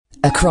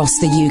Across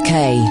the UK,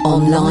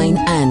 online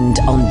and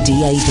on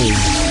DAB.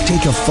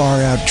 Take a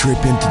far-out trip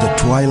into the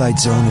twilight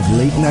zone of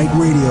late-night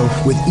radio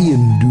with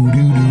Iain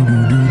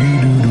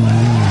Doo-Doo-Doo-Doo-Doo-Doo-Doo.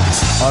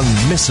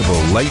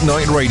 Unmissable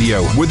late-night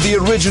radio with the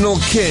original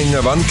king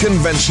of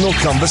unconventional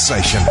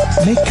conversation.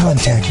 Make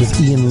contact with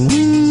Iain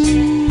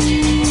Lee.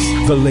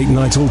 The Late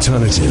Night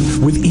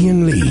Alternative with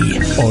Iain Lee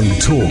on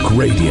Talk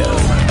Radio.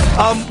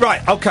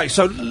 Right, okay,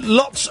 so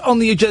lots on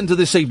the agenda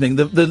this evening.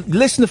 The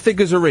listener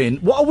figures are in.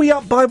 What are we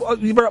up by?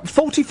 We're up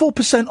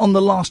 44% on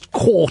the last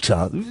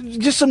quarter.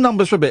 Just some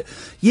numbers for a bit.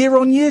 Year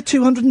on year,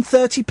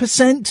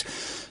 230%.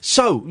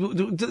 So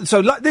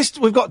like this,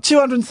 we've got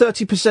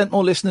 230%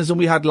 more listeners than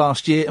we had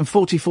last year and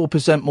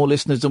 44% more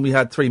listeners than we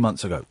had 3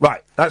 months ago.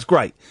 Right, that's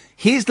great.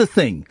 Here's the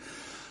thing.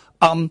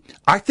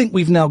 I think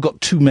we've now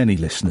got too many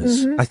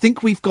listeners. I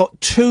think we've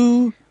got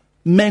too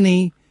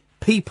many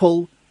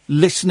people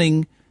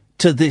listening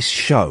to this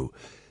show.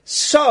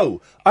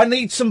 So, I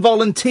need some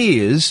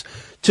volunteers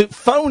to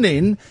phone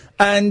in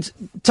and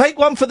take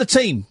one for the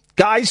team.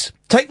 Guys,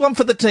 take one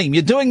for the team.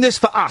 You're doing this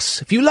for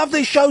us. If you love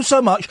this show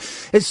so much,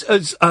 as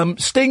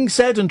Sting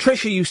said and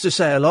Trisha used to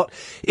say a lot,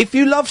 if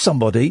you love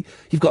somebody,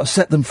 you've got to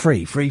set them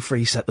free.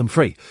 Free, set them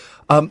free.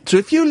 So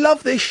if you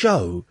love this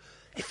show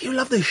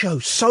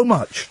so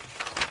much,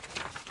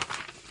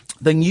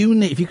 then you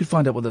need, if you could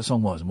find out what that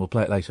song was, and we'll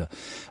play it later,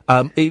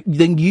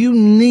 then you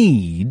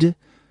need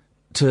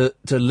to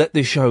let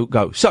this show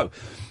go. So,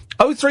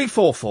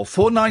 0344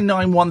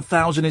 499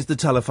 1000 is the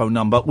telephone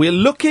number. We're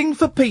looking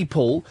for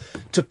people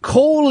to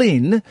call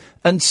in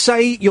and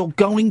say you're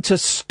going to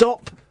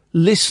stop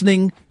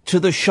listening to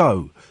the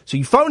show. So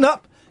you phone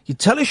up, you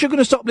tell us you're going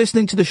to stop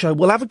listening to the show.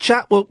 We'll have a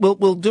chat.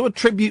 We'll do a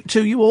tribute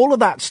to you, all of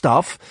that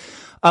stuff.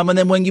 And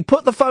then when you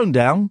put the phone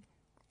down,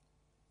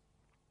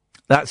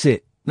 that's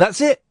it.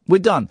 That's it. We're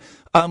done.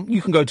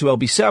 You can go to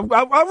LBC.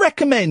 I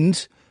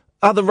recommend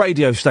other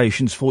radio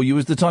stations for you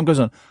as the time goes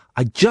on.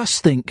 I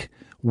just think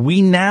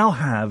we now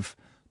have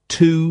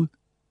too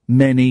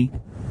many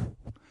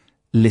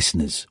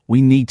listeners.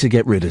 We need to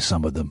get rid of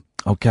some of them,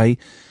 okay?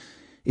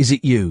 Is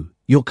it you?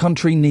 Your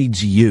country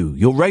needs you.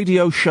 Your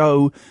radio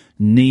show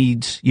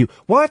needs you.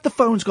 Why have the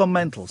phones gone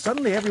mental?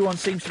 Suddenly everyone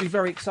seems to be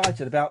very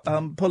excited about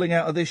pulling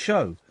out of this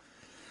show.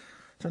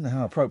 I don't know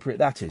how appropriate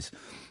that is.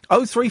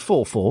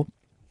 0344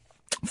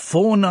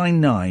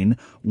 499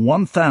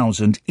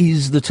 1000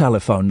 is the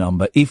telephone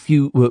number. If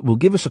you will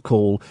give us a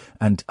call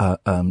and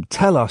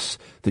tell us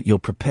that you're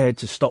prepared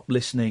to stop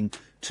listening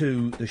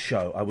to the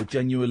show, I would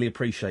genuinely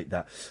appreciate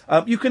that.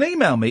 You can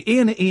email me,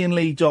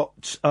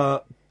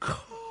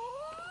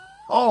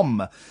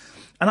 ian@iainlee.com.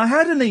 And I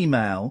had an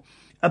email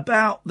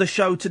about the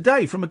show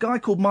today from a guy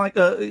called Mike.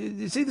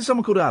 It's either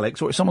someone called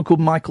Alex or it's someone called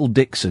Michael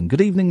Dixon.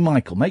 Good evening,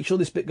 Michael. Make sure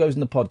this bit goes in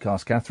the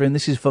podcast, Catherine.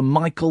 This is for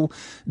Michael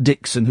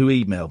Dixon, who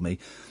emailed me.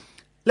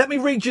 Let me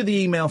read you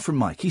the email from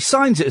Mike. He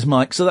signs it as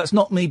Mike, so that's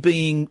not me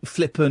being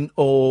flippant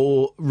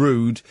or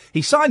rude.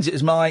 He signs it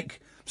as Mike,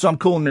 so I'm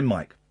calling him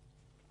Mike.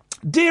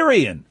 Dear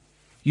Ian,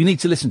 you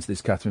need to listen to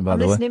this, Catherine, by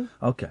the way. Listening.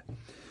 Okay.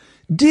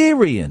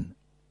 Dear Ian,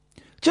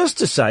 just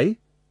to say,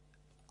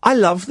 I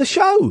love the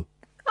show.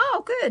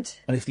 Oh, good.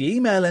 And if the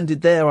email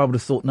ended there, I would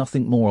have thought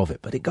nothing more of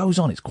it. But it goes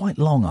on. It's quite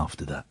long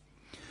after that.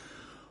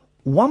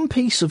 One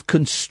piece of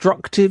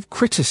constructive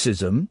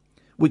criticism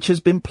which has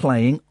been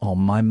playing on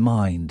my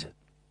mind.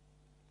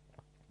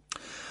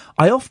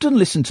 I often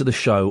listen to the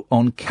show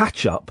on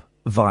catch-up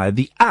via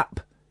the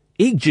app,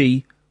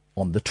 e.g.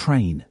 on the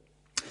train.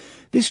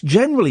 This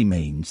generally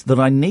means that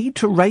I need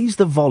to raise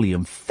the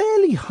volume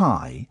fairly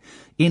high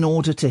in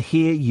order to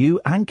hear you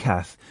and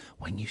Kath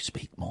when you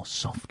speak more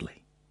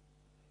softly.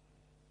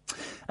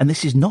 And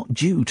this is not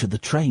due to the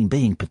train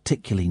being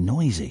particularly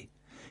noisy.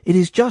 It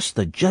is just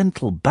the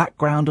gentle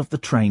background of the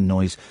train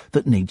noise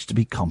that needs to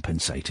be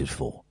compensated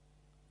for.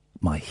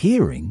 My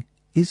hearing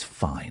is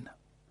fine.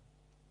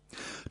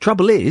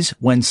 Trouble is,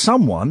 when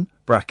someone,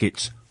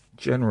 brackets,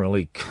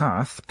 generally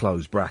Kath,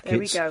 close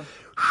brackets, there we go,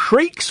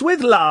 shrieks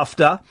with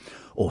laughter,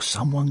 or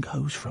someone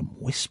goes from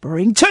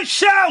whispering to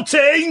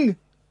shouting,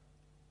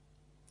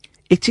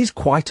 it is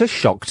quite a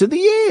shock to the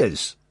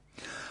ears.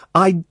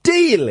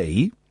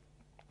 Ideally,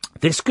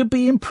 this could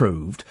be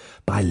improved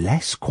by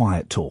less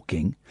quiet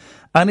talking,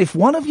 and if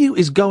one of you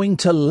is going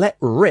to let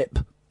rip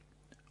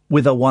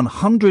with a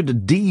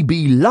 100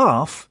 dB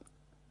laugh,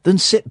 then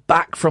sit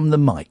back from the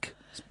mic.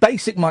 It's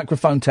basic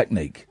microphone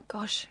technique.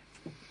 Gosh.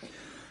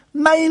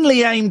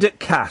 Mainly aimed at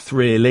Kath,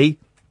 really.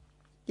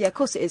 Yeah, of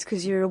course it is,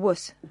 because you're a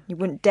wuss. You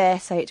wouldn't dare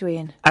say it to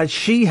Ian. As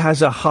she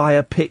has a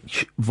higher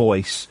pitch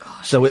voice,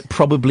 so it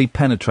probably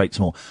penetrates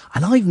more.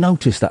 And I've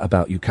noticed that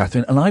about you,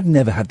 Catherine, and I've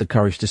never had the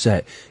courage to say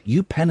it.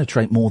 You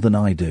penetrate more than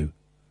I do.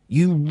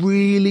 You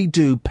really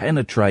do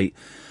penetrate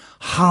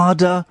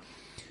harder,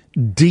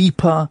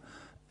 deeper,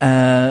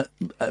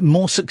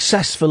 more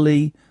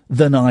successfully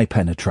than I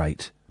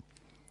penetrate.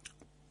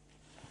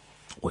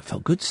 Oh, it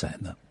felt good saying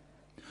that.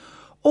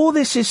 All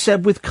this is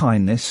said with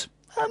kindness.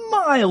 A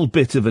mild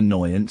bit of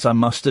annoyance, I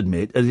must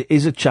admit, as it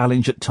is a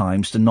challenge at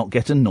times to not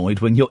get annoyed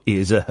when your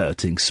ears are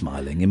hurting,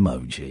 smiling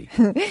emoji.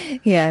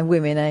 Yeah,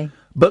 women, eh?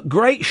 but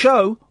great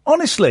show.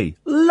 Honestly,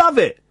 love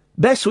it.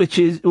 Best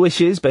wishes.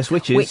 Best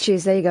wishes.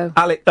 Witches, there you go.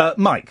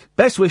 Mike.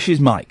 Best wishes,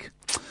 Mike.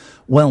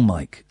 Well,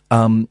 Mike,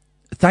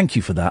 thank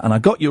you for that. And I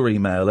got your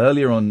email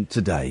earlier on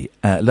today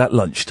at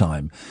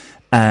lunchtime,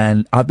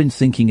 and I've been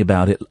thinking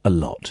about it a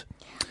lot.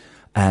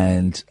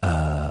 And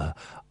I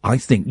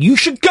think you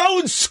should go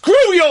and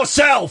screw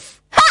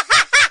yourself!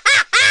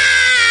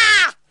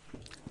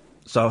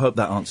 So I hope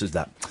that answers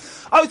that.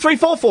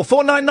 0344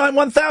 499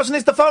 1000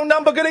 is the phone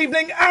number. Good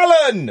evening,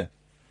 Alan!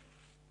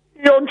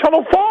 You're on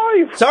Channel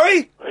 5!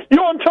 Sorry?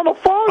 You're on Channel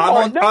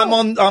 5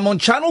 I'm on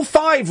Channel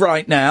 5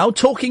 right now,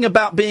 talking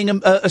about being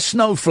a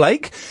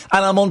snowflake,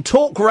 and I'm on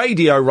Talk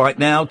Radio right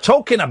now,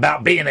 talking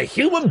about being a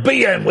human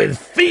being with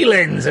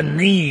feelings and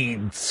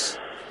needs.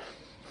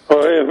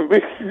 Oh,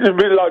 this is a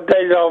bit like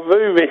deja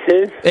vu, this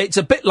is. It's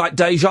a bit like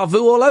deja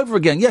vu all over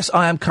again. Yes,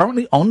 I am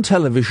currently on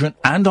television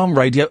and on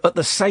radio at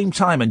the same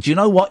time, and do you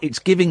know what? It's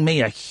giving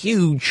me a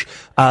huge...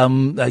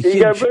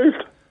 Ego boost?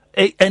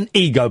 An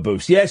ego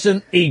boost. Yes,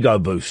 an ego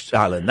boost,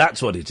 Alan.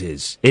 That's what it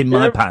is. In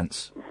my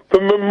pants.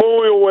 The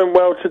memorial went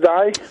well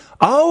today.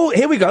 Oh,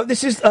 here we go.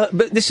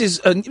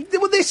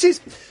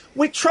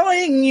 We're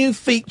trying new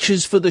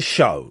features for the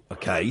show,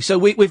 okay? So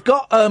we've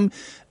got,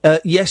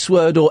 yes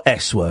word or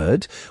S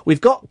word.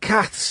 We've got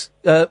Kath's,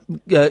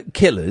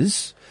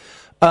 killers.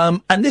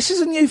 And this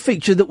is a new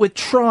feature that we're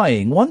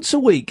trying. Once a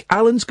week,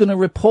 Alan's going to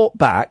report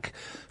back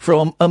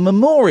from a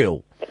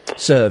memorial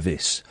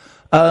service.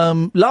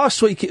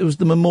 Last week it was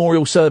the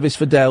memorial service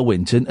for Dale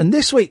Winton, and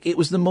this week it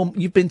was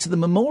you've been to the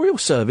memorial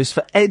service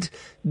for Ed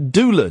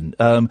Doolan,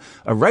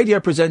 a radio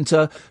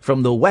presenter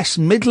from the West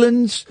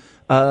Midlands,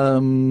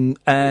 and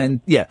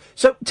yeah.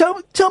 So tell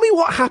me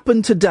what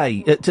happened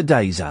today at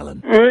today's,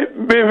 Alan.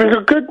 It was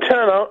a good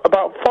turnout.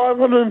 About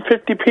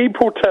 550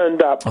 people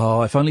turned up.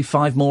 Oh, if only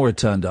 5 more had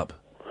turned up.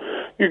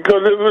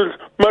 Because it was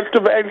most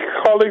of Ed's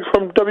colleagues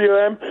from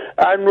WM,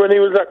 and when he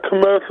was at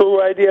commercial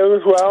radio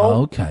as well.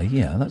 Oh, okay,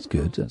 yeah, that's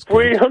good.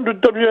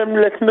 300 WM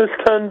listeners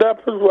turned up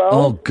as well.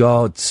 Oh,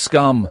 God,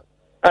 scum.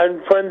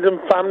 And friends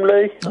and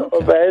family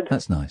of Ed.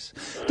 That's nice.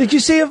 Did you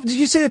see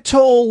a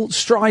tall,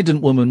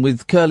 strident woman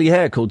with curly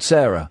hair called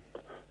Sarah?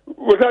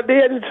 Was that the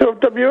editor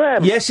of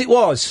WM? Yes, it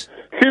was.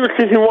 She was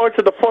sitting right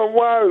at the front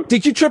row.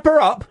 Did you trip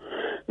her up?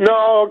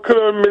 No, I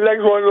couldn't. My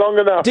legs weren't long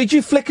enough. Did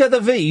you flicker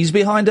the V's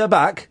behind her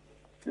back?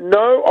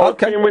 No, I was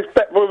being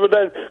respectful of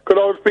them because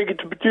I was speaking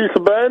to producer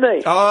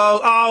Bernie.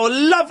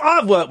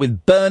 I've worked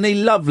with Bernie,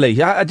 lovely.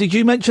 Did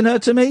you mention her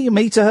to me?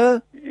 Me to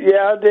her?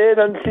 Yeah, I did,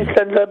 and she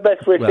sent her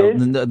best wishes.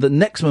 Well, the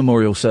next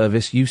memorial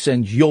service, you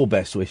send your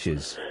best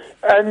wishes.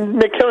 And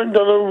Nick Owen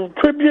done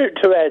a tribute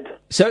to Ed.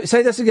 So,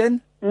 say this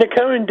again? Nick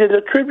Owen did a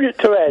tribute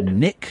to Ed.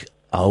 Nick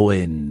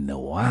Owen,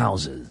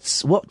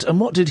 wowzers.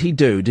 What did he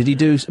do? Did he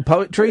do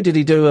poetry? Did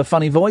he do a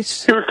funny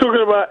voice? He was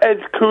talking about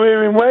Ed's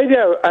career in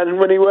radio and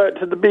when he worked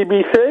at the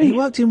BBC. He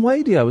worked in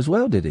radio as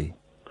well, did he?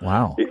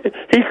 Wow.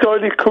 He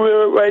started his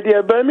career at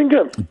Radio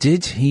Birmingham.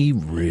 Did he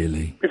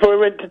really? Before he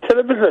went to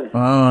television.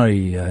 Oh,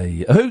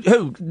 yeah.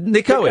 Who?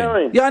 Nick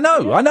Owen? Yeah, I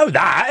know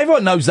that.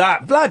 Everyone knows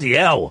that. Bloody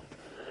hell.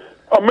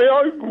 I mean,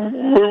 I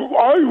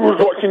was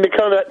watching Nick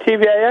Owen at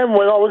TVAM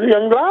when I was a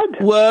young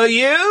lad. Were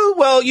you?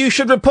 Well, you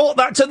should report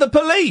that to the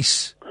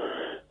police.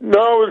 No,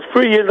 I was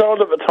 3 years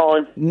old at the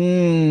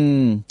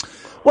time.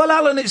 Well,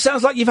 Alan, it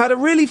sounds like you've had a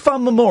really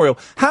fun memorial.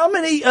 How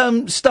many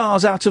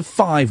stars out of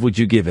 5 would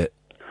you give it?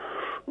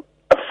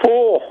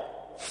 4.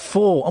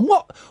 4. And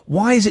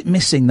why is it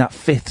missing that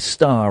 5th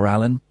star,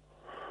 Alan?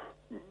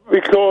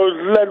 Because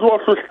Les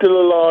Ross was still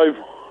alive.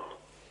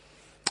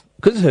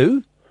 Because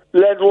who?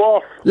 Les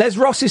Ross. Les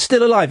Ross is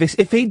still alive.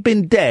 If he'd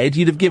been dead,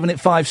 you'd have given it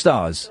 5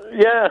 stars.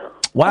 Yeah.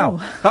 Wow.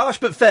 Harsh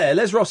but fair.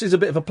 Les Ross is a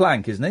bit of a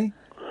plank, isn't he?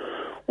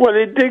 Well,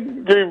 he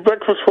did do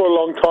breakfast for a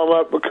long time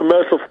at the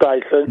commercial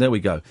station. There we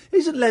go.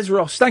 Isn't Les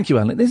Ross... Thank you,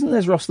 Alan. Isn't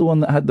Les Ross the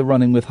one that had the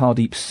run-in with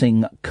Hardeep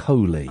Singh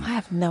Kohli? I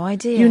have no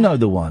idea. You know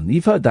the one.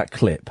 You've heard that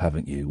clip,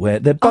 haven't you? Where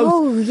they're both...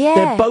 Oh, yeah.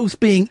 They're both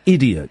being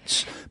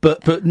idiots.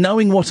 But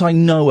knowing what I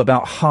know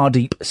about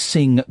Hardeep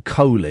Singh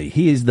Kohli,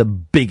 he is the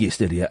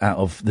biggest idiot out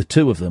of the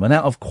two of them and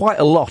out of quite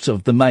a lot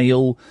of the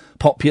male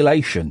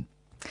population.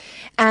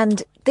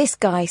 And this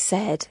guy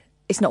said...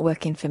 It's not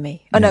working for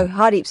me. Oh, no,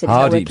 Hardeep said it's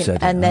not working. Said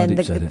it. And then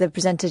Hardeep the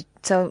presenter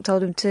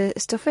told him to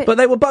stuff it. But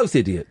they were both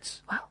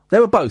idiots. Wow. They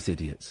were both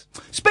idiots.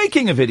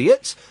 Speaking of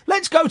idiots,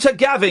 let's go to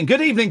Gavin.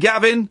 Good evening,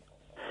 Gavin.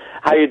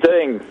 How you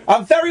doing?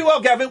 I'm very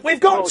well, Gavin.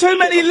 We've got too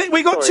many...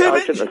 We've got too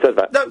many... I shouldn't have said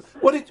that. No,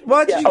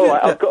 why did you... All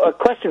right, I've got a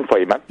question for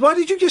you, man. Why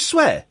did you just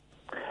swear?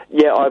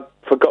 Yeah, I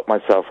forgot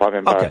myself. I'm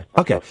embarrassed.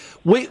 Okay.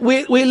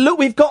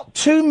 We've got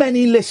too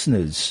many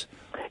listeners...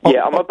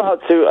 Yeah, I'm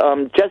about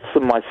to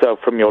jettison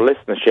myself from your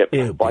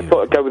listenership, but I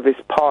thought I'd go with this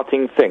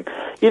parting thing.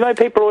 You know,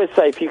 people always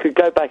say if you could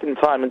go back in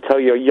time and tell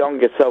your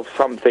younger self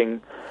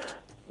something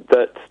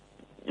that,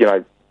 you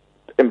know,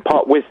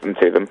 impart wisdom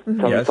to them,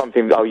 tell them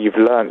something, you've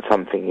learned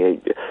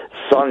something,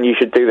 son, you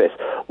should do this.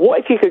 What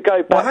if you could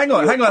go back...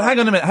 Well, hang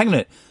on a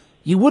minute.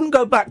 You wouldn't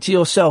go back to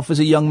yourself as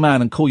a young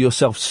man and call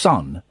yourself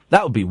son.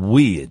 That would be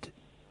weird.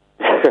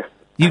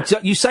 You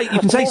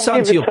can say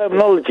son to your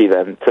terminology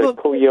then to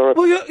call your.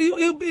 Well,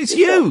 it's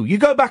you. You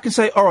go back and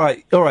say, all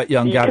right,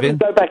 young Gavin.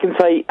 Go back and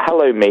say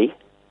hello, me.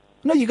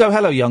 No, you go,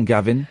 hello, young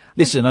Gavin.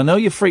 Listen, I know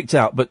you're freaked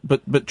out,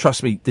 but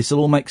trust me, this'll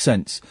all make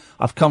sense.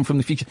 I've come from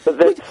the future.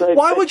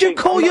 Why would you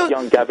call your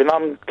young Gavin?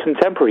 I'm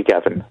contemporary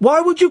Gavin.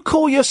 Why would you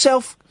call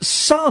yourself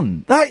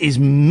son? That is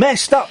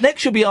messed up.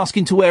 Next, you'll be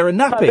asking to wear a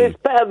nappy. No, it's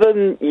better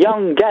than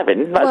young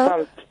Gavin. That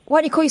sounds.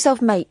 Why don't you call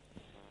yourself mate?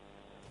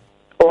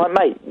 All right,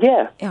 mate.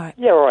 Yeah. All right.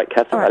 Yeah, all right,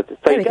 Kath. All right.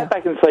 So you go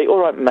back and say, all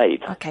right,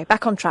 mate. Okay,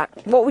 back on track.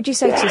 What would you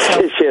say to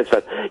yourself? Cheers,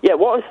 man. Yeah,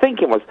 what I was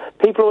thinking was,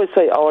 people always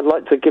say, I'd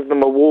like to give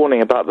them a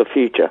warning about the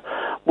future.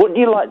 Wouldn't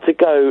you like to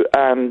go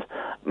and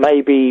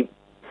maybe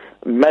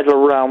meddle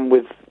around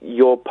with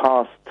your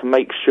past to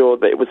make sure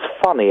that it was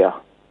funnier?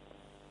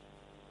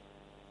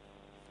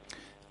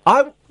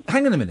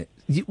 Hang on a minute.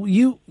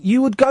 You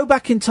would go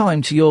back in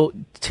time to your...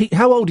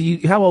 How old are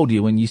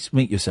you when you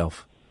meet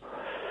yourself?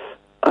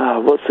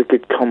 What's a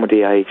good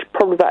comedy age?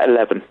 Probably about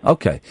 11.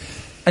 Okay.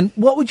 And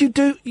what would you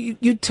do?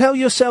 You'd tell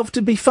yourself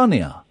to be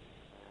funnier?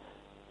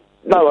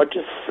 No,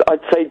 I'd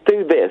say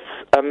do this.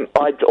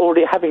 I'd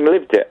already, having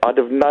lived it, I'd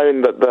have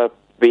known that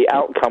the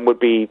outcome would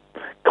be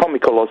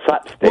comical or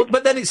slapstick. Well,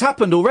 but then it's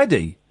happened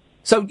already.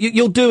 So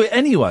you'll do it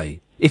anyway.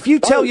 If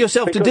you tell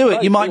yourself to do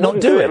it, you might not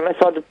do it. Unless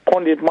I'd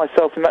pointed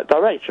myself in that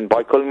direction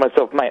by calling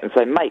myself mate and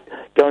saying, mate,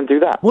 go and do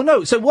that. Well,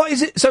 no. So what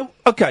is it? So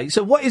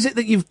what is it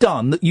that you've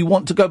done that you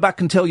want to go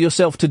back and tell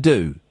yourself to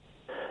do?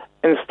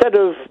 Instead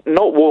of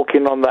not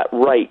walking on that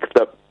rake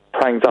that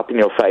prangs up in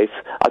your face,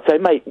 I'd say,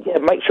 mate, yeah,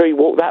 make sure you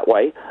walk that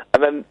way,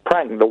 and then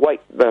prang the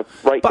rake.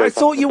 But I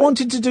thought you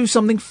wanted to do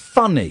something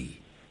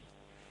funny.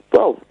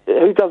 Well,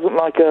 who doesn't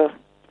like a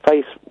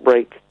face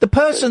rake? The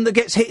person that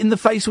gets hit in the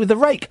face with a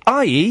rake,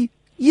 i.e.,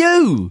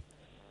 you.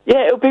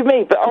 Yeah, it'll be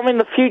me, but I'm in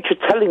the future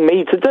telling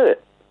me to do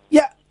it.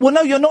 Yeah, well,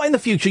 no, you're not in the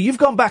future. You've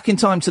gone back in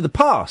time to the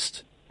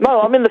past.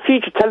 No, I'm in the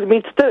future telling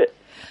me to do it.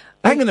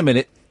 Hang on a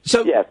minute.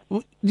 So,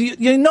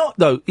 you're not,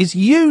 though. Is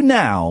you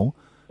now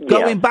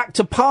going back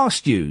to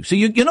past you? So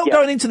you're not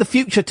going into the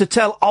future to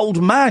tell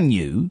old man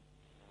you?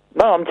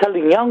 No, I'm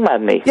telling young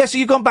man me. Yeah, so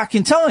you've gone back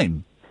in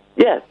time?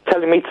 Yeah,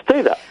 telling me to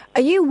do that.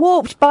 Are you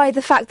warped by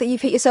the fact that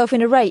you've hit yourself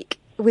in a rake,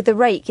 with a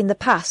rake in the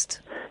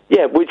past?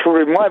 Yeah, which will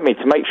remind me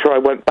to make sure I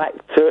went back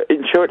to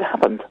ensure it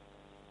happened.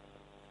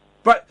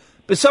 Right,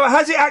 but so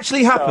has it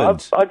actually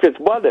happened? No, I just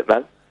won it,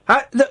 man.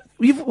 Look,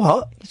 you've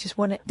what? You just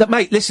won it.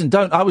 Mate, listen,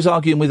 don't. I was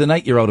arguing with an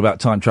 8-year-old about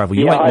time travel.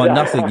 You ain't won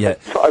nothing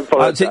yet.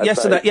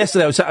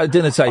 Yesterday I was sat at a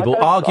dinner table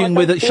arguing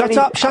with it. Shut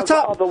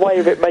up! Other way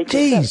of it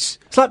making sense.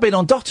 It's like being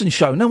on Dotton's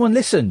show. No one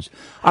listens.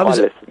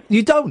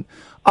 You don't.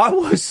 I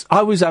was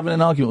having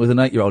an argument with an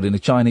 8-year-old in a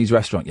Chinese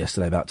restaurant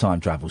yesterday about time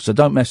travel, so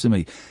don't mess with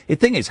me. The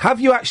thing is, have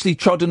you actually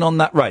trodden on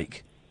that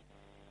rake?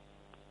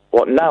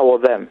 What, now or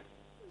then?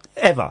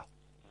 Ever?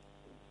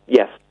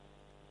 Yes.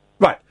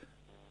 Right.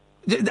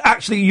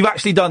 Actually, you've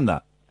actually done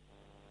that?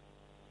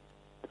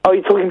 Are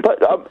we talking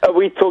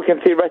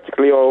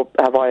theoretically, or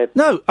have I...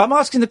 No, I'm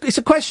asking... It's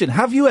a question.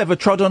 Have you ever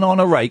trodden on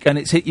a rake and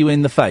it's hit you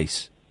in the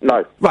face?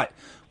 No. Right.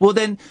 Well,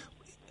 then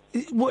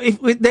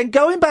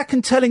going back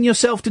and telling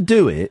yourself to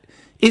do it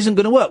isn't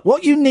going to work.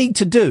 What you need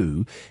to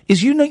do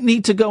is you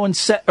need to go and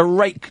set a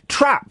rake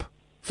trap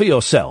for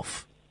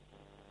yourself.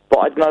 But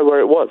I'd know where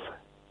it was.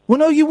 Well,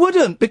 no, you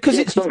wouldn't, because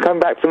it's... not coming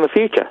back from the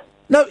future.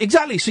 No,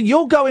 exactly. So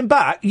you're going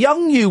back.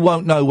 Young you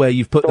won't know where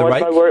you've put the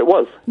rake. I'd know where it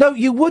was. No,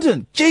 you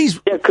wouldn't. Jeez.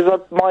 Yeah,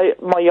 because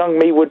my young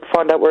me would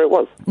find out where it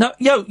was. No,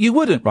 you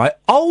wouldn't, right?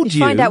 You'd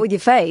find out with your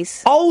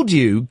face. Old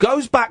you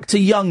goes back to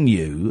young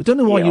you. I don't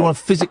know why you want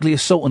to physically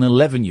assault an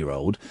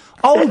 11-year-old.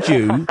 Old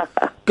you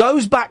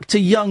goes back to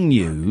young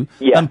you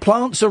and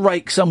plants a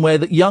rake somewhere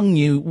that young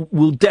you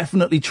will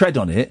definitely tread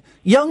on it.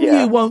 Young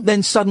you won't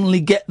then suddenly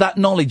get that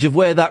knowledge of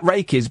where that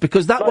rake is,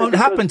 because that won't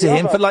happen to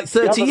him for like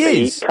 30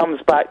 years. He comes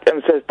back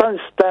and says, don't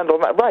stand on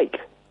that rake.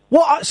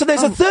 What? So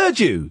there's a third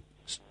you?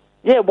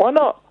 Yeah, why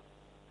not?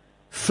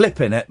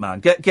 Flipping it, man.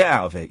 Get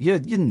out of it. You're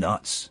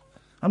nuts.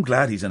 I'm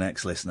glad he's an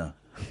ex-listener.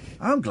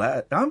 I'm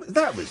glad.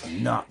 That was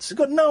nuts. I've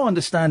got no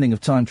understanding of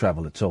time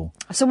travel at all.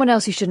 Someone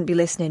else who shouldn't be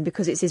listening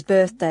because it's his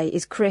birthday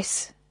is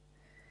Chris.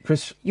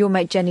 Chris? Your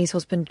mate Jenny's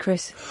husband,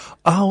 Chris.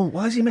 Oh,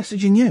 why is he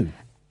messaging you?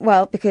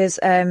 Well, because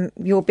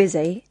you're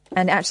busy,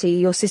 and actually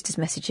your sister's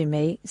messaging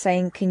me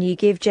saying, can you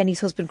give Jenny's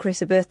husband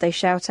Chris a birthday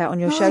shout-out on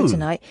your show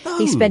tonight? No.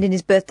 He's spending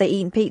his birthday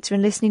eating pizza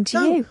and listening to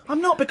you.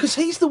 I'm not, because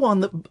he's the one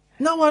that...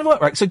 No, I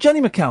won't. Right, so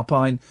Jenny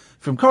McAlpine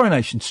from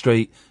Coronation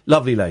Street,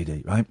 lovely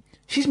lady, right?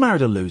 She's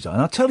married a loser,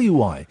 and I'll tell you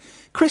why.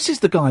 Chris is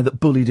the guy that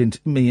bullied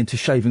me into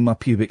shaving my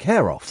pubic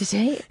hair off. Did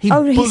he?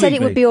 He said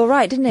it would be all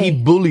right, didn't he? He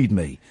bullied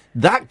me.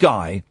 That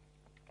guy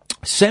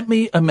sent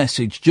me a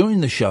message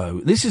during the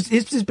show. This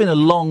has been a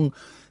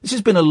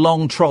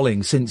long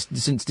trolling since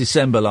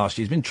December last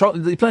year. He's been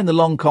playing the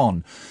long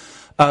con.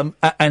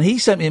 And he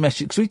sent me a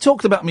message, because we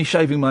talked about me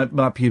shaving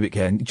my pubic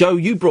hair. And Joe,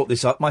 you brought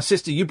this up. My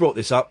sister, you brought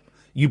this up.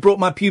 You brought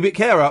my pubic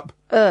hair up.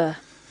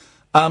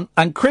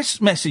 And Chris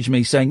messaged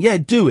me saying, yeah,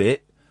 do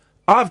it.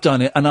 I've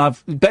done it, and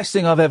best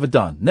thing I've ever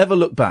done. Never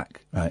look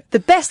back. Right. The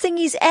best thing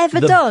he's ever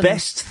done. The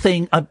best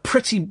thing.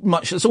 Pretty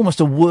much. It's almost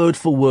a word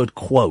for word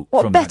quote.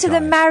 What, from better that guy.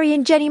 than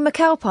marrying Jenny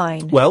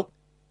McAlpine? Well,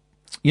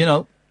 you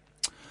know,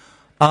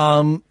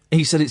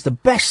 he said it's the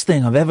best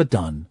thing I've ever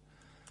done.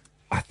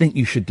 I think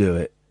you should do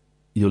it.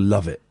 You'll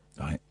love it.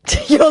 Right.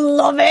 You'll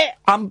love it.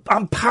 I'm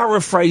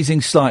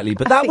paraphrasing slightly,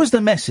 but that was the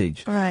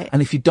message. Right.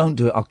 And if you don't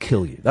do it, I'll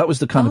kill you. That was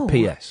the kind of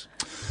PS.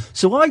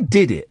 So I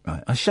did it.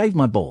 Right. I shaved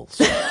my balls.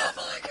 Oh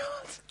my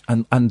god.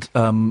 And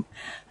oh my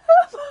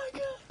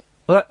god.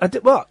 Well, I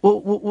did what?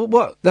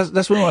 What?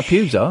 That's where my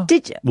pubes are.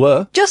 Did you?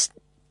 Were just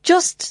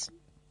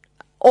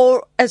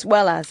or as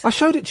well as? I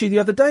showed it to you the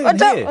other day. I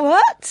don't. Here.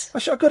 What? I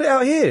got it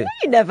out here. No,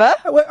 you never.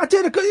 I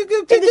did. In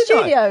the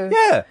studio.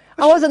 Yeah.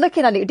 I wasn't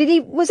looking at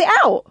it. Was it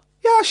out?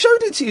 Yeah, I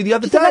showed it to you the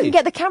other day. I can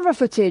get the camera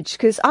footage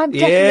because I'm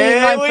definitely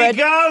in line for we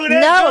go.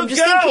 No, I'm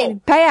just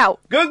thinking. Pay out.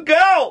 Good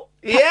girl.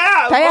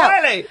 Yeah, pay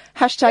Riley. Out.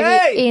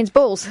 Hashtag Ian's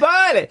balls.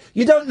 Riley.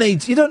 You don't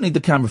need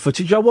the camera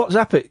footage. I'll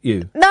WhatsApp it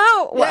you.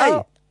 No.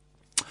 Well.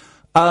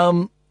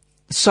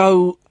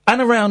 So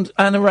and around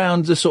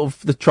the sort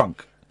of the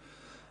trunk.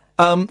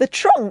 The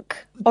trunk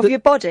of your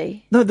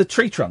body. No, the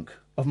tree trunk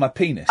of my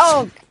penis.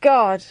 Oh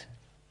God.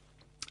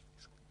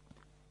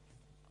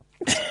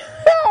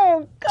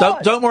 Oh,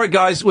 God. Don't worry,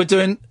 guys. We're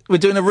doing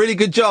a really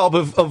good job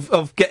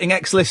of getting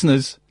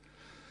ex-listeners.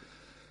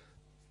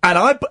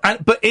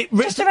 But it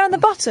just around the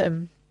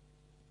bottom.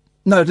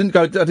 No, I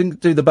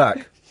didn't do the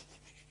back.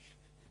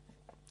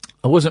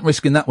 I wasn't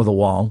risking that with a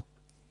while.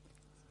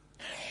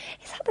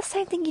 Is that the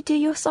same thing you do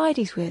your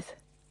sideys with?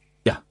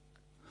 Yeah.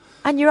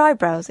 And your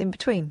eyebrows in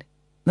between.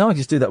 No, I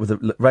just do that with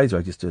a razor.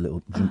 I just do a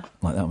little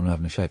like that when I'm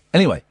having a shave.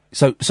 Anyway,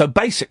 so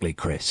basically,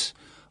 Chris,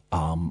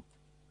 I'm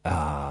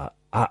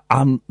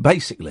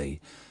basically,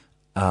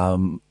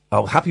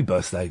 happy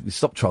birthday.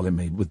 Stop trolling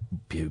me with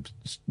pubes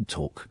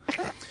talk.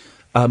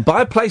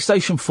 Buy a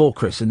PlayStation 4,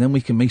 Chris, and then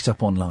we can meet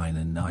up online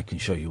and I can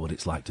show you what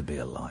it's like to be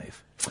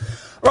alive.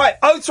 Right,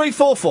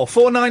 0344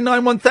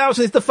 499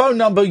 1000 is the phone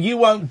number. You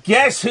won't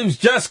guess who's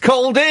just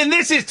called in.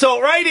 This is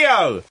Talk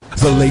Radio.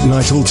 The Late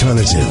Night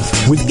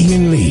Alternative with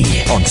Iain Lee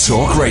on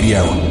Talk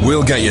Radio.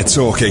 We'll get you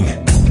talking.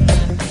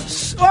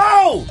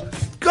 Oh!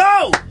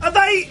 Go!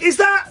 Is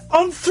that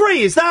on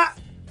 3? Is that...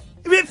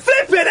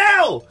 Flippin'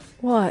 hell!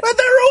 What?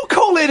 They're all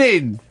calling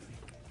in!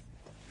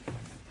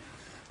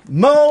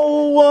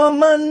 Mo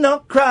woman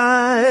not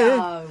cry.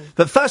 No.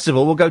 But first of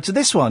all, we'll go to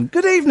this one.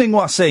 Good evening,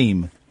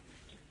 Wasim.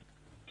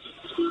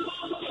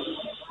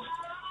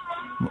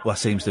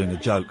 Wasim's doing a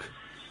joke.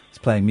 He's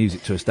playing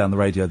music to us down the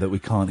radio that we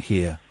can't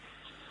hear.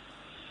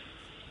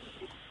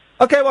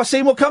 OK,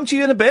 Wasim, we'll come to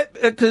you in a bit,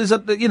 because,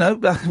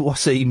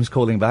 Wasim's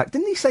calling back.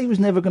 Didn't he say he was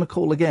never going to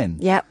call again?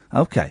 Yep.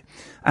 OK.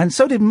 And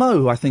so did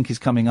Mo, I think, is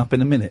coming up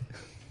in a minute.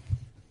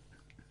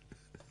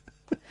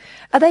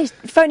 Are they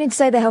phoning to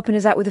say they're helping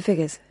us out with the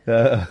figures?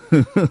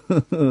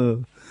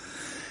 Good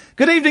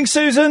evening,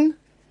 Susan.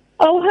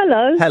 Oh,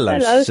 hello.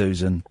 Hello,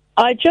 Susan.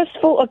 I just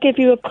thought I'd give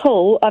you a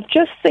call. I've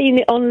just seen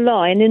it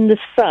online in The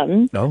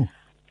Sun. Oh.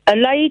 A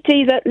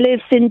lady that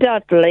lives in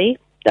Dudley,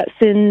 that's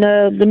in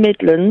the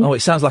Midlands. Oh,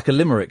 it sounds like a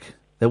limerick.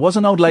 There was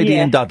an old lady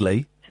in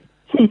Dudley.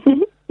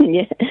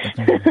 Yeah.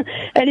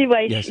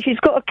 Anyway, yes. She's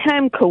got a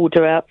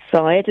camcorder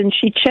outside and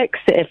she checks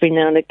it every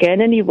now and again.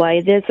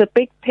 Anyway, there's a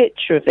big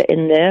picture of it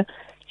in there.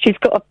 She's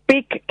got a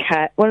big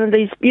cat, one of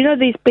these,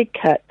 these big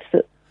cats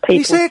that people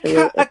You say see.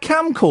 a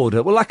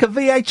camcorder? Well, like a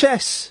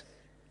VHS?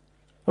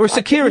 Or a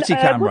security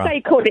camera? What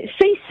they call it?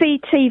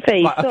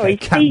 CCTV. Right, Sorry,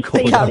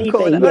 camcorder.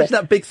 CCTV. Imagine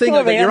that big thing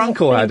that your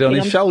uncle had on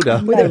his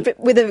shoulder.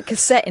 With a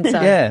cassette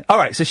inside. Yeah. All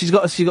right, so she's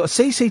got a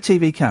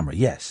CCTV camera,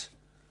 yes.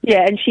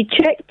 Yeah, and she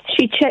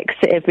checks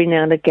it every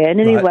now and again.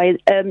 Anyway,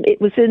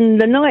 it was in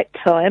the night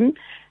time,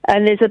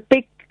 and there's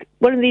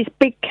one of these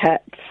big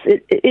cats.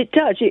 It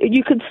does.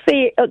 You can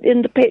see it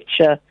in the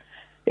picture.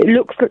 It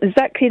looks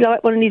exactly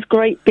like one of these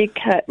great big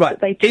cats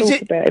that they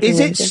talk about. Is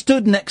it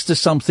stood next to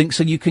something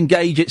so you can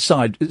gauge its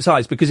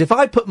size? Because if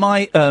I put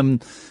my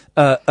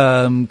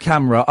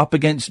camera up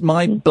against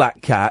my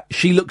black cat,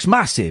 she looks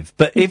massive.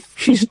 But if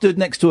she stood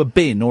next to a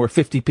bin or a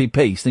 50p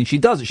piece, then she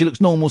doesn't. She looks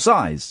normal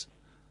size.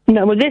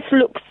 No, well, this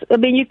looks... I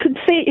mean, you can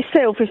see it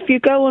yourself. If you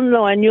go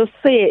online, you'll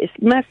see it. It's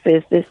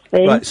massive, this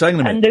thing. Right, so hang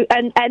on a minute.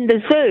 And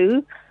the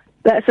zoo,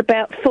 that's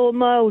about 4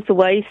 miles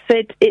away,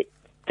 said it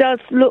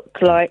does look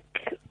like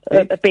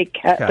a big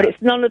cat, but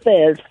it's none of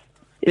theirs.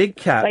 Big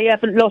cat. They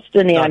haven't lost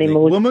any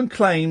animals. Woman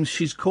claims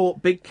she's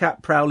caught big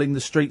cat prowling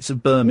the streets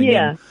of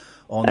Birmingham.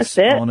 Yeah, that's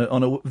it. Here we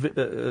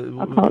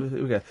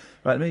go.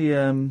 Right, let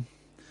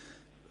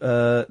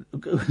me...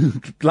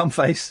 glum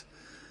face.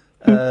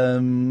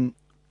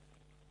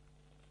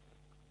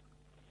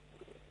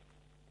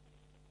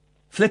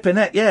 Flipping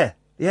it, yeah.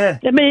 I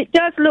mean, it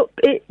does look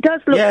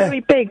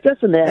very big,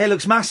 doesn't it? It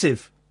looks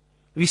massive.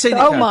 Have you seen it?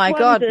 Oh my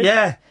God!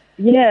 Yeah.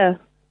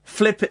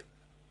 Flip it.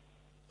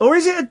 Or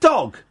is it a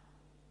dog?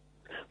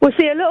 Well,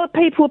 see, a lot of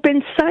people have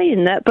been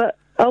saying that, but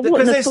I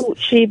wouldn't have thought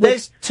she was...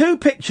 There's two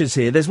pictures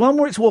here. There's one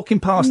where it's walking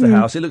past the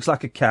house. It looks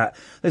like a cat.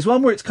 There's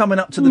one where it's coming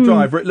up to the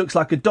drive where it looks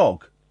like a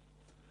dog.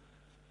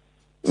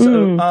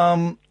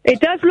 So, it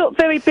does look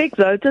very big,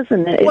 though,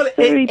 doesn't it? Well,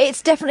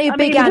 it's definitely a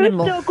big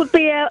animal. Whose dog would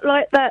be out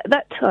like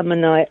that time of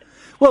night?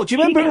 Well, do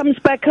you remember? She comes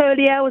back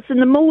early hours in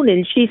the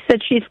morning. She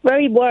said she's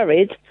very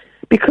worried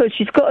because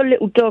she's got a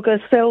little dog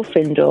herself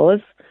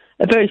indoors,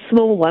 a very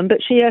small one, but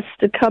she has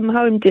to come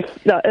home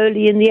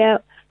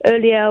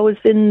early hours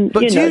in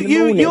But the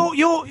morning.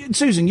 you're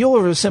Susan,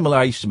 you're a similar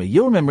age to me.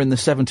 You remember in the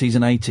 70s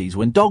and 80s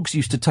when dogs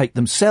used to take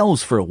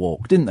themselves for a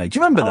walk, didn't they? Do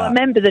you remember that? I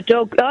remember the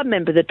dog. I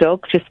remember the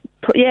dog. I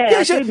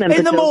do remember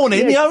in the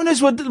morning, the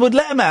owners would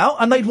let them out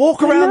and they'd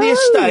walk around the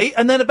estate,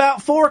 and then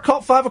about 4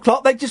 o'clock, 5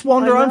 o'clock, they'd just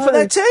wander home for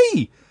their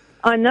tea.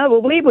 I know.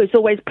 Well, we was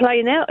always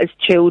playing out as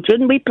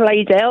children. We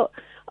played out.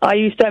 I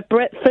used to have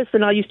breakfast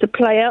and I used to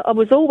play out. I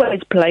was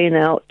always playing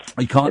out.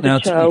 You can't now.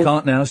 You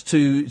can't now. It's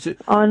too.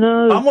 I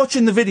know. I'm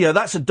watching the video.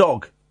 That's a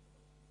dog.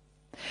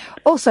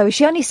 Also, has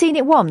she only seen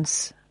it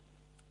once?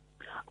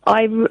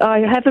 I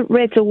haven't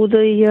read all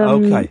the.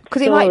 Okay.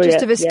 Because it might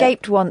just have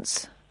escaped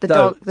once.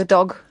 The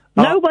dog.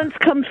 No one's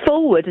come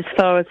forward, as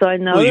far as I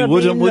know. Well, you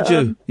wouldn't, would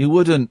you? You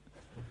wouldn't.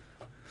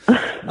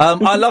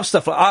 I love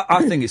stuff like.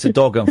 I think it's a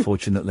dog,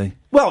 unfortunately.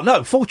 Well,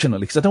 no,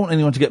 fortunately, because I don't want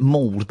anyone to get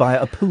mauled by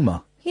a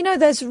puma. You know,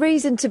 there's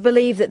reason to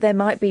believe that there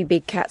might be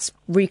big cats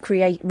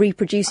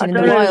reproducing in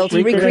the wild,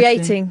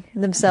 recreating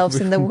themselves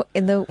in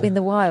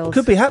the wild.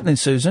 Could be happening,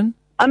 Susan.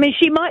 I mean,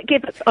 she might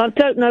give. I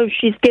don't know if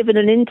she's given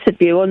an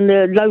interview on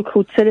the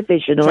local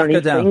television or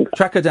anything.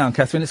 Track her down,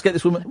 Catherine. Let's get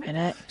this woman.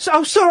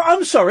 I'm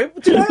sorry.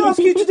 Did I ask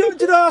you to do?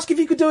 Did I ask if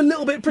you could do a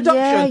little bit of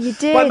production? Yeah, you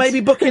did. By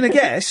maybe booking a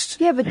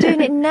guest. Yeah, but doing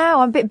it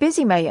now, I'm a bit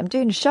busy, mate. I'm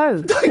doing a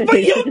show.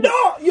 But you're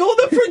not. You're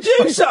the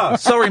producer.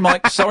 Sorry,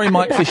 Mike. Sorry,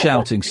 Mike, for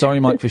shouting.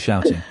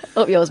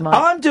 Up yours, Mike.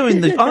 I'm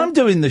doing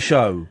the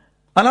show,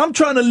 and I'm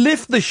trying to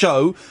lift the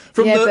show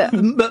from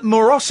the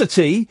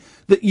morosity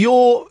that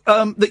you're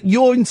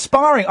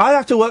inspiring. I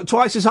have to work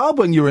twice as hard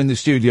when you're in the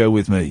studio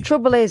with me.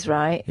 Trouble is,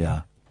 right?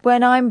 Yeah.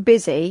 When I'm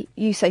busy,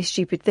 you say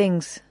stupid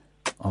things.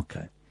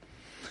 Okay.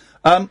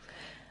 Dawn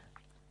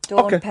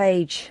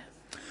Page.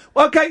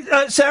 Okay,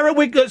 Sarah,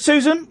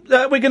 Susan,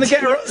 we're going to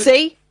get her.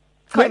 See?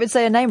 Can't even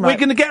say her name right. We're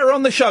going to get her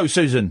on the show,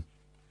 Susan.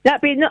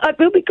 It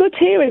would be good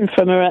hearing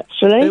from her,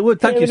 actually. It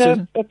would, thank you,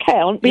 Susan.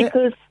 Account,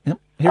 because I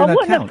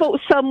wouldn't have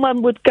thought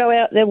someone would go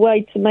out their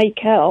way to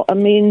make out. I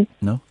mean...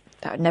 No.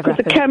 That would never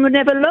happen. The camera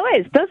never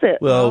lies, does it?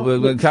 Well,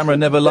 the camera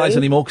never lies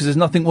anymore because there's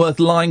nothing worth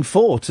lying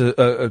for,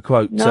 to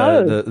quote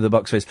the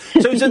Bucks Fizz.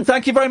 Susan,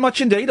 thank you very much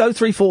indeed.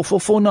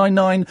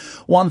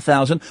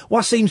 03444991000.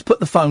 Wasim's put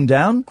the phone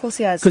down. Of course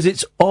he has. Because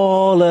it's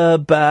all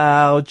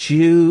about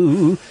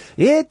you.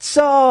 It's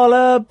all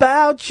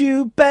about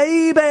you,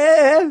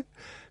 baby.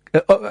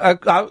 What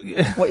are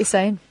you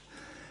saying?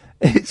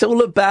 It's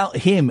all about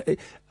him.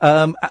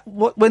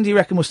 When do you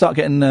reckon we'll start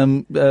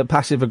getting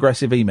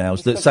passive-aggressive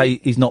emails that say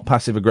he's not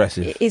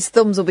passive-aggressive? His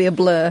thumbs will be a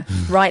blur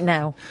right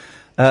now.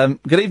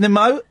 Good evening,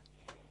 Mo.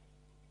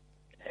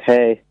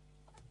 Hey.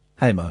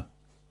 Hey, Mo.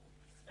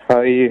 How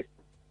are you?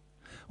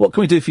 What can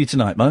we do for you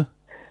tonight, Mo?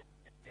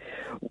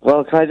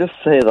 Well, can I just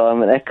say that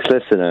I'm an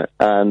ex-listener,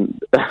 and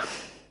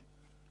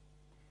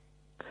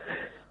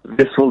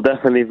this will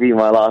definitely be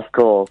my last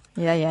call.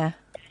 Yeah.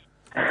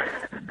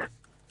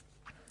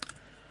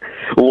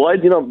 Why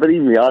do you not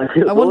believe me? I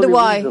wonder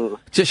why.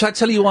 Shall I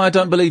tell you why I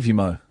don't believe you,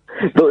 Mo?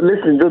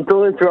 Listen,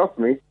 don't interrupt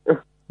me.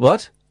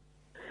 What?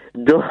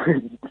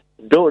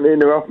 Don't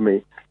interrupt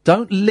me.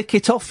 Don't lick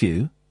it off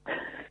you?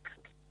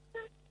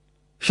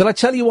 Shall I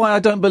tell you why I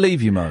don't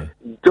believe you, Mo?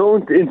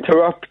 Don't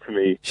interrupt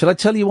me. Shall I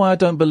tell you why I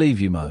don't believe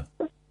you, Mo?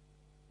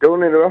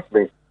 Don't interrupt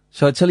me.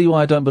 Shall I tell you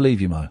why I don't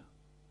believe you, Mo?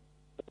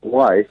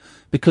 Why?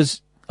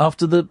 Because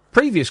after the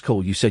previous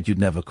call, you said you'd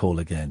never call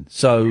again.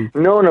 So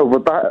no,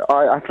 but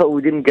I thought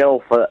we didn't get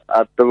off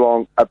at the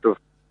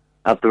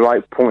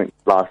right point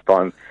last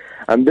time,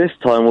 and this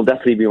time will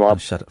definitely be my.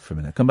 Shut up for a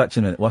minute. Come back to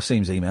a minute.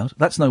 Wasim's emailed.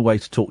 That's no way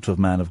to talk to a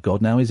man of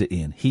God, now is it,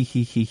 Ian?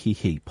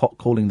 He. Pot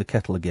calling the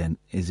kettle again,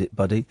 is it,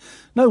 buddy?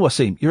 No,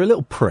 Wasim, you're a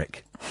little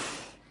prick.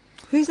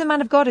 Who's the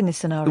man of God in this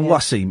scenario?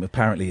 Wasim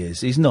apparently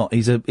is. He's not.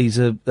 He's a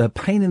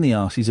pain in the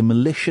arse. He's a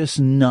malicious,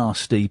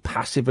 nasty,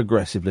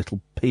 passive-aggressive little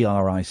prick.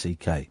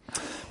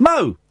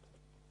 Mo!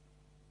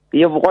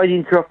 Yeah, but why do you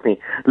interrupt me?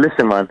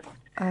 Listen, man.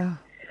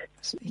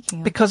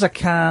 Because I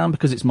can,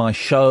 because it's my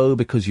show,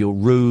 because you're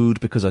rude,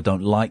 because I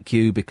don't like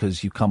you,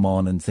 because you come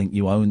on and think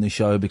you own the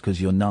show, because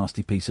you're a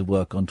nasty piece of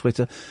work on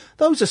Twitter.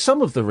 Those are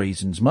some of the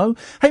reasons, Mo.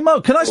 Hey, Mo,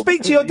 can I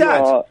speak to your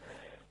dad? You are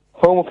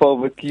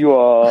homophobic, you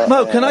are...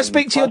 Mo, can I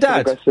speak to your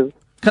dad?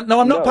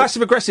 No, I'm not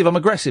passive-aggressive, I'm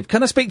aggressive.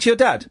 Can I speak to your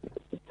dad?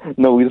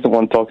 No, he doesn't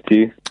want to talk to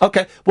you.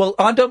 Okay, well,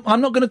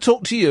 I'm not going to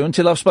talk to you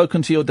until I've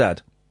spoken to your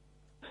dad.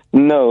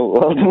 No,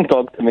 well, don't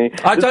talk to me.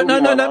 I don't, no,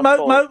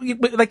 Mo,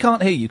 they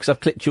can't hear you because I've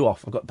clicked you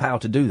off. I've got the power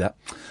to do that.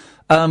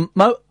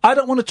 Mo, I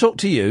don't want to talk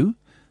to you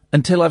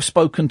until I've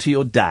spoken to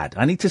your dad.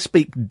 I need to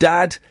speak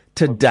dad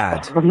to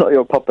dad. I'm not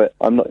your puppet.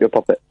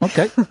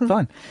 Okay,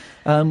 fine.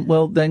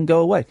 Well, then go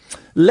away.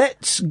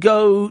 Let's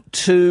go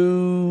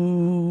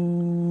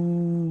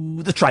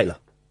to the trailer.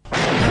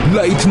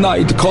 Late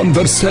night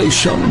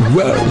conversation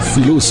worth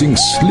losing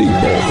sleep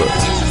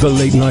over. The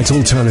Late Night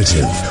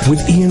Alternative with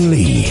Iain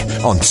Lee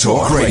on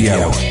Talk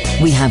Radio.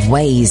 We have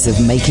ways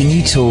of making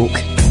you talk.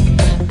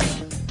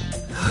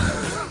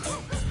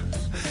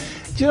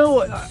 Do you know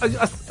what?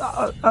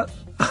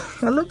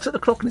 I looked at the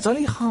clock and it's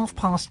only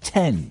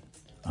 10:30.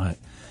 Right.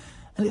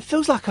 And it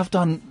feels like I've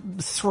done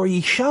 3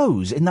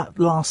 shows in that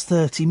last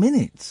 30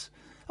 minutes.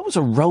 That was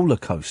a roller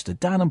coaster.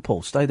 Dan and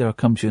Paul, stay there, I'll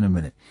come to you in a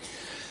minute.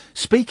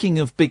 Speaking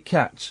of big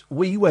cats,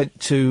 we went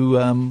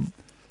to...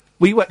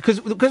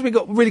 because we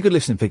got really good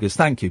listening figures,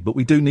 thank you, but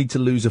we do need to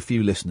lose a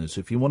few listeners.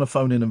 If you want to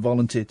phone in and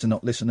volunteer to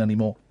not listen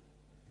anymore,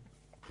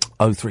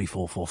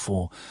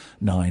 03444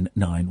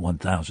 99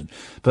 1000.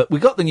 But we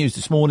got the news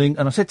this morning,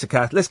 and I said to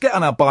Kath, let's get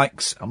on our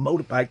bikes, our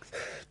motorbikes,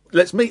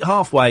 let's meet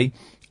halfway,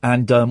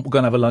 and we're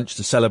going to have a lunch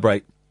to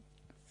celebrate,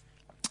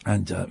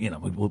 and,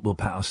 we'll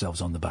pat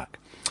ourselves on the back.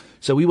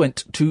 So we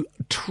went to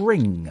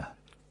Tring,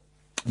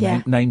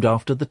 named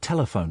after the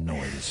telephone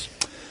noise,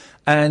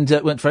 and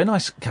went to a very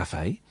nice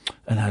cafe,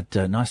 and had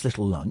a nice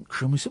little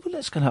lunch, and we said, well,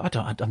 let's go and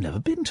I've never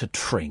been to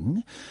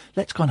Tring,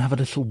 let's go and have a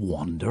little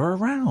wander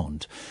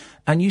around.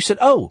 And you said,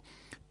 oh,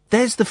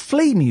 there's the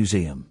Flea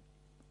Museum.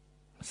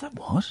 I said,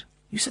 what?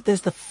 You said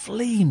there's the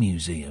Flea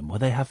Museum, where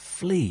they have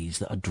fleas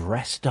that are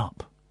dressed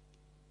up.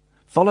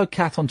 Follow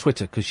Kath on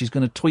Twitter, because she's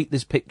going to tweet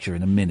this picture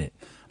in a minute.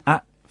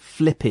 At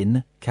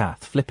Flippin'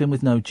 Kath. Flippin'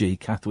 with no G,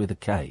 Kath with a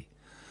K.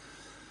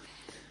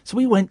 So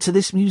we went to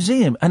this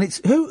museum, and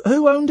it's... Who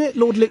owned it?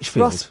 Lord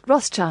Lichfield?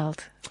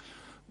 Rothschild.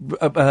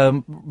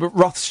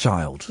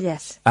 Rothschild.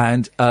 Yes.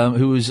 And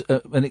who was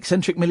an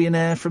eccentric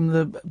millionaire from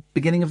the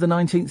beginning of the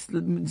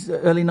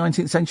early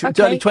 19th century,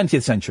 early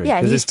 20th century.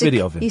 Yeah, there's this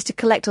video of him. He used to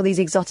collect all these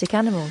exotic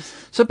animals.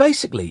 So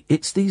basically,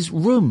 it's these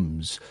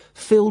rooms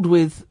filled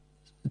with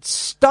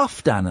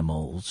stuffed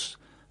animals,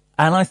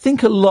 and I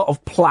think a lot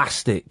of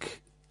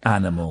plastic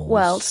animals.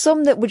 Well,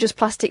 some that were just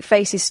plastic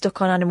faces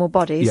stuck on animal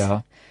bodies.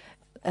 Yeah.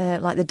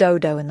 Like the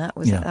dodo, and that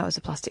was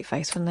a plastic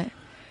face, wasn't it?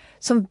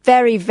 Some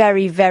very,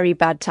 very, very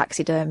bad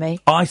taxidermy.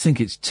 I think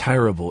it's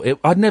terrible.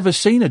 I'd never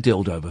seen a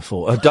dildo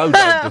before, a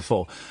dodo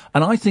before.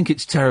 And I think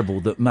it's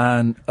terrible that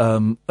man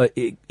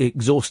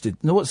extincted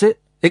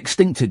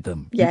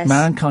them. Yes.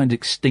 Mankind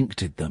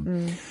extincted them.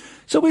 Mm.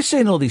 So we're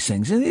seeing all these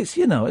things, and it's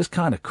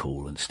kind of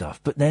cool and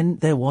stuff. But then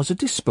there was a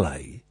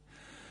display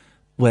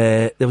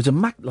where there was a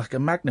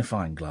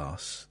magnifying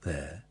glass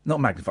there.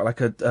 Not magnifying, like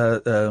what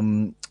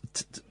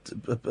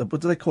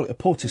do they call it? A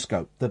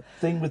portoscope. The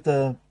thing with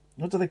the...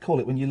 What do they call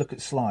it when you look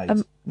at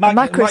slides?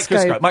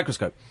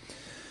 Microscope.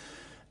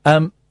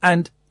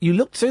 And you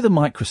looked through the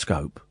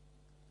microscope,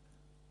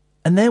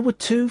 and there were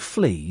 2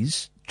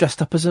 fleas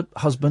dressed up as a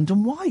husband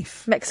and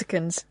wife.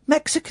 Mexican.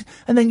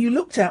 And then you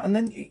looked out, and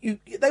then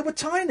they were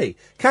tiny.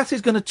 Kath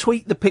is going to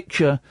tweet the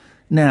picture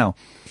now.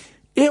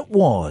 It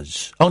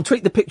was... I'll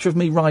tweet the picture of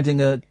me riding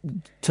a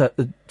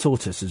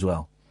tortoise as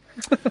well.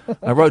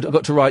 I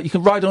got to ride... You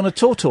can ride on a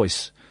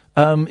tortoise.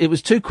 It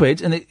was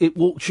 £2 and it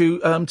walked you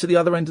to the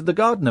other end of the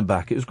garden and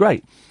back. It was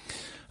great.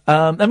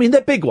 I mean,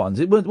 they're big ones.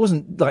 It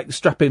wasn't like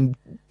strapping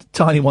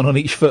tiny one on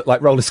each foot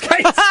like roller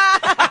skates.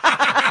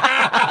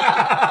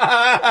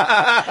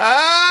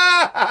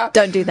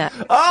 Don't do that.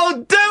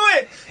 Oh, do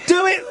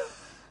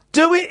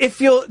it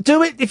if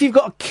you've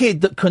got a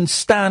kid that can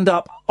stand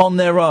up on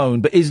their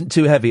own but isn't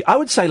too heavy. I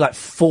would say like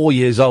 4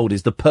 years old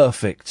is the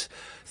perfect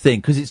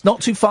thing, because it's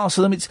not too fast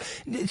for them. It's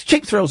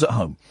cheap thrills at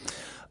home.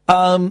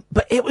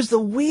 But it was the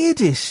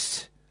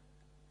weirdest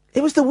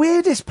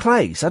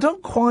place. I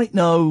don't quite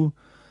know.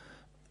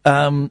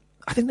 I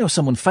think there was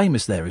someone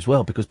famous there as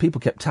well, because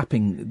people kept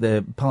tapping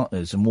their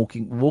partners and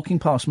walking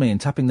past me and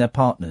tapping their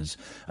partners,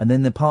 and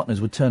then their partners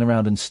would turn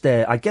around and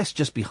stare, I guess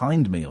just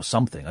behind me or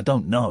something. I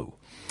don't know.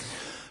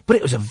 But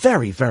it was a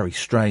very, very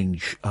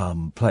strange,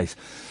 place.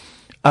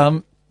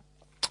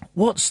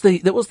 What's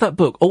that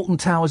book? Alton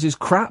Towers is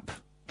Crap?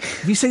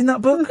 Have you seen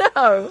that book?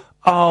 No.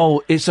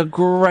 Oh, it's a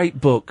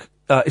great book.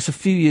 It's a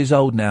few years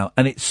old now,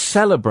 and it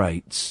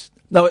celebrates...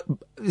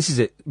 this is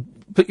it.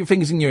 Put your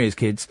fingers in your ears,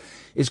 kids.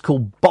 It's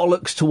called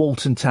Bollocks to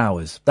Alton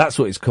Towers. That's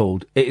what it's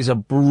called. It is a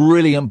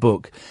brilliant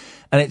book.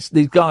 And it's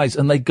these guys,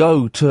 and they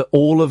go to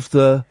all of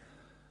the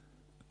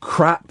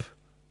crap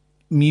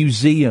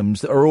museums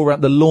that are all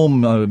around, the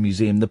lawnmower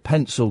museum, the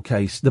pencil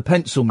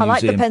museum. I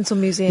like the pencil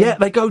museum. Yeah,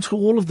 they go to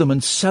all of them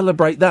and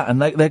celebrate that. And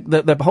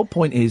their whole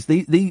point is,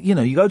 you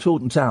go to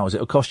Alton Towers,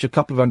 it'll cost you a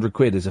couple of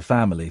 £100 as a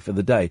family for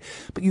the day.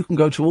 But you can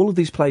go to all of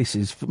these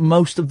places.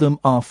 Most of them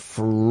are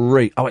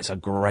free. Oh, it's a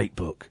great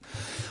book.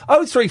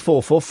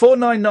 0344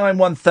 499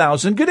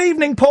 1000. Good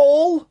evening,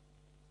 Paul.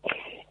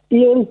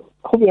 Ian,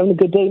 hope you're having a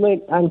good day,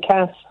 mate. And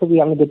Kath, hope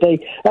you're having a good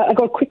day. I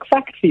got a quick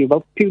fact for you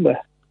about Puma.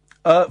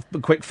 A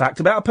quick fact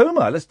about a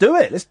puma. Let's do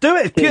it.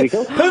 Here we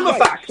go. Puma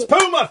facts.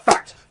 Puma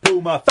facts.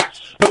 Puma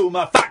facts.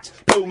 Puma facts.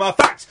 Puma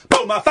facts.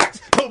 Puma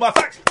facts. Puma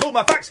facts.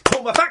 Puma facts.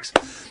 Puma facts.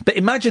 But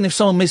imagine if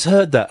someone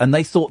misheard that and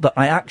they thought that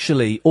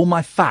all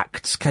my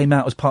facts came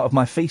out as part of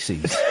my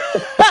feces.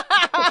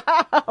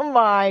 Oh,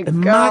 my God.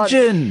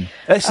 Imagine.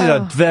 This is a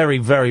very,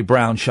 very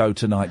brown show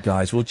tonight,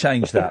 guys. We'll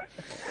change that.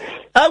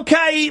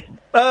 OK,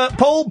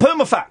 Paul,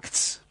 Puma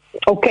facts.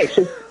 Okay,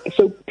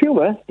 so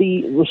Puma,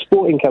 the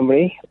sporting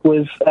company,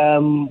 was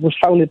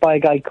founded by a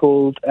guy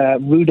called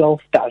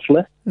Rudolph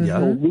Dassler,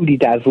 or Rudy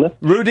Dassler.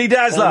 Rudy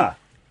Dassler!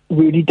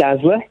 Rudy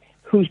Dassler,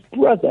 whose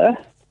brother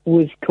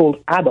was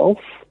called Adolf,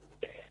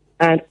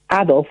 and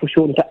Adolf was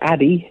shortened to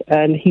Addy,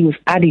 and he was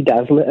Addy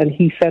Dassler, and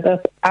he set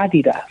up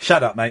Adidas.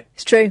 Shut up, mate.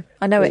 It's true.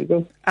 I know it.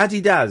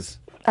 Adidas.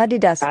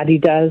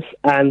 Adidas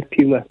and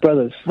Puma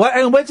brothers.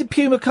 And where did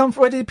Puma come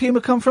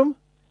from?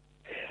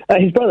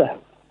 His brother.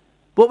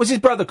 What was his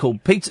brother called?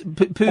 Rudy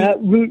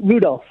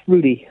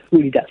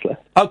Dassler.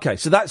 Okay,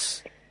 so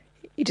that's...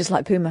 You just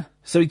like Puma.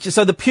 So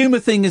the Puma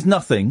thing is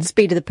nothing?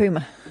 Speed of the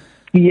Puma.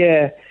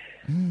 Yeah.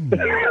 I'm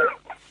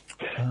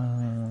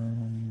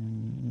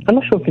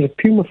not sure if it's a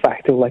Puma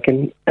fact or like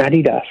an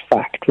Adidas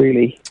fact,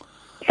 really.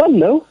 Fun,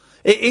 though.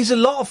 It is a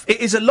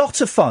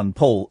lot of fun,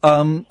 Paul.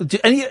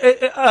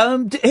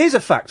 Here's a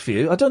fact for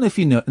you. I don't know if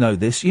you know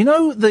this. You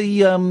know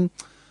the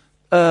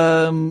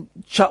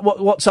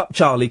What's Up,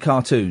 Charlie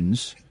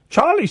cartoons?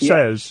 Charlie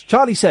says. Do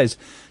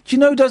you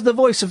know who does the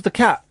voice of the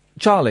cat,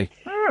 Charlie?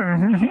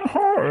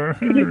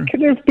 Could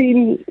there have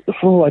been, I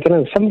don't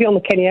know, somebody on the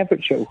Kenny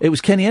Everett show? It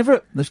was Kenny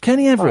Everett. There's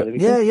Kenny Everett.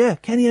 Oh, Yeah,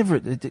 Kenny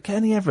Everett.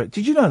 Kenny Everett.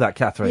 Did you know that,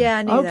 Catherine? Yeah,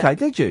 I knew that. Okay,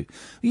 did you?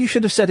 You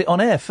should have said it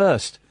on air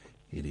first.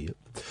 Idiot.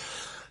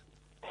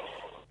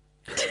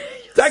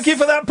 Thank you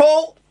for that,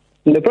 Paul.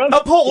 No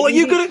problem. Paul, are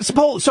you going to...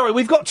 Paul, sorry,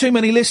 we've got too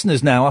many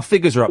listeners now. Our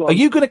figures are up. Are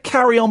you going to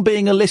carry on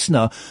being a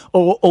listener,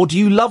 or do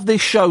you love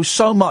this show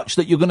so much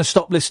that you're going to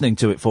stop listening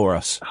to it for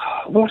us?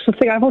 Well, that's the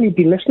thing. I've only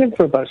been listening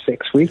for about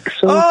 6 weeks.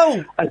 So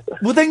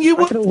well, then you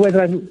would... I don't know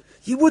whether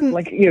you wouldn't...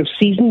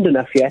 seasoned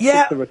enough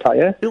yet to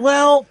retire.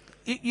 Well,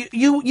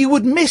 you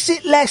would miss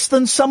it less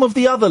than some of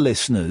the other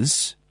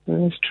listeners.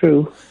 That's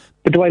true.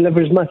 But do I love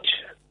her as much?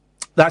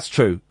 That's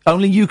true.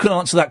 Only you can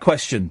answer that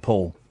question,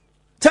 Paul.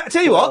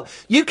 Tell you what,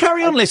 you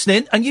carry on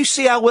listening and you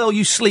see how well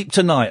you sleep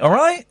tonight, all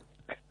right?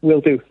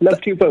 Will do. Love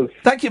to you both.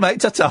 Thank you,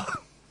 mate. Ta-ta.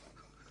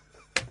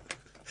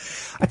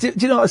 Do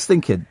you know what I was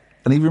thinking?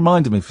 And he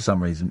reminded me for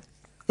some reason.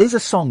 Here's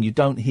a song you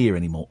don't hear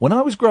anymore. When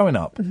I was growing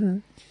up,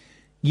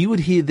 you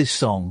would hear this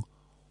song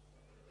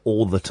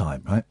all the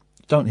time, right?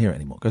 Don't hear it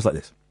anymore. It goes like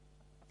this.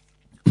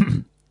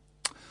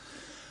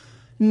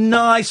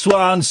 Nice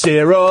one,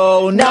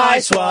 Cyril.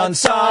 Nice one,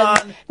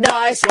 son.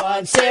 Nice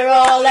one,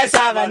 Cyril. Let's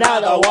have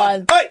another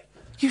one. Hey!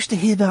 Used to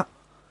hear that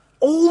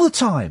all the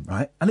time,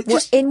 right? And it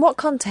just... In what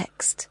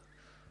context?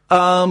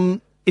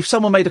 If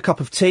someone made a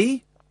cup of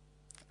tea...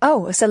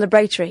 Oh, a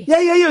celebratory.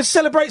 Yeah,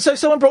 celebrate. So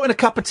someone brought in a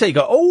cup of tea,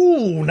 go,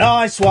 oh,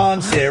 nice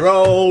one,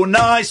 Cyril,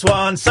 nice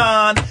one,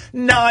 son,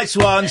 nice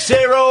one,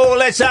 Cyril,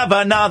 let's have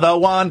another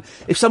one.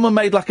 If someone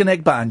made like an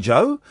egg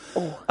banjo,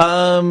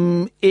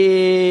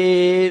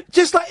 it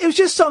was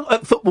just sung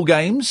at football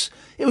games.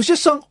 It was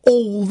just sung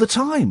all the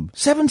time,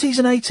 70s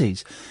and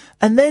 80s.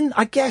 And then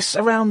I guess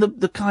around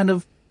the kind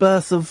of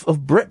birth of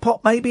Britpop,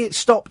 maybe it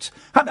stopped.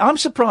 I'm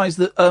surprised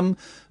that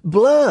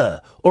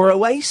Blur or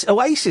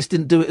Oasis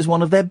didn't do it as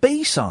one of their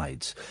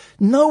B-sides.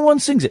 No one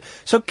sings it.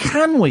 So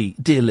can we,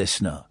 dear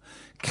listener,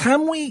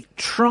 try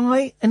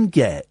and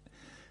get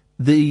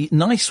the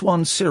Nice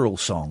One Cyril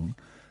song?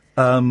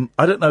 I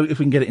don't know if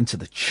we can get it into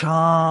the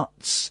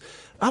charts.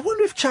 I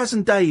wonder if Chaz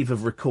and Dave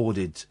have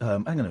recorded...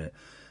 hang on a minute.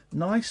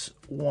 Nice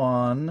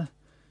One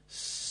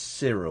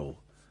Cyril.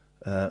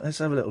 Let's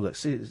have a little look.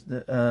 See,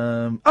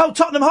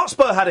 Tottenham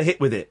Hotspur had a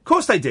hit with it. Of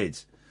course they did.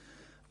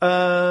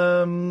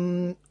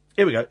 Here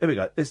we go.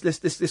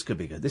 This could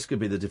be good. This could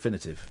be the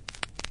definitive.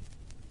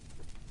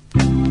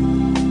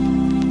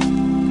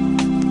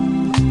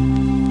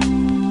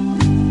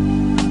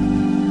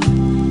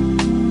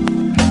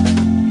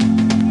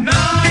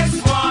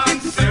 Nice one,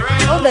 Cyril.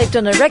 Oh, they've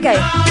done a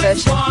reggae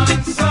version.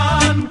 One,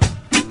 son.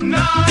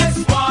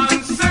 Nice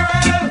one,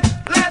 Cyril.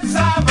 Let's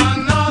have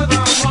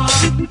another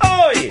one.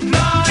 Oi!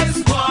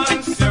 Nice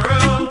one,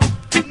 Cyril.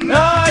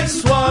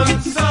 Nice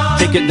one, son.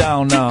 Take it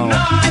down now.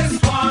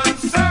 Nice one,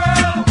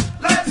 Cyril.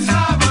 Let's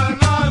have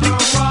another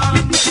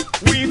one.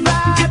 We've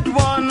had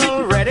one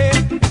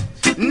already.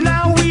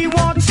 Now we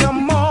want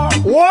some more.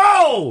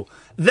 Whoa!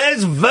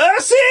 There's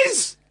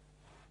verses?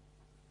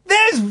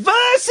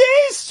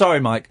 Sorry,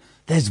 Mike.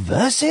 There's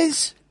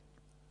verses?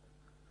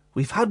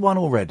 We've had one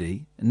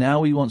already, and now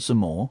we want some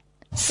more.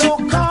 So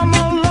come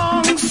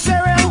along,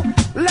 Cyril.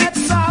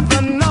 Let's have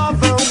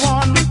another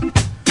one.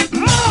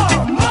 More.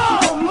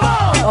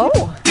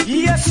 Oh.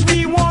 Yes,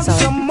 we want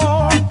some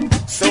more.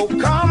 So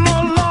come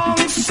along,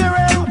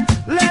 Cyril.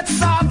 Let's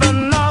have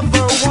another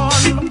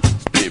one.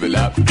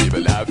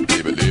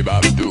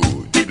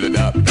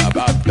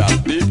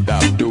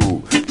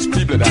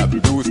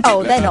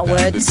 Oh, they're not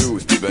words.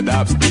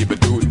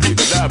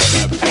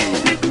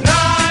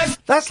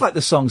 That's like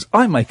the songs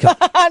I make up.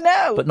 I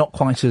know. But not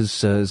quite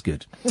as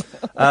good.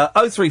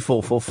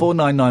 0344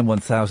 499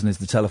 1000 is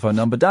the telephone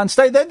number. Dan,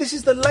 stay there. This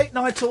is the late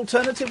night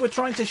alternative. We're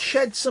trying to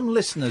shed some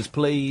listeners,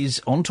 please,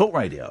 on Talk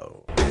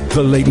Radio.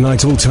 The Late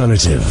Night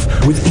Alternative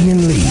with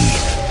Iain Lee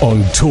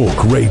on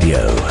Talk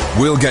Radio.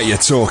 We'll get you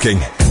talking.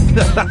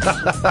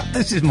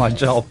 This is my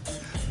job.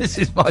 This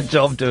is my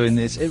job doing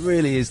this. It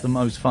really is the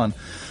most fun.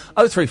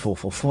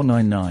 0344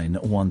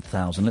 499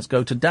 1000. Let's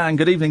go to Dan.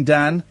 Good evening,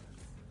 Dan.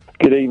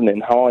 Good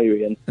evening. How are you,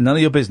 Ian? None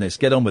of your business.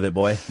 Get on with it,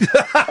 boy.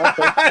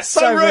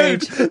 so rude.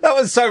 That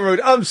was so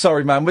rude. I'm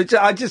sorry, man.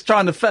 I'm just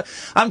trying to.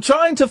 I'm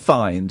trying to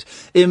find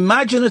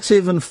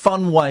imaginative and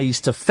fun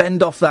ways to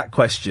fend off that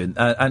question.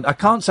 And I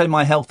can't say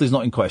my health is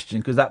not in question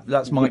because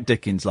that's Mike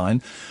Dickens'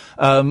 line.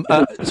 I'm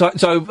trying.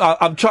 So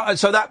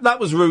that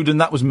was rude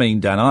and that was mean,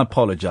 Dan. I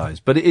apologise,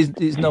 but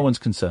it's no one's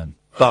concern.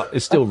 But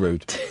it's still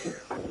rude.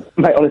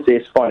 Mate, honestly,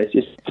 it's fine. It's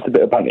just a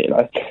bit of banter, you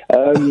know.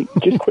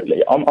 Just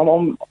quickly, I'm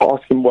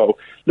asking,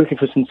 looking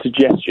for some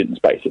suggestions,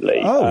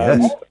 basically. Oh,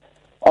 yes.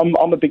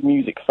 I'm a big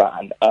music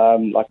fan.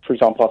 Like, for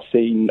example, I've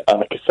seen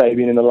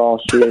Kasabian in the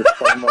last year.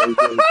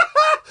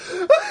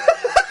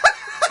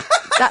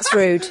 That's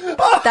rude.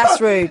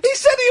 That's rude. He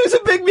said he was a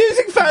big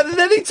music fan and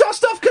then he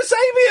tossed off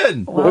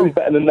Kasabian. Well, who's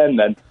better than them,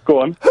 then? Go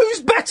on.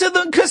 Who's better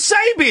than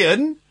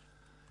Kasabian?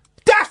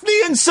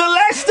 Daphne and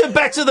Celeste are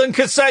better than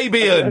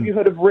Kasabian. Have you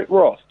heard of Rick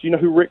Ross? Do you know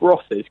who Rick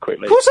Ross is,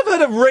 quickly? Of course I've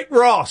heard of Rick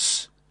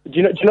Ross. Do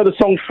you know the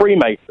song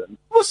Freemason?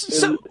 What's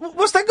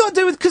that got to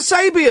do with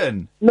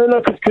Kasabian?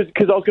 No,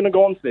 because I was going to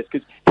go on to this,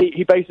 because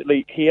he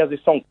basically has this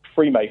song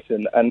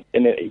Freemason, and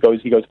in it he goes,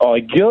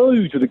 I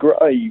go to the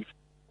grave.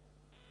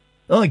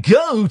 I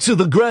go to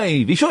the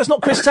grave. You sure it's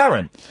not Chris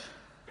Tarrant?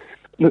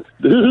 It'd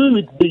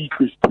be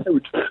Chris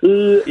Tarrant.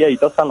 Yeah, he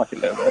does sound like it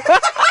a little bit.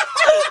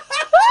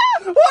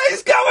 What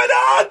is going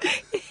on?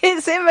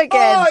 It's him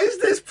again. Oh, is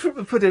this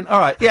pudding? All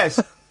right,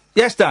 yes.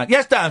 Yes, Dan,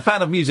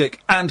 fan of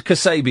music and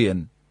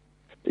Kasabian.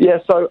 Yeah,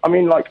 so, I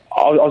mean, like,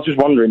 I was just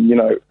wondering, you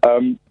know,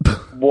 who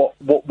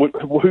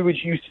would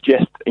you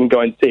suggest in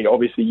going to see?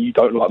 Obviously, you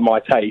don't like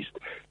my taste,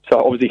 so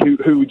obviously,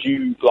 who would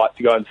you like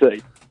to go and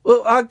see?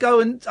 Well, I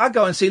go and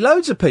see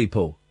loads of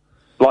people.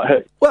 Like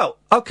who? Well,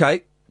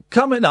 okay,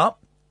 coming up,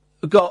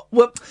 we're going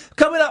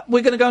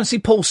to go and see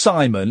Paul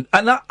Simon,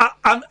 and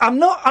I'm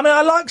not. I mean,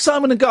 I like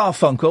Simon and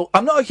Garfunkel.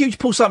 I'm not a huge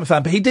Paul Simon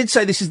fan, but he did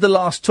say this is the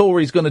last tour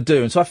he's going to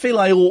do, and so I feel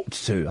I ought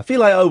to. I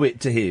feel I owe it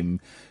to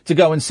him to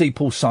go and see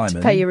Paul Simon.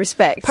 To pay your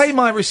respects. Pay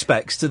my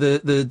respects to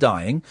the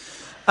dying.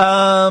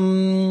 I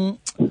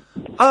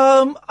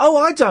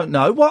don't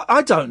know.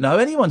 I don't know.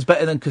 Anyone's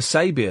better than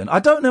Kasabian. I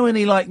don't know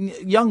any, like,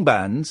 young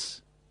bands.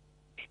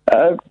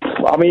 I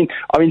mean,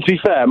 to be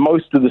fair,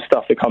 most of the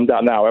stuff that comes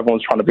out now,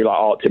 everyone's trying to be like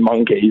Arctic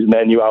Monkeys, and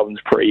their new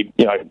album's pretty,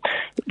 you know,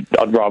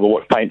 I'd rather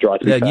watch Paint Dry.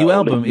 Their new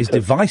album is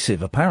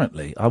divisive,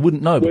 apparently. I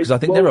wouldn't know, because I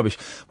think they're rubbish.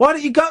 Why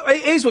don't you go...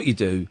 Here's what you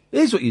do,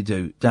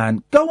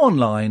 Dan. Go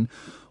online,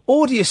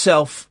 order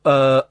yourself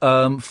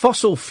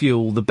Fossil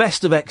Fuel, the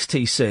best of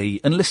XTC,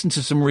 and listen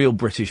to some real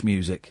British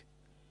music.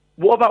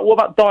 What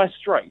about Dire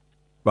Straits?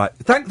 Right.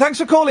 Thanks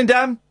for calling,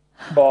 Dan.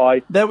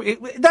 Bye.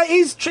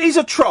 He's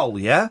a troll,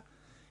 yeah?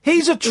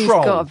 He's a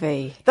troll. He's got to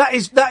be. That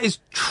is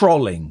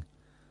trolling.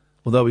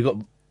 Although we got,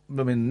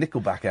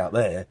 Nickelback out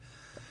there.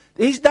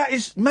 That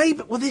is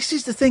maybe. Well, this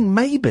is the thing.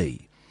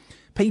 Maybe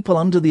people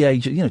under the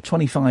age of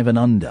 25 and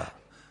under,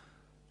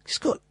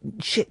 just got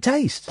shit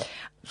taste.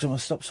 So I'll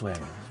stop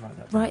swearing.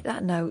 Write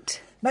that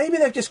note. Maybe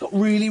they've just got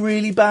really,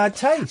 really bad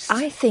taste.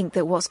 I think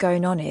that what's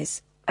going on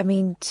is, I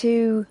mean,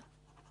 to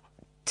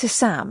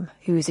Sam,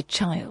 who is a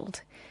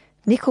child,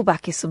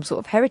 Nickelback is some sort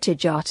of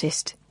heritage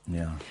artist.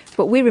 Yeah.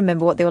 But we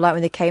remember what they were like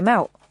when they came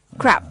out.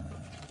 Crap.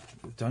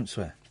 Don't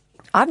swear.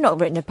 I've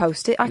not written a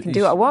post-it. I can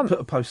do what I want.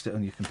 Put a post-it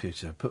on your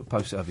computer. Put a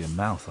post-it over your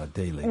mouth,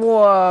 ideally.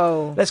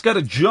 Whoa. Let's go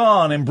to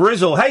John in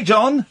Brizzle. Hey,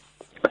 John.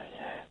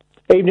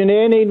 Evening,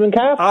 Ian. Evening,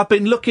 Kath. I've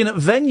been looking at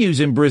venues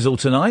in Brizzle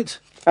tonight.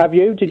 Have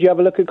you? Did you have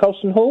a look at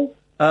Colston Hall?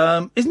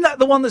 Isn't that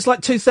the one that's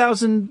like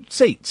 2,000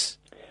 seats?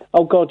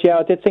 Oh, God, yeah,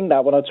 I did think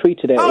that when I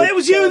tweeted it. Oh, it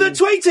was you that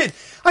tweeted!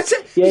 I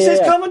said, he says,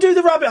 come and do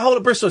the rabbit hole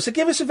at Bristol. I said,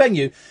 give us a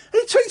venue. And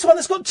he tweets one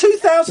that's got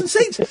 2,000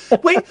 seats.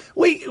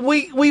 we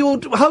will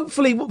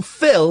hopefully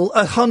fill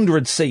a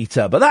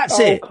 100-seater, but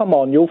that's it. Oh, come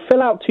on, you'll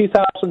fill out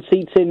 2,000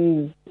 seats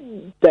in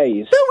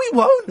days. No, we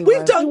won't. Me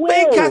and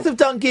Kath have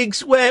done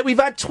gigs where we've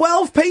had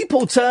 12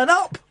 people turn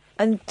up.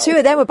 And 2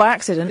 of them were by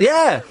accident.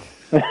 Yeah.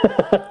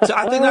 So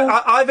I think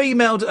I've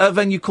emailed a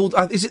venue called,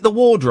 is it The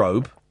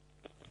Wardrobe?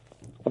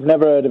 I've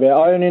never heard of it.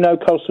 I only know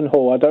Colston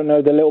Hall. I don't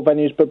know the little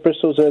venues, but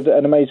Bristol's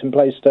an amazing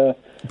place to...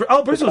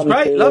 Bristol's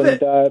great. Love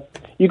it.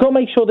 You've got to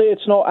make sure that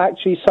it's not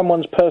actually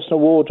someone's personal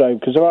wardrobe,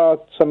 because there are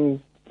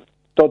some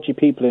dodgy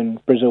people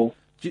in Bristol.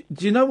 Do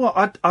you know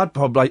what? I'd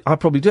probably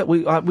do it.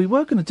 We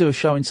were going to do a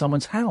show in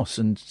someone's house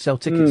and sell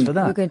tickets for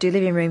that. We're going to do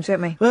living rooms,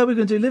 weren't we? Well, we're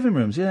going to do living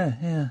rooms,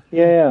 yeah.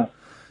 Yeah,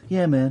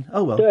 man.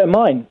 Oh, well. Do it in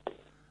mine.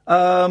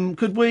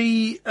 Could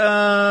we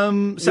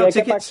sell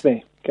tickets?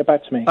 Get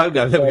back to me. Oh,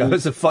 there we go.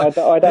 There's a fight.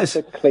 I'd have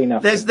to clean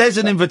up. There's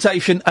an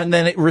invitation, and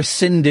then it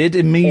rescinded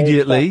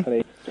immediately.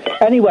 Exactly.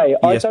 Anyway,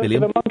 I don't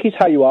William. give a monkey's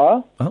how you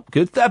are. Oh,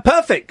 good.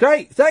 Perfect.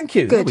 Great. Thank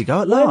you. Good. There we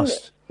go at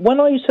last.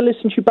 When I used to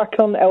listen to you back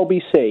on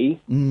LBC,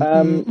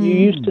 you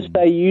used to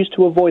say you used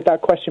to avoid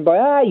that question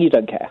by, you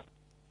don't care.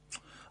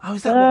 Oh,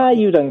 is that what?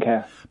 You don't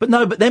care. But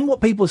no, but then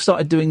what people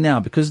started doing now,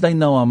 because they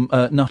know I'm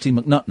Nutty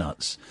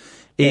McNutnuts,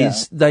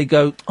 is they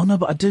go, oh no,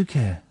 but I do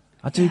care.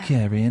 I do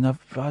care, Ian. I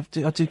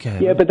do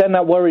care. Yeah, but then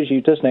that worries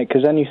you, doesn't it?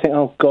 Because then you think,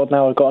 oh God,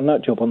 now I've got a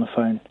nut job on the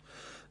phone.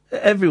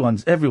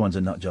 Everyone's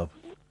a nut job.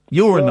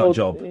 You're a nut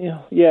job.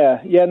 Yeah,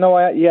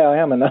 I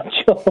am a nut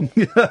job.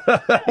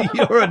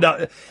 You're a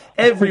nut.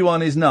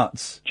 Everyone is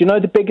nuts. Do you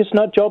know the biggest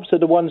nut jobs are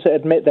the ones that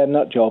admit they're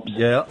nut jobs?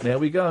 Yeah, there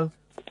we go.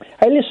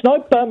 Hey, listen, I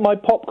burnt my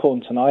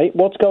popcorn tonight.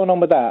 What's going on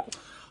with that?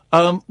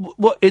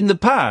 What, in the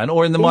pan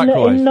or in the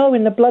microwave?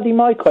 In the bloody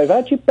microwave.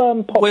 How'd you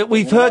burn popcorn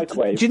we've heard.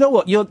 Do you know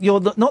what? You're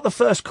not the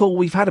first call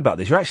we've had about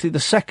this. You're actually the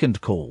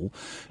second call.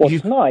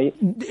 Tonight?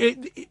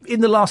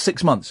 In the last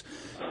 6 months.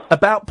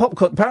 About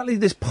popcorn. Apparently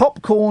this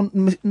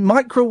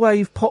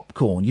microwave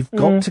popcorn, you've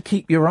got to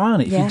keep your eye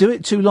on it. If you do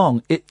it too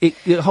long,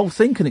 the whole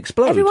thing can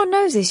explode. Everyone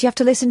knows this. You have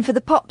to listen for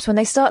the pops. When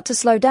they start to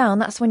slow down,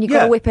 that's when you've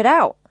got to whip it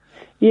out.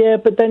 Yeah,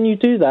 but then you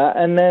do that,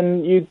 and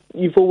then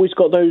you've always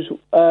got those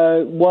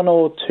one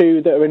or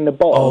two that are in the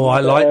bottom. Oh,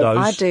 I like those.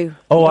 I do.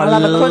 Oh, I'll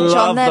have a crunch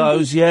love on them.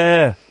 those,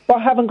 yeah. But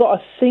I haven't got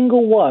a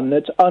single one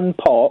that's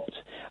unpopped,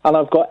 and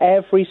I've got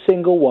every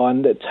single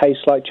one that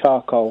tastes like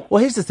charcoal. Well,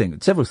 here's the thing.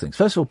 Several things.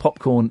 First of all,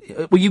 popcorn.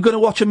 Were you going to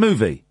watch a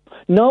movie?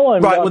 No,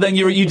 I'm right. not. Well, then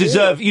you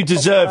deserve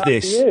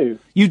this.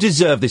 You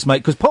deserve this,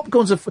 mate. Because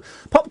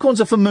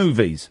popcorns are for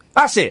movies.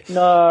 That's it.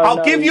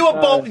 I'll give you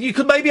a bowl. You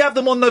could maybe have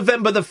them on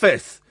November the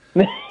 5th.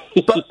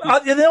 But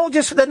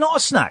they're not a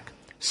snack.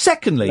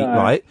 Secondly,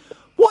 right,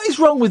 what is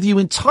wrong with you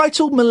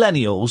entitled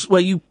millennials where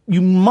you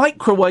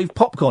microwave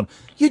popcorn?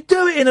 You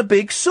do it in a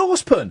big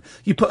saucepan.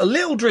 You put a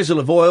little drizzle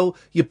of oil,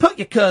 you put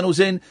your kernels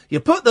in,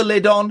 you put the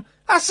lid on,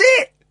 that's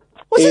it!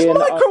 What's this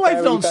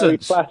microwave nonsense? I'm very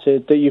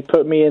flattered that you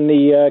put me in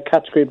the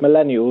category of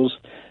millennials,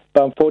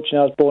 but unfortunately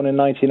I was born in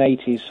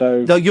 1980,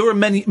 so... No, you're a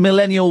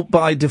millennial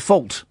by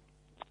default.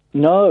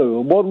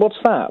 No, what's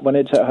that when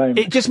it's at home?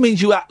 It just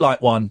means you act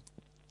like one.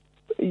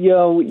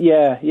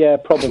 Yeah,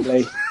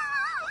 probably.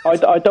 I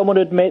don't want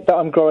to admit that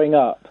I'm growing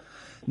up.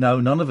 No,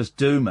 none of us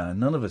do, man.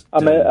 None of us do.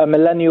 I'm a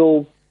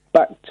millennial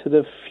Back to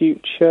the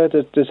Future.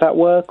 Does that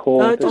work?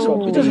 Or no, it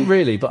doesn't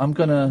really, but I'm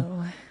going to...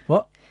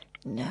 What?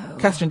 No.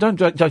 Catherine, don't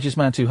judge this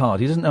man too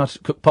hard. He doesn't know how to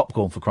cook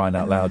popcorn, for crying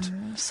out loud.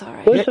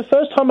 Sorry. Well, it's the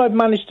first time I've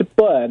managed to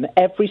burn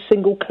every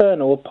single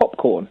kernel of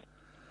popcorn.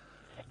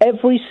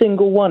 Every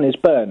single one is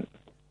burnt.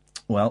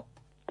 Well,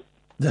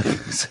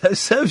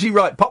 serves you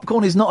right.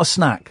 Popcorn is not a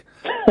snack.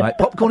 Right,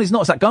 popcorn is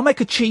not a snack. Go and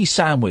make a cheese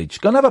sandwich.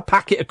 Go and have a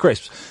packet of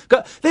crisps.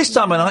 This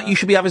time of night, you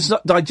should be having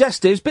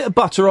digestives, bit of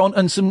butter on,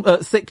 and some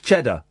thick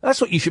cheddar. That's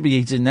what you should be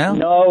eating now.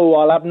 No,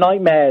 I'll have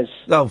nightmares.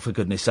 Oh, for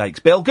goodness sakes,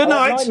 Bill. Good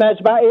night. Nightmares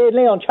about Iain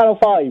Lee on Channel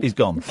 5. He's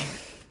gone.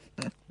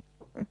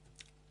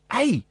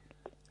 Hey.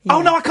 Yeah.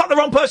 Oh no, I cut the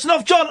wrong person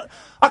off, John.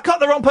 I cut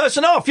the wrong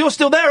person off. You're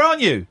still there,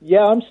 aren't you?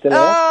 Yeah, I'm still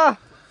there.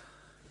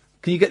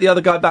 Can you get the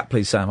other guy back,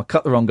 please, Sam? I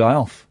cut the wrong guy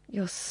off.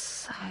 You're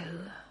so...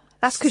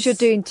 That's because you're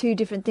doing two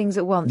different things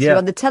at once. Yeah. You're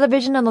on the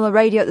television and on the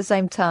radio at the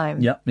same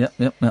time. Yep.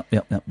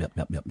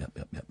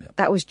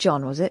 That was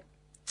John, was it?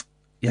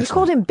 Yes. You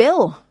called him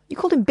Bill. You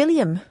called him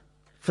Billiam.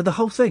 For the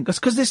whole thing. That's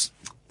because this...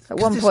 At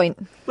one point.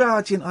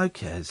 Well, who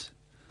cares?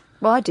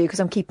 Well, I do,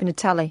 because I'm keeping a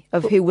tally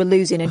of who we're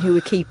losing and who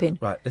we're keeping.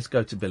 Right, let's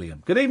go to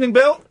Billiam. Good evening,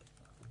 Bill.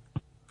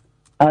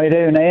 How you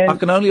doing, Ian? I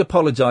can only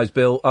apologise,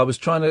 Bill. I was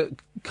trying to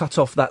cut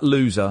off that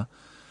loser,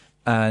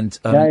 and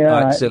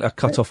I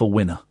cut off a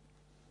winner.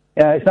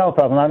 Yeah, it's no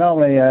problem. I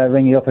normally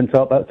ring you up and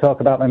talk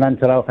about my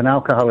mental health and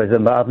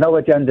alcoholism, but I've no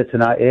agenda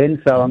tonight,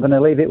 Ian, so I'm going to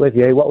leave it with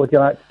you. What would you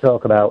like to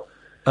talk about?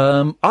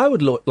 I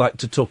would like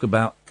to talk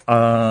about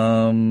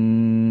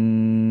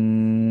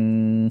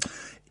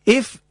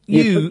if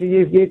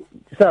you...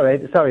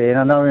 Sorry, Ian,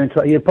 I know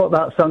you put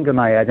that song in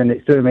my head and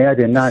it's doing my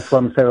head in. Nice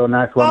one, Cyril,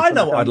 nice one. I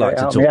know what I'd like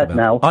to talk about.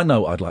 Now. I know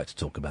what I'd like to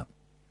talk about.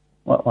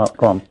 What?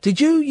 Go on. Did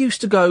you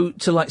used to go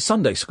to,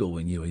 Sunday school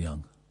when you were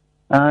young?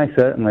 I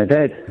certainly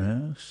did.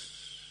 Yes.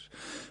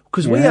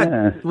 Because we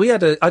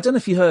had I don't know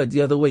if you heard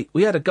the other week,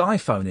 we had a guy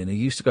phone in who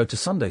used to go to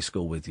Sunday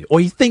school with you.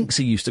 Or he thinks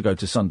he used to go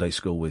to Sunday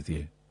school with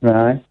you.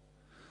 Right.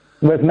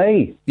 With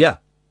me? Yeah.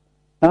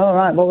 Oh,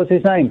 right. What was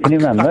his name? Can you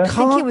remember? I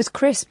think it was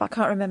Chris, but I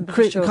can't remember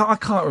for sure. I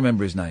can't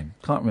remember his name.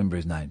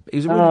 He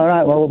was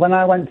right. Well, when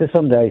I went to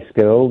Sunday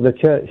school, the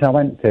church I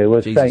went to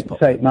was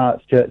St.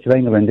 Mark's Church of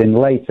England in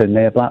Leighton,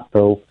 near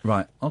Blackpool.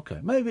 Right. Okay.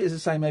 Maybe it's the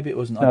same. Maybe it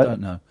wasn't. I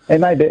don't know. He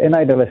may be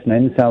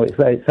listening, so it's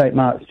St.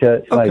 Mark's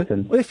Church,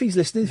 Leighton. Well, if he's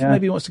listening,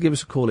 maybe he wants to give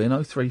us a call in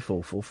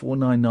 0344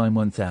 499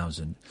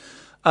 1000.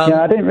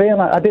 I didn't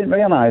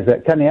realise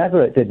that Kenny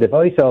Everett did the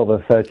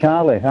voiceover for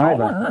Charlie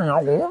either.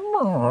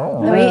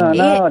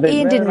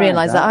 Ian didn't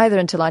realise that either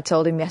until I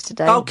told him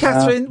yesterday. Oh,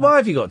 Catherine, why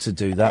have you got to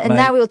do that, and mate?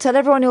 now he'll tell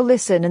everyone who'll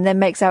listen and then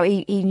makes out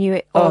he knew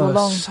it all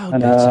along.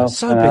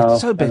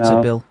 So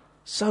bitter, Bill.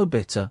 So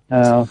bitter.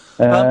 How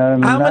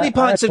many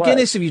pints of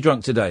Guinness have you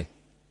drunk today?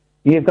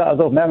 You've got a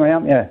good memory,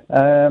 haven't you?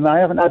 I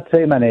haven't had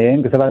too many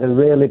in because I've had a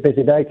really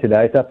busy day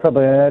today, so I've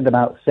probably had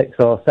about 6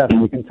 or 7.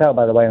 You can tell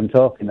by the way I'm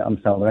talking that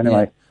I'm sober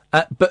anyway.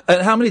 But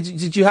how many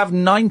did you have?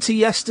 90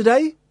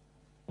 yesterday?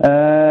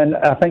 And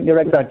I think you're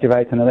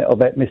exaggerating a little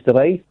bit, Mr.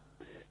 Lee.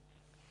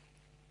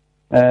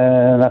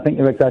 I think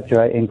you're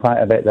exaggerating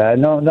quite a bit there.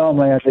 No,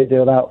 normally I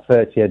do about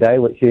 30 a day,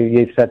 which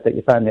you've said that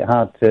you find it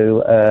hard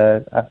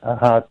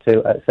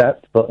to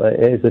accept, but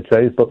it is the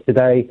truth. But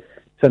today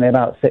it's only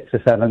about 6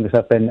 or 7 because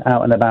I've been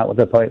out and about with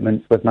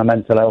appointments with my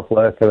mental health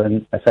worker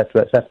and et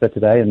cetera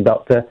today, and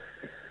doctor.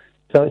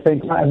 So it's been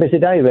quite a busy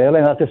day, really.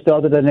 And I've just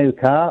ordered a new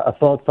car, a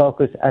Ford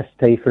Focus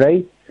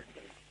ST3.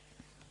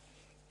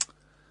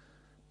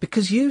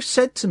 Because you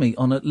said to me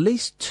on at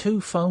least 2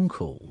 phone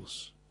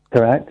calls...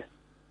 Correct.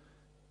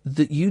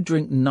 ...that you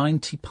drink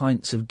 90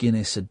 pints of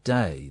Guinness a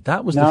day.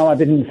 That was No, I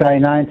didn't say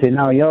 90.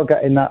 No, you're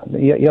getting that...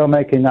 You're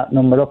making that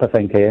number up, I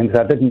think, Ian,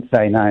 because I didn't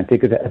say 90.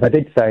 Because if I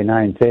did say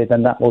 90,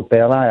 then that would be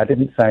a lie. I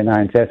didn't say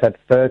 90. I said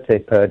 30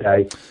 per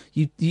day.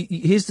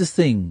 Here's the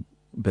thing,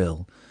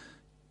 Bill.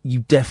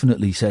 You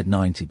definitely said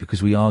 90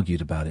 because we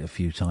argued about it a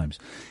few times.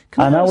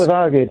 I know we've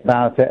argued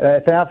about it.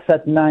 If I have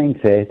said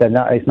 90, then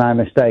that is my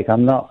mistake.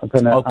 I'm not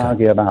going to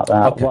argue about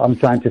that. Okay. What I'm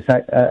trying to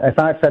say, if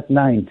I've said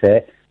 90,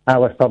 I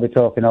was probably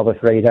talking over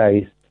 3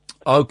 days.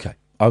 Okay.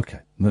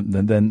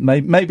 Then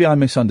maybe I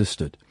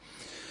misunderstood.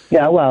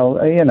 Yeah, well,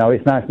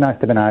 it's nice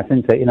to be nice,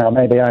 isn't it?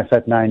 Maybe I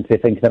said 90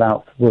 thinking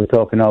about we were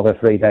talking over a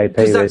 3-day period.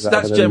 Because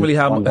that's generally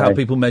how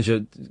people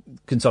measure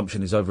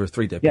consumption is over a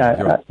 3-day period.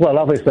 Yeah, well,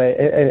 obviously,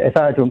 if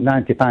I drunk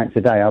 90 pints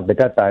a day, I'd be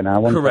dead by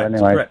now, wouldn't I?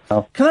 Anyway, correct.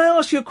 So. Can I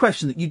ask you a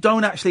question that you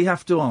don't actually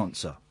have to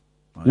answer?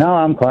 Right. No,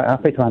 I'm quite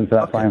happy to answer.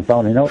 That's why I'm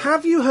phoning up.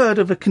 Have you heard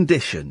of a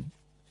condition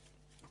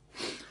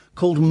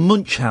called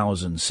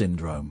Munchausen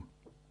syndrome?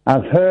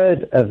 I've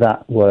heard of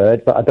that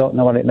word, but I don't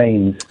know what it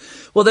means.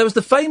 Well, there was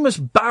the famous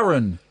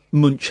Baron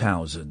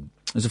Munchausen.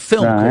 There's a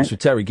film, of course, with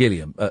Terry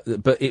Gilliam,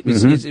 but it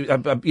was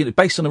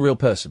based on a real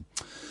person.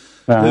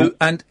 Right. Who,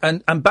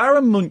 and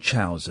Baron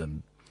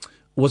Munchausen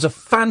was a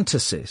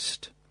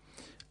fantasist,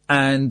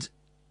 and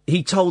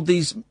he told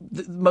these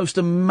most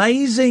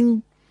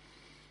amazing,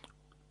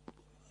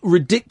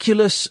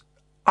 ridiculous,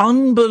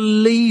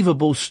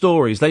 unbelievable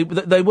stories. They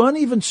weren't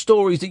even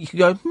stories that you could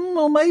go,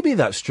 well, maybe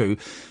that's true.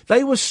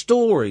 They were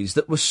stories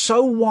that were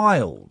so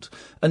wild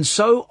and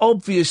so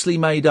obviously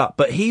made up,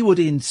 but he would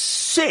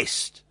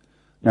insist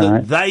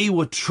that they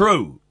were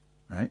true,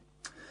 right?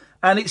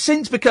 And it's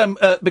since become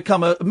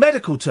a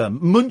medical term,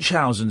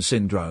 Munchausen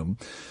syndrome.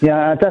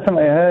 Yeah, I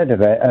definitely heard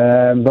of it,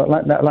 but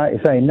like you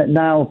say,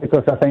 now,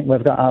 because I think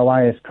we've got our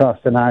wires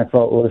crossed, and I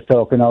thought we was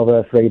talking over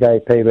a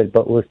 3-day period,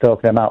 but we was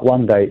talking about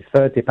 1 day. It's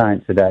 30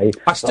 pints a day.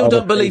 I still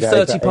don't believe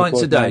 30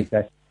 pints a day.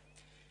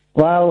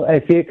 Well,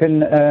 if you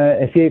can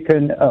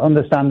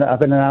understand that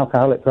I've been an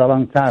alcoholic for a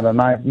long time, and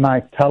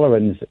my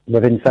tolerance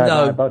within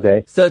my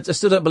body. I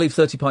still don't believe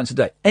 30 pints a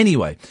day.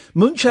 Anyway,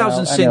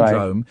 Munchausen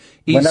syndrome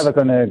is... We're never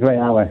going to agree,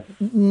 are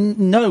we?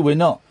 No, we're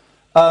not.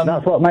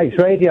 That's what makes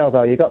radio,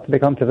 though. You've got to be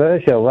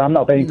controversial. I'm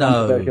not being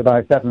controversial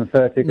by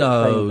 7:30.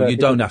 No, you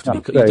don't have to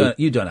be.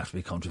 You don't have to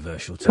be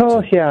controversial. Of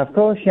course, yeah.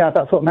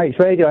 That's what makes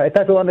radio. If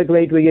everyone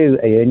agreed with you,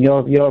 Ian,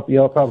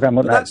 your programme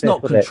wouldn't. That's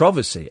not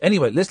controversy.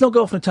 Anyway, let's not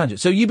go off on a tangent.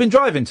 So you've been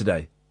driving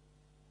today?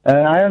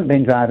 I haven't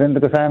been driving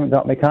because I haven't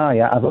got my car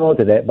yet. I've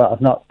ordered it, but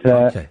I've not.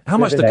 Okay. How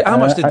much did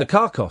the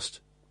car cost?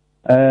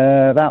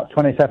 About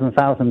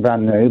 27,000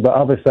 brand new. But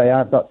obviously,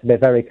 I've got to be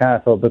very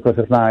careful because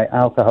of my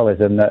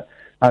alcoholism. That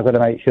I've got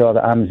to make sure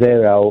that I'm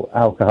zero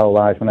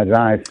alcohol-wise when I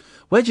drive.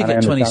 Where'd you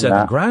get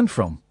 27 grand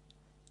from?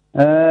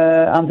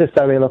 I'm just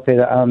very lucky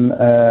that I'm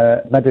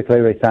medically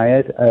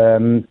retired.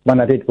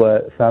 When I did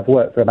work, so I've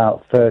worked for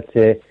about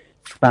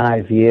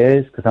 35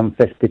 years because I'm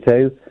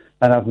 52,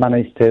 and I've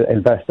managed to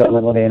invest all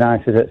the money in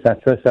ISAs,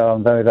 etc. So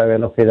I'm very, very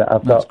lucky that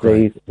I've got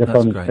the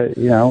funds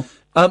to,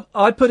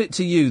 I put it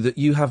to you that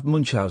you have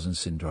Munchausen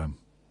syndrome.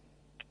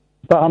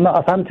 But I'm not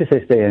a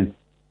fantasist, Ian.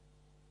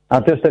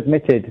 I've just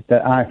admitted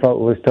that I thought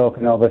we was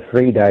talking over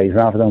 3 days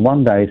rather than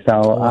 1 day.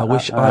 So I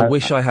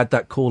wish I had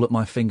that call at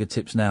my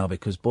fingertips now,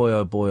 because boy,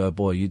 oh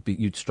boy,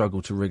 you'd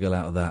struggle to wriggle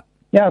out of that.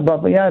 Yeah,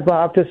 but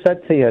I've just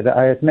said to you that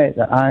I admit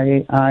that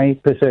I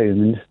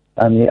presumed,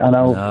 and I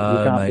know you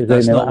can't mate,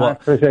 presume not that what, I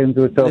presumed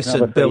we were talking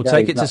listen, over 3 Bill, days.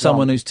 take it to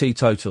someone who's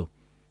teetotal.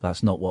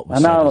 That's not what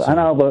was said. I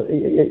know, but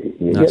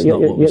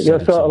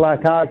you're sort of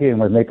like arguing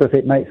with me because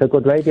it makes a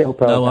good radio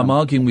program. No, I'm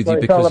arguing with you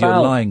because you're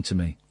lying to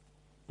me.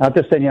 I've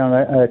just seen you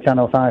on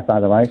Channel 5, by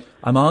the way.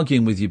 I'm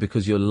arguing with you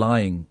because you're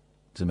lying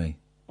to me.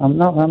 I'm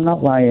not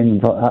lying,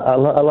 but I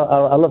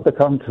love the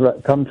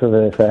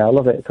controversy. I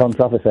love it,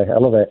 controversy. I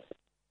love it.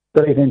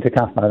 Good evening to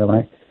Kath, by the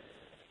way.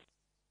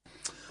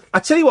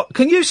 I tell you what,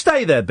 can you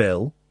stay there,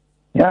 Bill?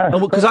 Yeah.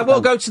 Because I've got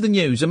to go to the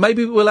news, and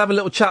maybe we'll have a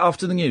little chat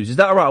after the news. Is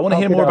that all right? I want to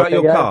hear more about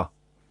your car.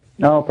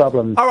 No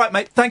problem. All right,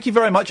 mate. Thank you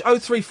very much.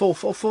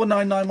 0344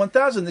 499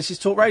 1000. This is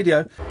Talk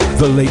Radio.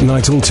 The Late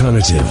Night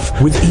Alternative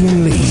with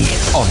Iain Lee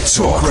on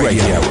Talk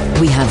Radio.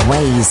 We have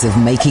ways of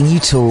making you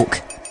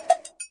talk.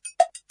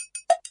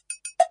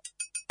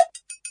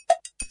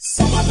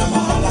 Some of them are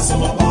holla,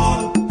 some are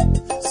ball.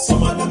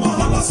 Some of them are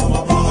holla, some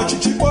are ball.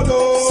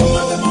 Chichipodo. Some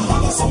of them are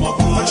holla, some are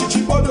ball.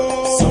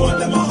 Chichipodo. Some of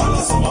them are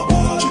holla, some are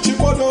ball.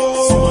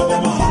 Chichipodo. Some of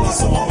them are holla,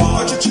 some are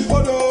ball.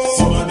 Chichipodo.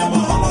 Some of them are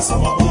holla,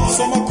 some are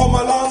ball.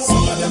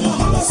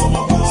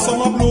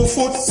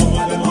 foot, some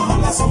of them a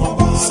holla, some a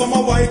ball. Some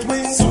a white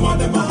wings, some of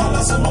them a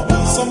holla, some a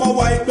ball. Some a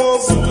white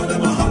dove, some of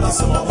them a holla,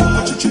 some a ball.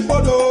 A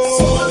chichibodo,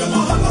 some of them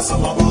a holla,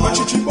 some a ball. A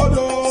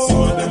chichibodo,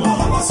 some of them a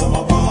holla, some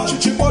a ball.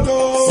 Chichibodo,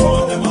 some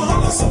of them a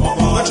holla, some a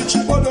ball. A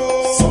chichibodo,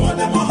 some of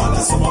them a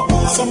holla, some a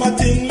ball. Some a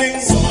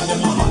tinglings, some of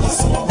them a holla,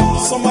 some a ball.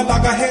 Some a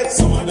loggerhead,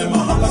 some of them a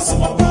holla,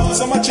 some a ball.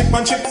 Some a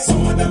chickman chick,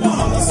 some of them a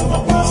holla, some a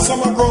ball.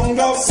 Some a ground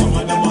dove, some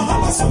of them a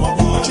holla, some a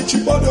ball. A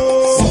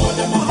chichibodo, some of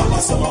them a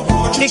holla, some a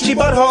ball. Itchy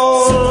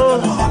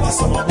butthole,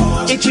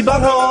 itchy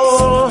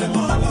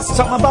butthole,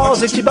 suck my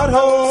balls, itchy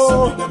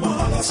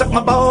butthole, suck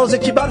my balls,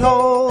 itchy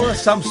butthole.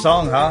 That's some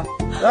song, huh?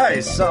 That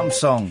is some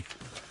song.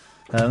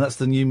 That's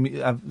the new...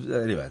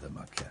 anyway, I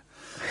don't care.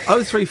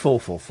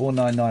 0344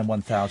 499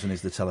 1000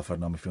 is the telephone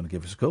number if you want to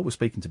give us a call. We're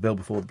speaking to Bill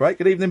before the break.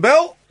 Good evening,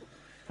 Bill.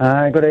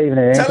 Good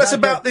evening. Tell us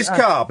about this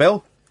car,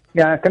 Bill.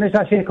 Yeah, can I just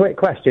ask you a quick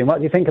question? What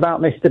do you think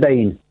about Mr.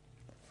 Bean?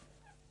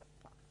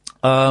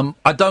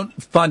 I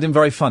don't find him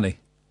very funny.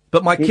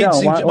 But my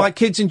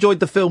kids enjoyed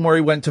the film where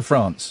he went to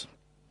France.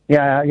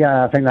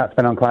 Yeah, I think that's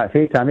been on quite a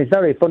few times. It's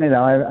very funny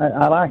though.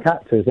 I like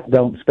actors that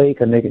don't speak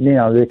and they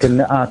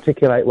can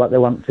articulate what they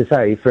want to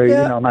say through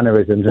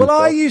mannerisms. Well, and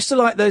stuff. I used to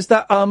like there's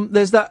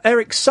that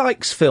Eric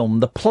Sykes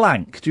film, The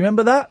Plank. Do you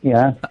remember that?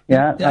 Yeah, I do.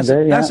 Yeah.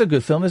 That's a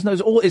good film.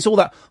 It's all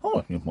that.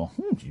 Oh,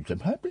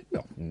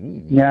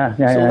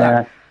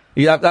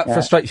 yeah. That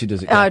frustrates you,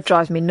 does it? Oh, it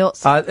drives me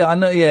nuts. I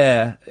know.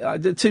 Yeah,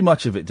 too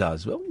much of it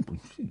does.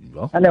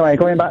 Anyway,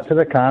 going back to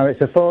the car,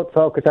 it's a Ford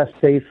Focus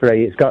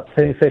ST3. It's got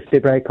 250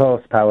 brake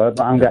horsepower,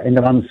 but I'm getting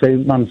the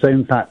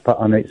monsoon pack put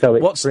on it, so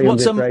it's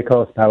 300 brake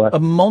horsepower. A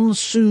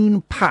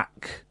monsoon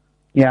pack?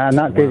 Yeah, and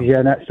that gives you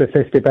an extra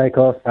 50 brake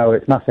horsepower.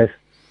 It's massive.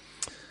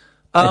 It's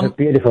a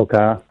beautiful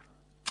car.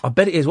 I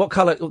bet it is. What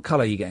colour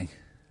are you getting?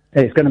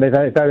 It's going to be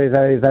very, very,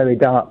 very, very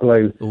dark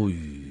blue.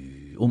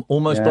 Ooh,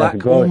 almost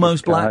black.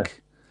 Almost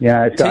black.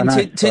 Yeah, it's got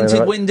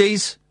tinted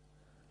windies.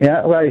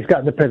 Yeah, well, it's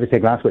got the privacy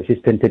glass, which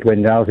is tinted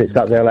windows. It's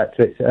got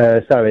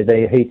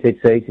the heated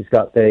seats. It's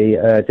got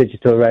the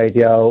digital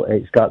radio.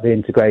 It's got the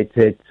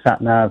integrated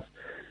sat nav.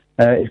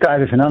 It's got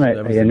everything on it,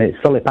 and it's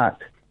fully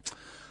packed.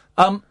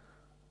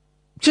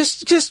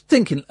 Just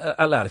thinking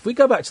out loud. If we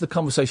go back to the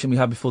conversation we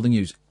had before the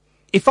news,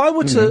 if I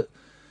were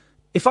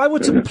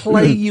to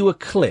play you a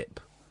clip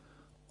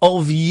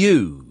of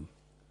you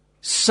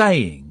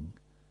saying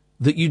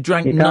that you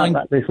drank You can't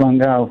let this one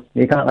go.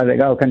 You can't let it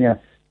go, can you?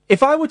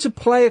 If I were to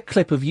play a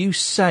clip of you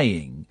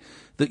saying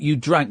that you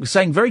drank,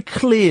 saying very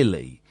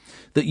clearly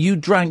that you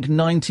drank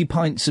 90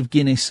 pints of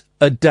Guinness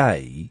a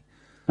day...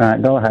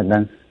 Right, go ahead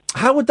then.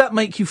 How would that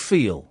make you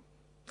feel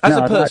as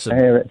a person?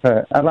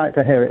 I'd like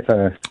to hear it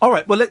first. All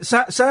right, well,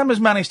 Sam has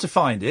managed to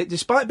find it.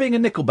 Despite being a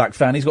Nickelback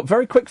fan, he's got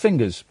very quick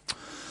fingers.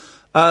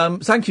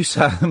 Thank you,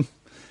 Sam.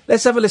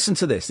 Let's have a listen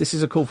to this. This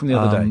is a call from the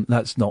other day.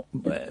 That's not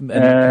any concern.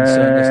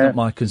 That's not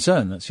my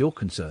concern. That's your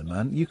concern,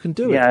 man. You can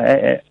do it.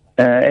 Yeah,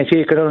 if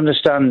you could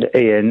understand,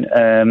 Ian,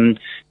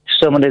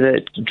 somebody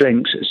that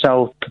drinks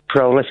so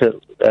prolifically,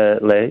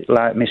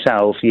 like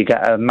myself, you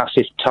get a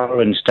massive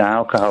tolerance to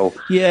alcohol.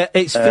 Yeah,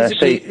 it's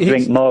physically... so you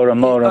drink more and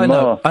more and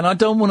more. And I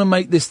don't want to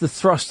make this the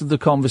thrust of the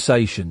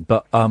conversation,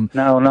 but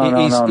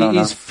it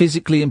is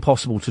physically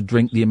impossible to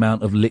drink the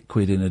amount of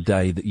liquid in a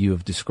day that you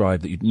have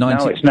described. No,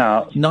 it's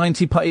not.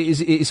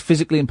 It is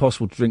physically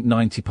impossible to drink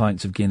 90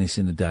 pints of Guinness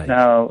in a day.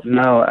 No.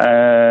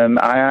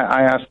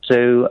 I have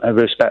to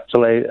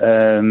respectfully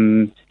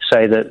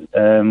say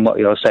that what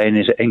you're saying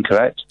is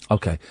incorrect.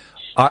 Okay.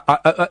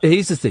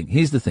 Here's the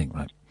thing,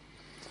 right?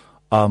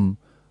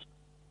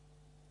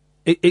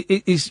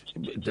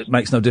 It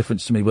makes no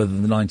difference to me whether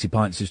the 90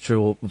 pints is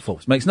true or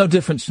false. It makes no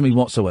difference to me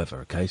whatsoever,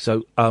 okay?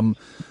 So, I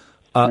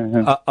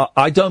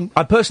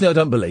personally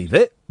don't believe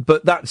it,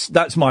 but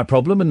that's my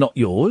problem and not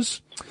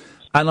yours.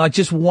 And I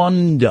just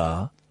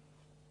wonder,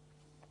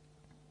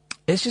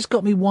 it's just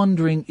got me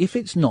wondering if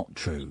it's not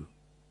true.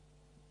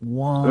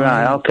 Why?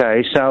 Right,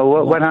 okay.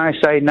 So when I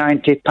say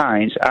 90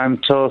 pints, I'm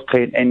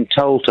talking in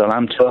total.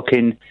 I'm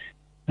talking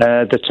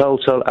the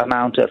total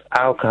amount of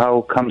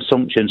alcohol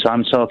consumption. So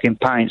I'm talking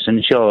pints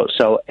and shorts.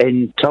 So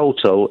in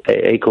total,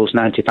 it equals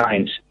 90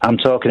 pints. I'm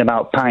talking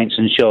about pints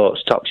and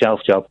shorts, top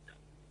shelf job.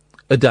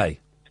 A day?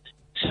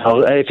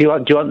 So do you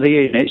want the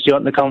units? Do you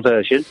want the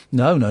conversion?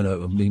 No, it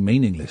would be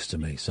meaningless to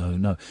me, so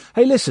no.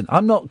 Hey, listen, I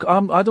don't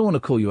want to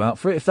call you out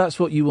for it. If that's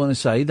what you want to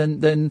say,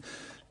 then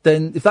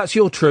if that's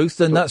your truth,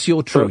 then that's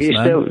your truth,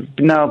 man.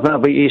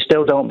 But you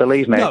still don't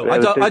believe me. No, I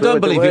don't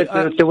believe you.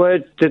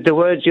 The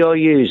words you're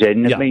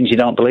using means you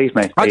don't believe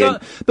me.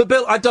 But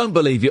Bill, I don't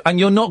believe you,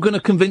 and you're not going to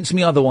convince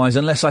me otherwise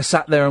unless I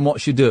sat there and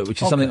watched you do it,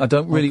 which is something I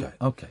don't really...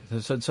 Okay.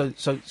 So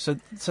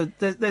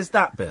there's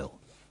that, Bill.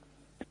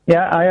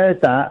 Yeah, I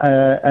heard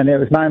that, and it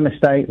was my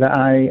mistake that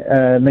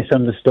I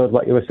misunderstood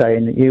what you were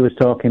saying. You was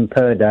talking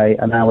per day,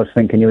 and I was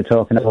thinking you were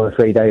talking over a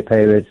 3-day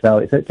period, so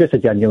it's just a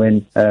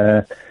genuine...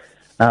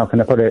 how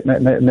can I put it?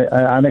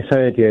 I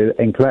misheard you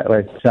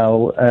incorrectly.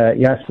 So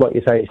yes, what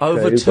you say is true.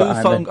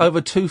 Over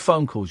two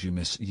phone calls, you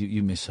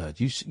misheard.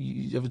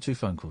 You over 2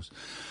 phone calls.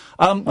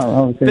 Phone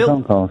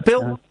calls.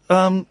 Bill,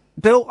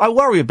 Bill, I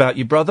worry about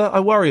you, brother.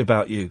 I worry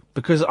about you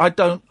because I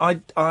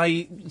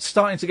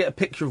starting to get a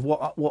picture of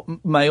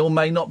what may or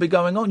may not be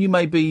going on. You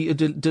may be a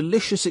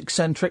delicious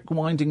eccentric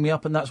winding me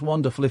up, and that's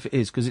wonderful if it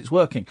is because it's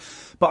working.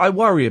 But I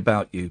worry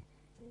about you.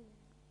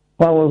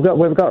 Well,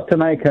 we've got to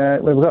make a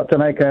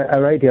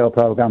radio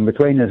program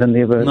between us and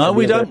the other. No,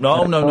 we don't.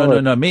 No.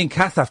 Me and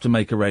Kath have to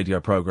make a radio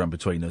program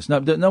between us. No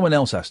one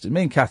else has to.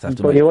 Me and Kath have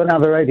to. But you wouldn't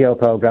have a radio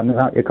program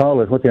without your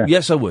callers, would you?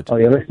 Yes, I would. Or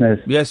your listeners.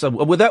 Yes, I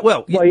would. With that,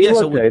 well, you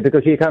yes, would do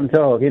because you can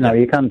talk. You know,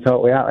 you can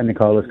talk without any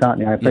callers,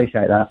 can't you? I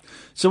appreciate that.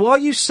 So, are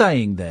you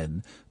saying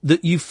then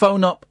that you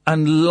phone up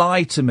and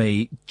lie to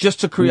me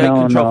just to create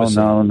controversy?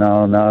 No.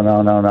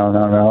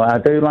 I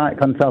do like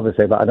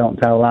controversy, but I don't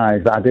tell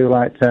lies. But I do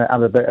like to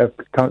have a bit of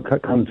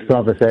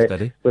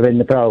controversy within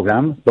the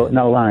programme, but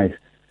no lies.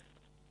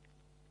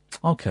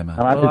 Okay, man.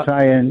 I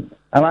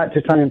like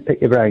to try and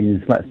pick your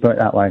brains. Let's put it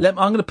that way.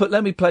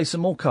 Let me play some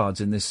more cards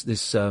in this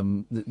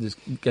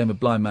game of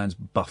blind man's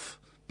bluff.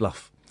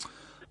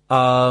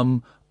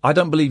 I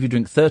don't believe you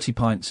drink 30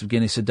 pints of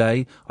Guinness a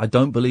day. I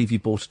don't believe you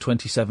bought a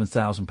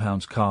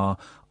 £27,000 car.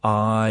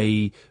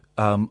 And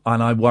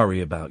I worry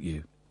about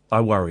you.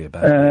 I worry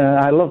about you.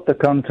 I love the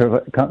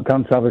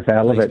controversy. I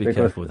love Please it be because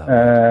careful with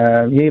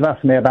that. you've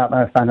asked me about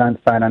my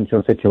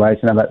financial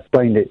situation. I've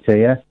explained it to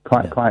you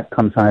quite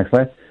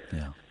concisely.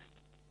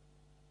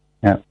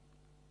 Yeah.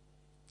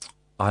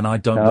 And I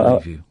don't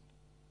believe you.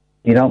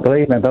 You don't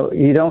believe me, but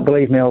you don't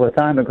believe me all the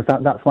time because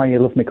that's why you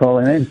love me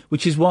calling in.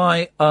 Which is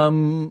why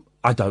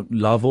I don't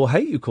love or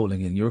hate you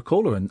calling in. You're a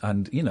caller,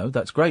 and you know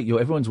that's great.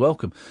 Everyone's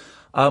welcome.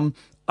 I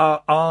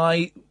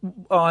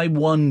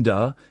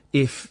wonder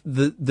if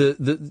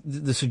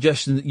the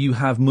suggestion that you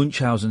have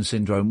Munchausen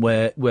syndrome,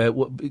 where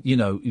you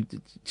know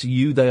to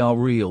you they are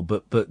real,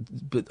 but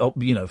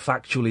you know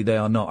factually they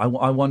are not.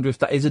 I wonder if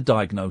that is a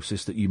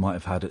diagnosis that you might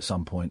have had at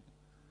some point.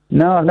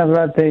 No, I've never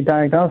had the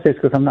diagnosis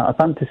because I'm not a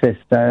fantasist.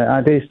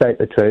 I do state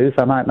the truth.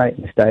 I might make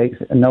mistakes,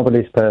 and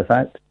nobody's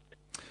perfect.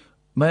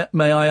 May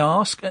I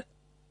ask?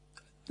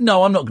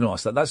 No, I'm not going to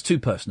ask that. That's too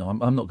personal.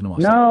 I'm not going to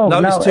ask that. No,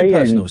 it's too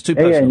personal. It's too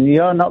personal. Ian,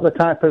 you're not the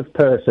type of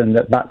person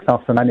that backs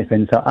off from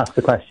anything, so ask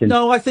the question.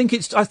 No, I think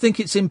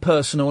it's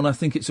impersonal, and I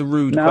think it's a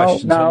rude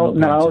question.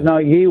 No,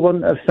 you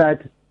wouldn't have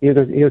said you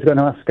was going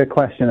to ask a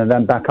question and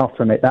then back off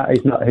from it. That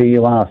is not who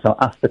you are, so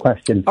ask the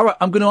question. All right,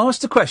 I'm going to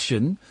ask the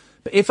question,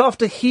 but if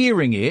after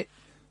hearing it,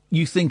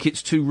 you think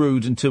it's too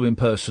rude and too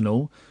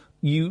impersonal,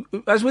 you,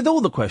 as with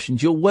all the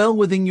questions, you're well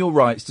within your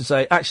rights to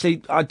say,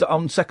 actually,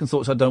 on second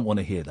thoughts, I don't want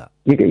to hear that.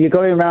 You're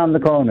going round the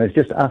corners.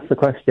 Just ask the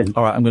question.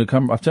 All right, I'm going to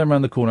come. I've turned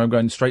around the corner. I'm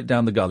going straight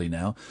down the gully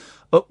now.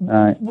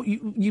 Right.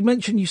 You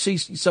mentioned you see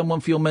someone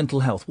for your mental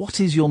health. What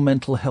is your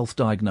mental health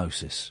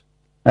diagnosis?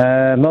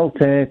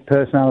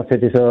 Multi-personality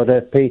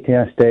disorder,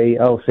 PTSD,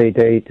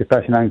 OCD,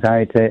 depression,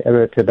 anxiety,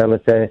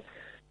 irritability.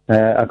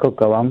 I could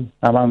go on.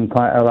 I'm on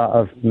quite a lot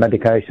of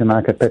medication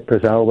like a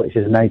piprazole, which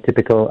is an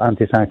atypical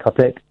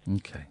antipsychotic.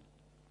 Okay.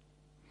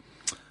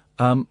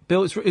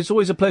 Bill, it's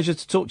always a pleasure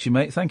to talk to you,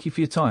 mate. Thank you for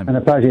your time. And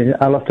a pleasure.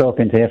 I love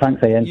talking to you.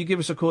 Thanks, Ian. You give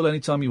us a call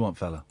any time you want,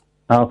 fella.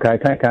 Okay,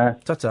 take care.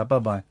 Ta-ta,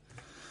 bye-bye.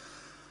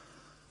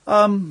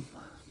 I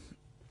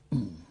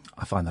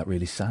find that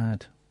really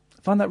sad.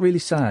 That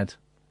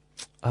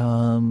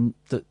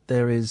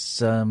there is,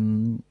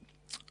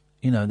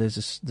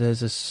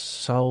 there's a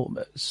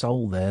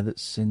soul there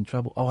that's in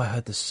trouble. Oh, I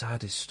heard the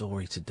saddest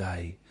story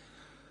today.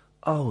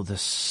 Oh, the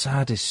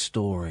saddest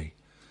story.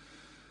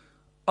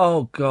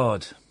 Oh,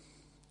 God.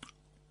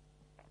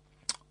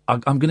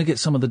 I'm going to get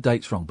some of the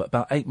dates wrong, but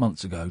about 8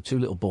 months ago, 2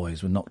 little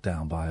boys were knocked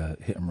down by a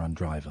hit-and-run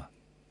driver.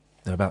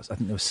 I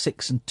think they were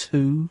 6 and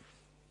 2,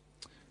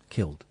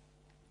 killed.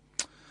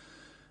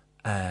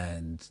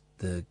 And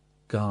the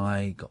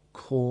guy got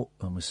caught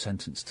and was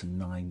sentenced to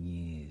 9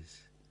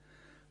 years.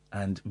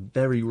 And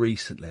very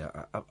recently,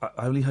 I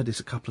only heard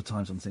this a couple of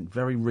times, I think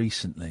very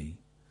recently,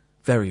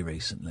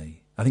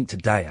 I think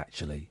today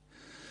actually,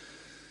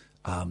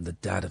 the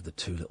dad of the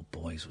 2 little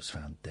boys was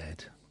found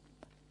dead.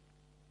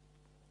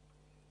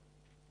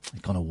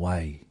 He'd gone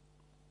away,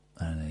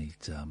 and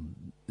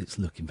it's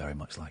looking very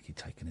much like he'd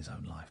taken his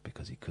own life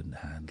because he couldn't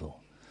handle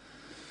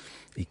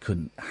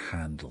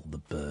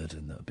the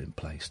burden that had been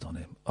placed on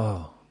him.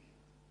 Oh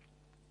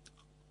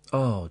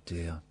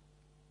dear.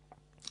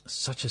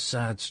 Such a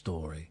sad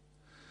story.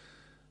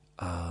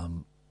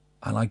 And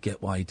I get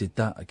why he did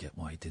that.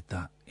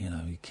 You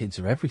know, kids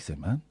are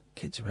everything, man.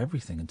 Kids are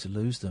everything, and to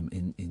lose them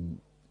in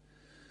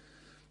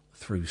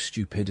through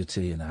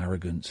stupidity and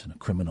arrogance and a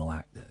criminal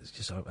act, it's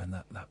just, and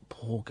that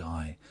poor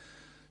guy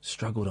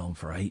struggled on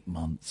for 8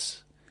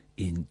 months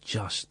in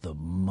just the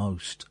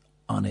most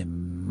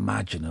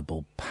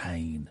unimaginable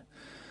pain,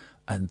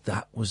 and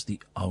that was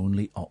the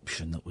only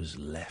option that was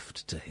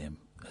left to him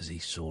as he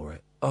saw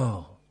it.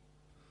 Oh,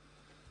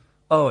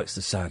 it's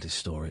the saddest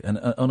story. And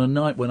on a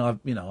night when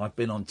I've been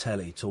on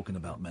telly talking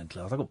about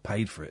mental health, I got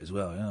paid for it as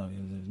well. You know,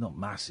 not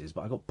masses,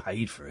 but I got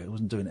paid for it. I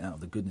wasn't doing it out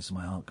of the goodness of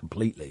my heart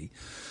completely.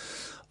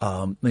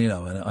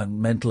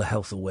 and Mental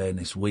Health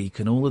Awareness Week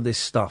and all of this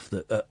stuff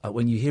that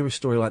when you hear a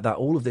story like that,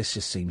 all of this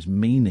just seems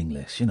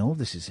meaningless. All of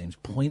this just seems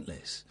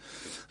pointless.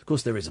 Of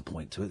course, there is a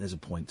point to it. There's a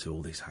point to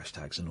all these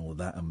hashtags and all of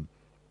that, and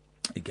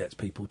it gets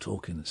people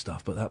talking and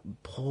stuff. But that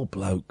poor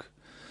bloke.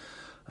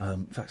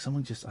 In fact,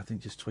 someone just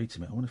tweeted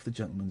me. I wonder if the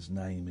gentleman's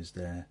name is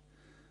there.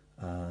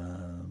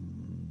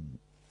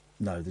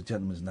 No, the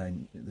gentleman's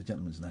name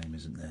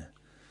isn't there.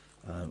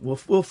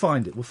 We'll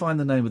find it. We'll find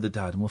the name of the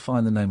dad and we'll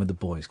find the name of the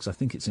boys because I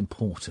think it's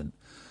important,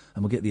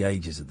 and we'll get the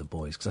ages of the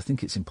boys because I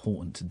think it's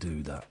important to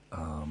do that.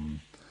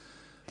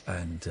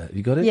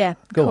 You got it? Yeah.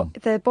 Go on.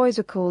 The boys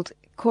were called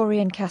Corey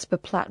and Casper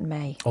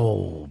Platt-May.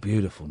 Oh,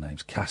 beautiful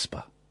names,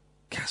 Casper.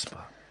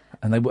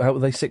 And how were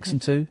they? 6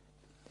 and 2?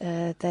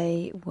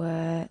 They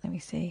were. Let me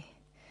see.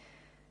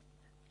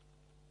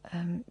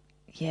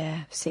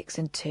 6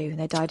 and 2.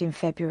 They died in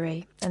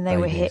February, and they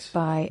were hit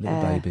by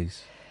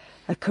babies.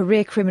 A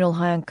career criminal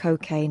high on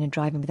cocaine and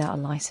driving without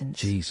a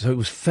licence. Jeez, so it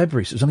was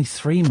February, so it was only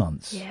 3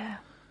 months. Yeah.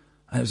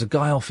 And it was a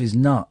guy off his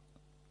nut.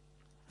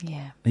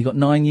 Yeah. He got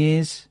 9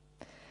 years.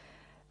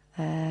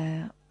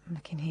 I'm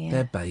looking here.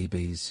 They're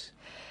babies.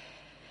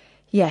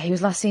 Yeah, he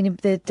was last seen.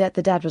 The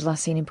dad was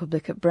last seen in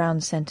public at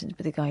Brown's sentence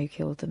with the guy who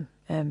killed them.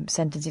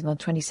 Sentencing on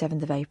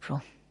 27th of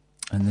April.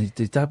 And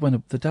the dad went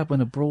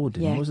abroad.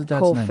 Yeah, what was the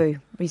dad's Corfu.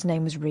 name? His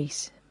name was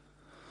Reese.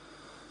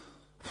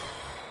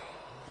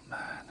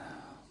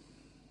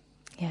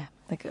 Yeah,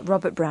 like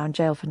Robert Brown,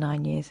 jail for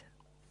 9 years.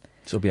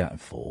 So he'll be out in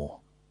 4.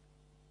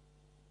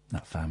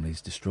 That family's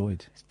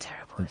destroyed. It's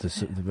terrible.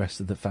 The rest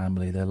of the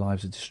family, their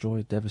lives are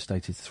destroyed,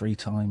 devastated 3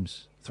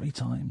 times. 3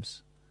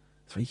 times.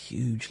 3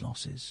 huge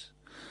losses.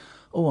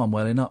 Oh, I'm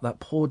welling up. That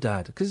poor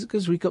dad.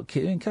 Because we got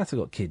kids. Kath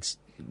got kids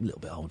a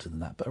little bit older than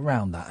that, but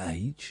around that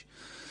age.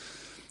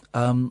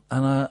 And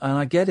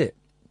I get it.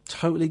 I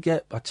totally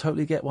get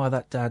why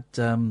that dad.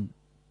 I'm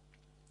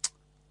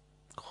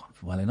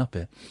welling up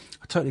here.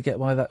 I totally get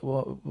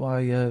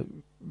why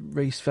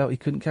Reese felt he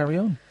couldn't carry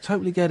on.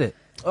 Totally get it.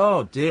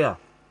 Oh dear.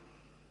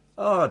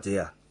 All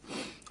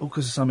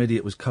because some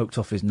idiot was coked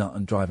off his nut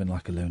and driving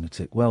like a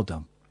lunatic. Well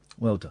done.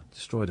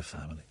 Destroyed a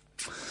family.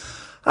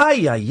 Ay.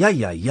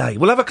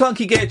 We'll have a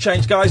clunky gear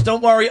change, guys.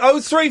 Don't worry.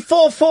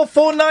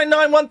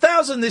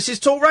 03444991000. This is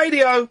Talk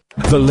Radio.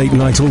 The Late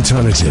Night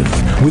Alternative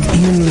with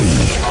Iain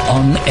Lee.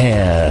 On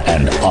air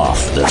and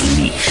off the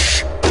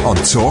leash. On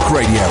Talk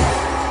Radio.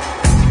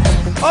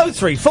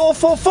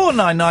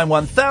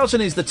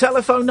 03444991000 is the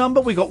telephone number.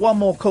 We got one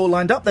more call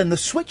lined up. Then the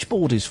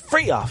switchboard is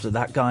free after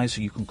that, guys,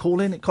 so you can call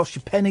in. It costs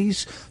you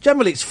pennies.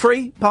 Generally, it's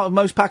free. Part of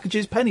most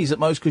packages, pennies at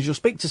most, because you'll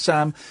speak to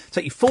Sam.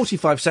 Take you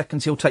 45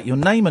 seconds. He'll take your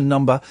name and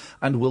number,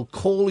 and we'll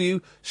call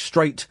you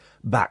straight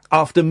back.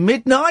 After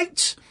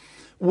midnight,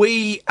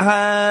 we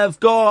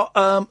have got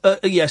a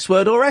yes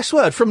word or S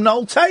word from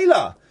Noel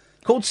Taylor.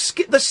 Called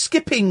The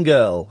Skipping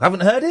Girl. Haven't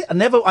heard it? I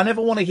never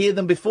want to hear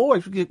them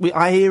before.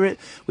 I hear it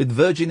with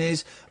Virgin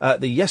Ears,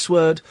 the yes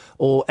word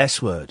or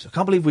S word. I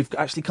can't believe we've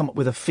actually come up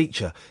with a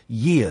feature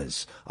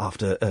years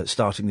after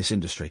starting this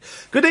industry.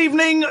 Good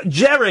evening,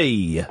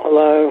 Gerry.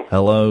 Hello.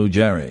 Hello,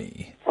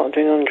 Gerry. I'm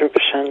doing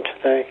 100%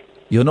 today.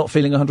 You're not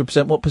feeling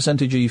 100%. What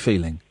percentage are you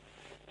feeling?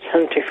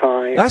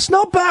 75. That's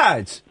not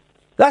bad.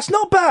 I've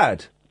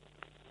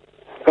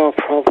got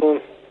a problem.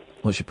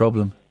 What's your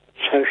problem?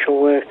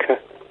 Social worker.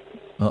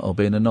 Uh-oh,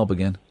 being a knob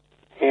again.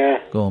 Yeah.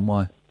 Go on,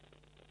 why?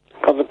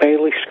 Got the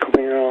bailiffs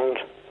coming around.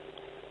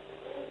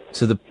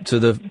 To the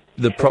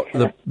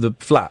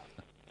flat?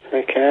 To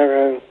the care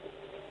home.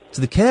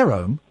 To the care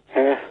home?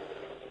 Yeah.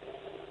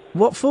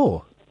 What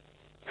for?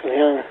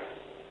 Yeah.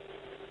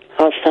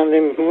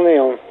 Outstanding money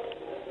on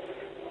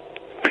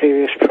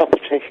previous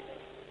property.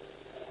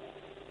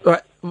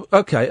 Right,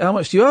 okay, how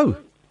much do you owe?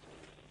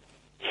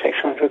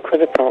 600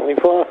 quid apparently,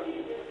 but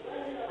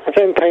I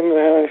don't pay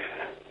my...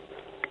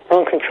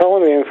 I'm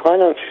controlling my own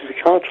finances. The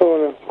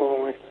council and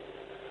for me.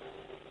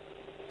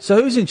 So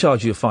who's in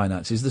charge of your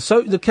finances? The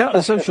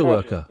social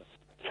worker?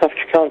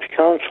 Staffordshire County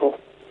Council.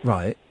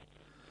 Right.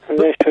 And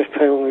they're supposed to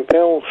pay all my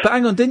bills. But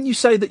hang on, didn't you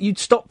say that you'd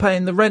stop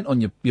paying the rent on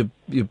your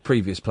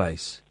previous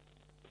place?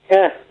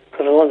 Yeah,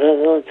 because I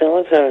don't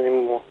live there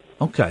anymore.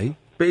 Okay.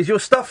 But is your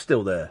stuff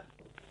still there?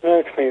 No,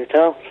 it's moved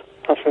out.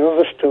 That's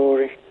another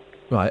story.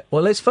 Right.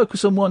 Well, let's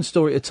focus on one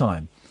story at a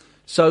time.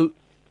 So,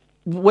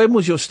 when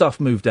was your stuff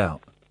moved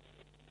out?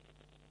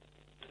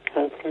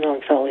 I'm not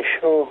exactly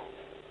sure.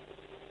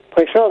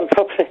 But it's not the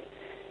property.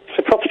 It's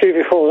the property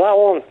before that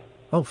one.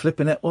 Oh,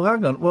 flipping it. Well,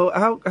 hang on. Well,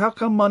 how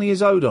come money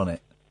is owed on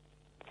it?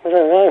 I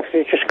don't know.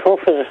 They just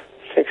called for the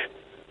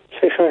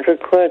 600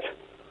 quid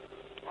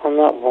on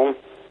that one.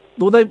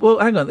 Well,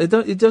 hang on. They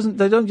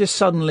don't just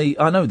suddenly.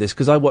 I know this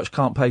because I watch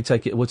Can't Pay,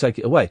 we'll take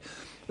it away.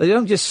 They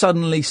don't just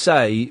suddenly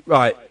say,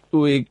 right,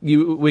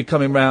 we're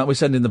coming round, we're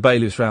sending the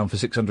bailiffs round for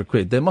 600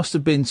 quid. There must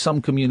have been some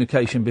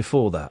communication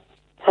before that.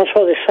 That's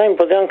what they're saying,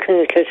 but they haven't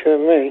communicated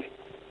with me.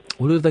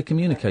 Well, who have they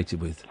communicated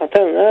with? I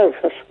don't know.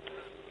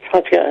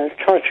 Tried to get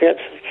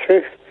to the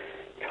truth.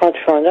 Tried to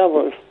find out,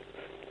 but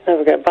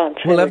never get back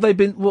to me. Well, have they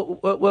been...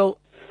 Well,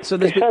 so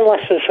there's sent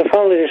letters.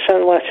 Apparently they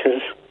sent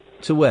letters.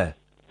 To where?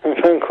 and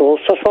phone calls.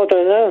 That's what I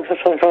don't know.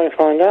 That's what I'm trying to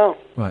find out.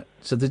 Right.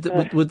 So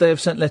would they have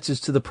sent letters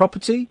to the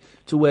property,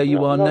 to where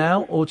you are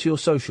now, or to your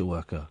social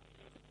worker?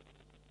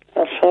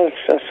 I don't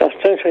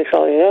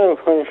exactly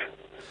know.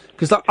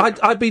 Because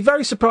I'd be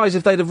very surprised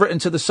if they'd have written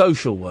to the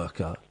social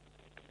worker.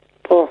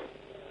 But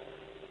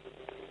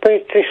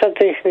they said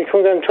they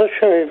couldn't get in touch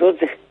with me, but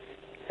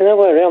you know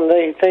where I am.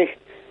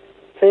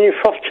 The new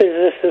property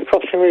the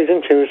property moved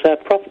into is their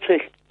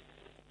property.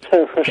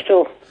 So I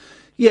still...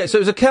 Yeah, so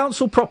it was a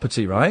council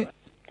property, right?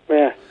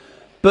 Yeah.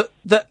 But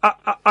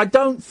I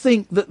don't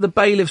think that the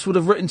bailiffs would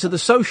have written to the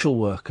social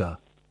worker.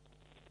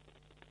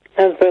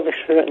 And the bailiffs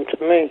have written to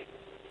me.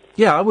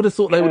 Yeah, I would have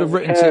thought they would have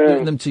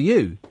written them to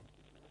you.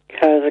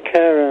 The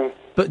care room.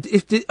 But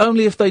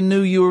only if they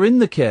knew you were in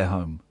the care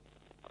home.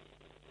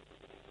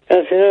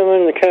 As you know,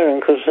 I'm in the care room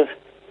because the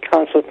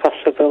council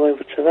passed the bill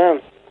over to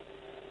them.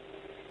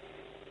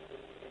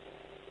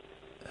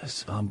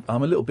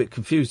 I'm a little bit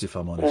confused, if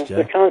I'm honest,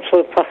 The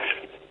council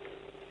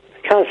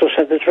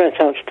said there's rent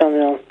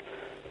outstanding on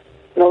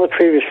not the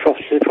previous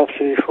property, the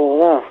property before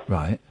that.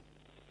 Right.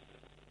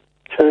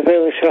 So the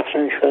bailiffs are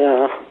asking me for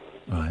that.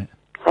 Right.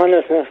 I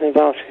know nothing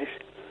about it.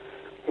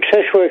 The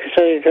social worker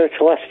said he'd go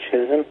to letter to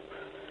them,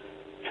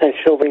 saying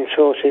it's still being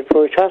sorted,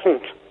 but it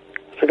hasn't.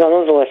 So I got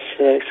another letter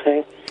today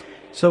saying...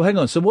 So hang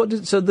on, so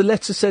the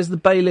letter says the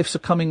bailiffs are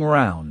coming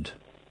round?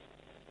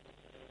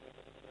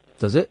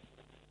 Does it?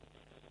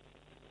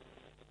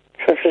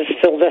 So it's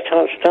still debt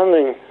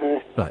outstanding.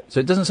 Right, so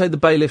it doesn't say the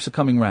bailiffs are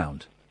coming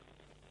round?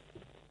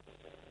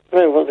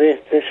 No, but they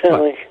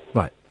certainly...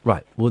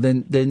 Right. Well,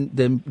 then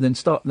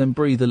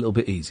breathe a little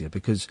bit easier,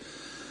 because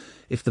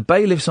if the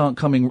bailiffs aren't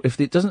coming, if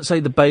it doesn't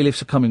say the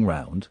bailiffs are coming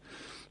round,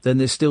 then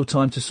there's still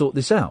time to sort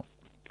this out.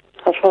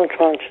 That's what I'm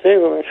trying to do,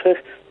 but the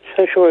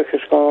social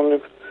worker's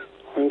gone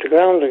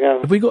underground again.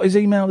 Have we got his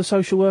email, the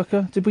social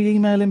worker? Did we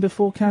email him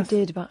before, Kath? I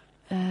did, but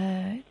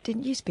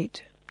didn't you speak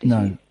to him?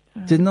 No.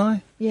 Didn't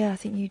I? Yeah, I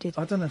think you did.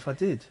 I don't know if I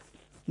did.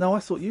 No, I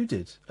thought you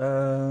did.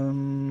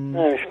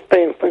 No, it's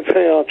been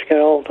pretty hard to get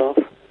hold of.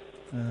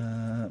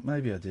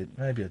 Maybe I did.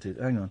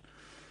 Hang on.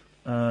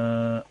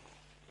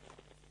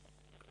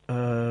 I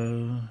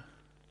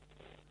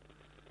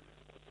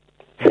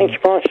think you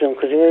might have done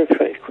because you moved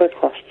pretty quick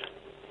last.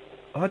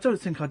 I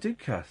don't think I did,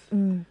 Kath.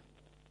 Hang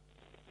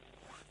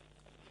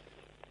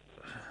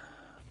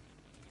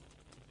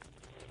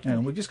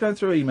on, we're just going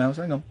through emails.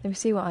 Hang on. Let me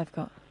see what I've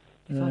got.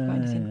 If I've got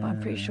anything, but I'm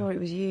pretty sure it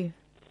was you.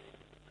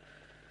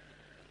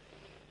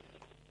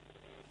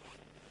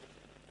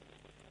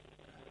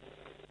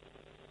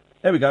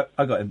 There we go.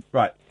 I got him.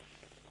 Right.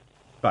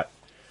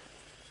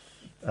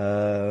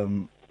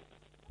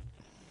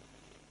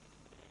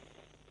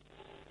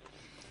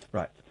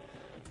 Right.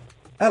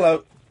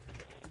 Hello.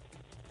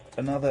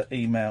 Another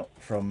email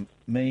from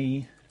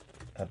me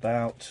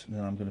about...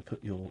 Then I'm going to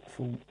put your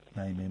full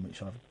name in,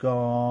 which I've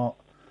got.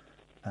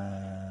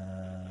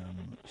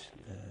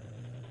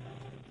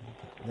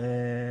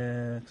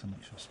 There, because I'm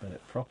not sure I spell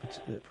it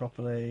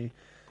properly.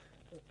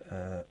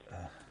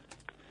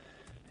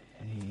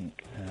 He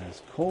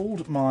has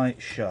called my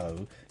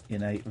show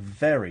in a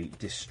very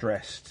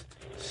distressed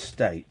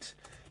state,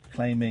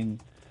 claiming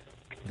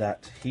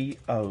that he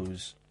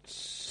owes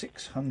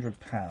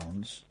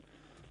 £600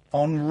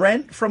 on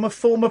rent from a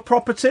former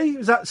property.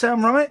 Does that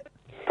sound right?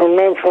 On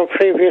rent for a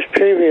previous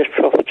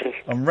property.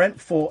 On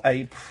rent for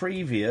a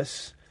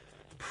previous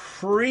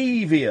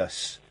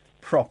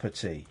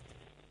property.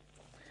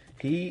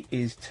 He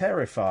is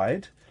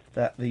terrified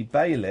that the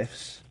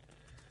bailiffs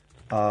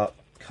are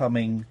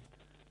coming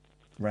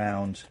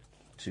round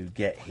to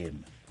get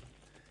him.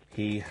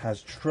 He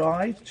has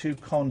tried to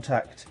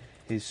contact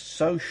his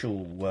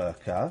social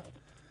worker,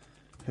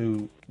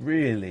 who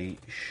really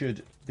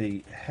should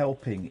be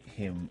helping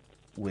him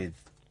with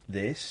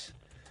this,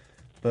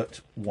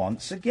 but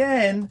once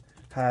again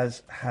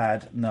has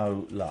had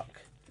no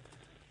luck.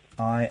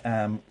 I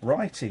am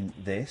writing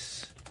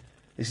this.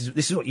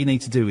 This is what you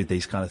need to do with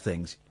these kind of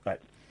things. Right.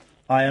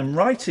 I am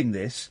writing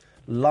this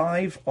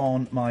live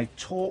on my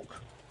talk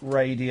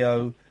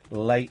radio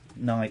late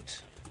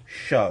night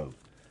show,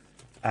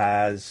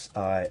 as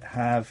I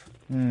have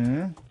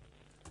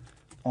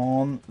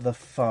on the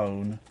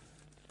phone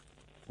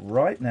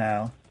right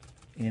now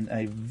in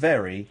a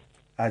very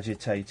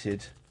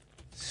agitated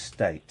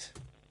state.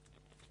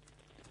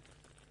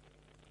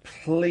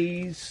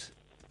 Please,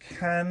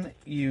 can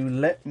you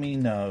let me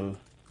know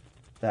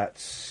that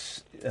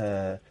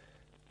the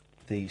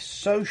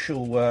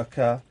social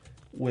worker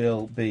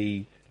will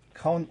be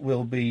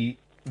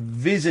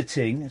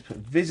visiting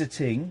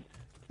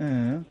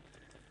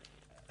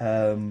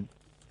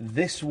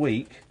this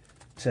week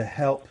to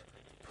help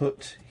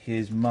put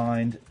his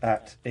mind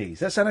at ease. Does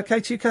that sound okay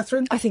to you,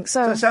 Catherine? I think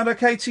so. Does that sound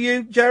okay to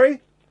you,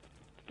 Gerry?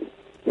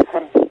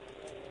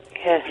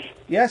 Yes.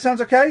 Yeah,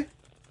 sounds okay?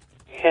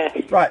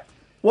 Yes. Right.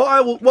 What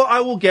I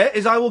will get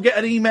is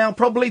an email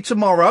probably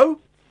tomorrow.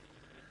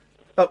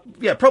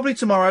 Probably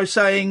tomorrow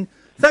saying,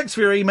 thanks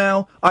for your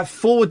email. I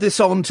forward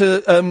this on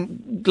to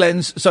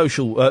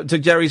to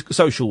Gerry's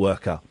social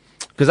worker,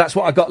 because that's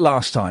what I got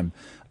last time.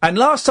 And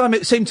last time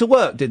it seemed to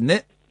work, didn't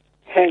it?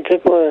 It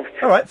did work.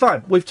 All right,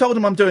 fine. We've told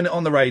them I'm doing it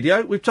on the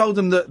radio. We've told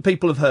them that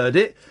people have heard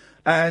it.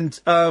 And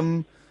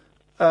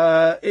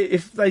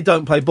if they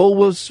don't play ball,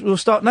 we'll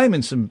start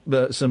naming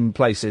some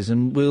places,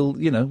 and we'll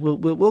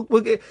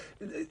get,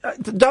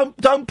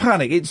 don't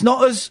panic. It's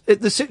not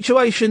the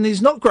situation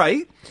is not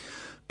great,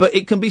 but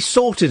it can be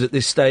sorted at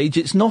this stage.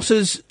 It's not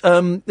as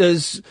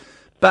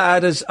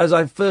bad as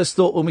I first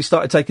thought when we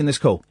started taking this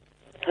call.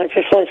 I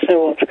just like to know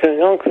what's going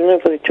on, because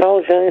nobody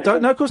told you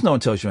anything. No, of course no one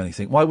tells you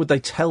anything. Why would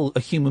they tell a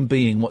human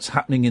being what's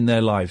happening in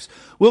their lives?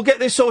 We'll get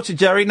this sorted,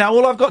 Gerry. Now,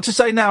 all I've got to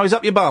say now is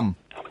up your bum.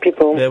 Up your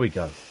bum. There we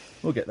go.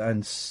 We'll get that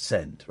and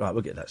send. Right,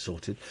 we'll get that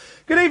sorted.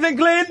 Good evening,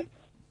 Glyn.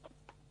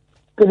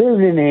 Good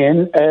evening,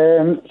 Ian.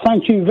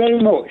 Thank you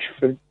very much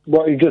for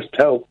what you just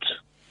helped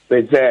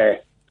with there,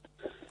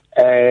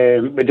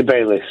 with the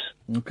bailiffs.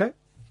 Okay.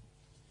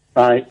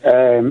 Right,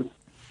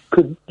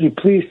 could you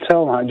please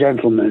tell that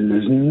gentleman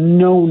there's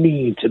no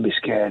need to be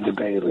scared of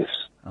bailiffs?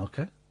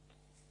 Okay.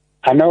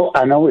 I know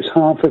it's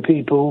hard for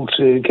people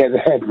to get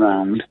their head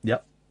round.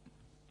 Yep.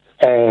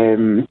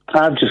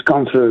 I've just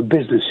gone through a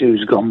business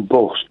who's gone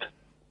bust,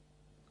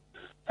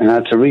 and I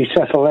had to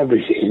resettle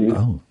everything.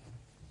 Oh.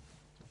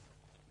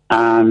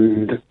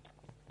 And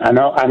I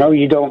know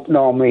you don't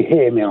normally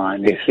hear me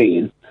like this,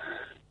 Ian.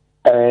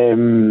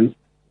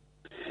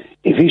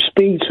 If you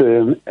speak to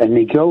them and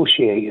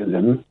negotiate with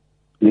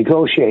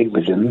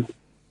them,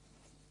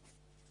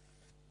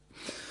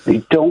 they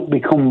don't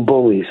become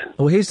bullies.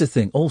 Well, here's the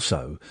thing.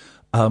 Also,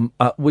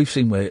 we've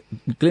seen where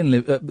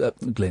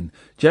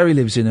Gerry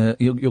lives in a.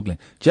 You're Glenn.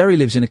 Gerry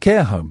lives in a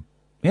care home.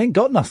 He ain't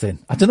got nothing.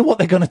 I don't know what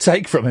they're going to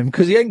take from him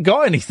because he ain't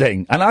got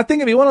anything. And I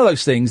think it'll be one of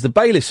those things. The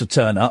bailiffs will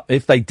turn up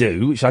if they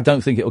do, which I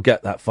don't think it'll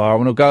get that far.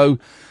 And it'll go.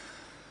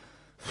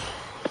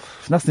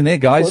 There's nothing here,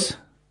 guys.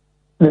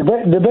 Well,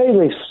 the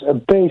bailiffs are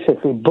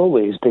basically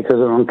bullies because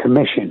they're on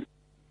commission.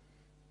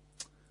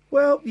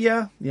 Well,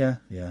 yeah.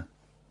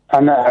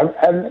 And that's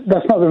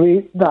that's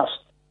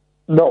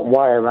not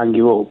why I rang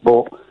you up,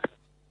 but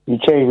you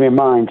changed my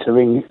mind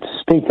to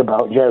speak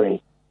about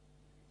Gerry.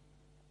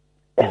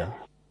 Yeah.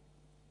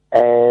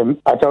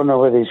 I don't know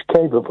whether he's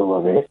capable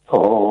of it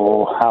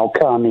or how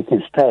calm he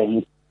can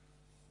stay,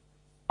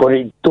 but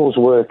it does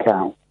work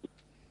out.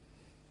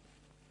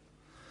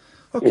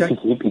 Okay. If you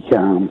keep you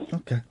calm.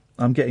 Okay.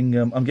 I'm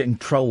getting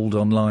trolled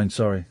online.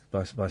 Sorry,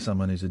 by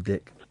someone who's a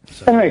dick.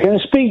 So. Anyway, can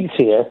I speak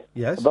to you?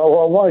 Yes. About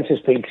what I wanted to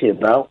speak to you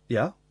about?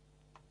 Yeah.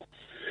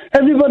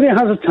 Everybody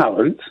has a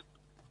talent.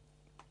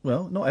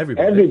 Well, not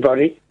everybody.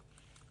 Everybody.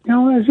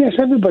 Yes,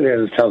 everybody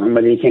has a talent,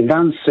 whether you can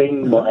dance,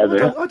 sing,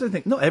 whatever. I don't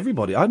think, not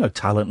everybody. I know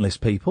talentless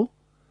people.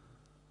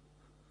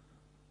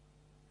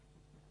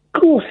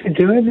 Of course they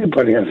do.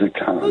 Everybody has a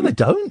talent. No, they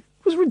don't.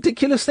 It was a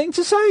ridiculous thing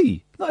to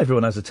say. Not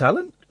everyone has a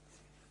talent.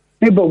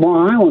 Yeah, but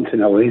what I want to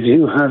know is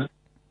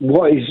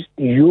what is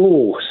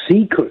your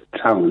secret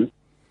talent?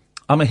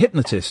 I'm a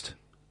hypnotist.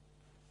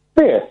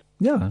 Yeah.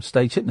 Yeah, I'm a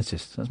stage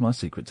hypnotist. That's my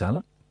secret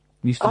talent.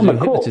 I used to I'm do a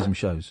cook. hypnotism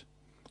shows.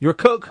 You're a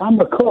cook? I'm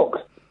a cook.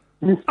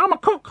 I'm a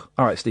cook.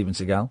 All right, Steven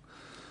Seagal.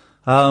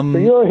 So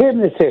you're a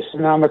hypnotist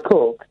and I'm a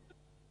cook.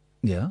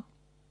 Yeah.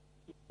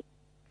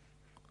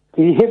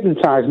 Can you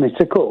hypnotise me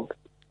to cook?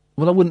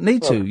 Well, I wouldn't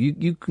need to.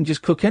 You can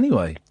just cook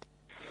anyway.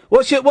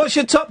 What's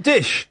your top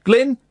dish,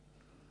 Glyn?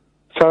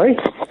 Sorry?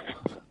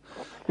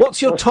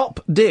 What's your top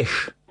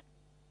dish?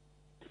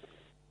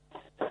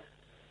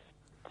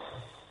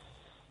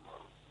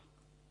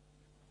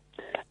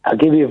 I'll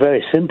give you a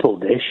very simple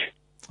dish.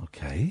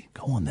 Okay,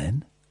 go on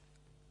then.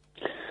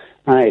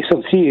 Right, it's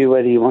up to you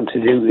whether you want to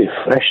do it with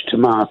fresh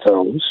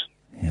tomatoes.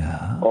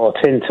 Yeah. Or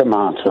tin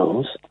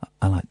tomatoes.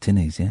 I like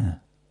tinnies, yeah.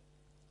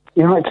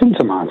 You like tin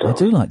tomatoes? I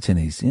do like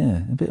tinnies, yeah.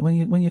 A bit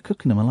when you're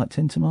cooking them, I like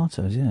tin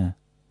tomatoes, yeah.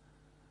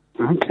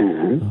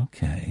 Okay.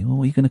 Okay. Well,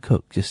 what are you going to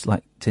cook? Just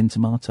like tin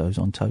tomatoes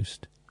on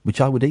toast,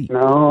 which I would eat.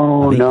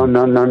 No. Naughty.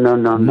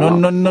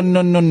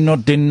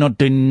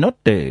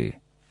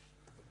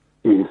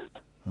 Yeah.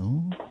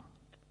 Oh.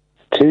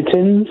 2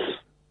 tins.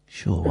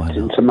 Sure, why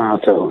tin not?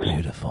 Tomatoes.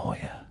 Beautiful,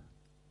 yeah.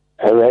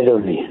 A red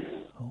onion.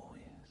 Oh,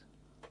 yes.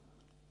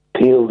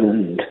 Peeled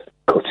and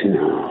cut in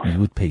half. You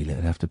would peel it.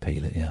 I'd have to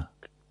peel it, yeah.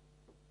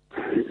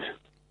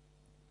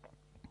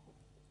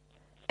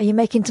 Are you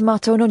making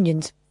tomato and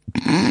onions?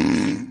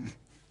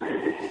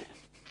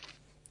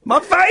 My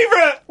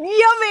favourite!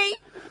 Yummy!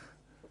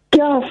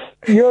 Kath,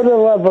 you're the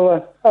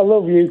leveller. I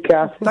love you,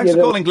 Kath. Thanks for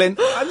calling, Glyn.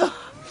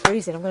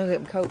 Freezing, I'm going to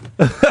get them coat.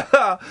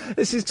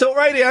 This is Talk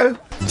Radio.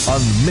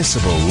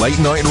 Unmissable late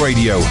night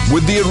radio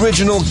with the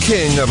original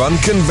king of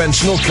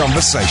unconventional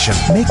conversation.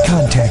 Make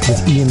contact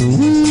with Iain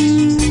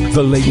Lee.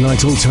 The Late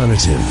Night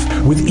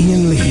Alternative with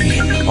Iain Lee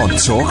on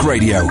Talk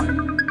Radio.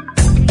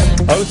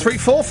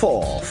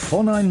 0344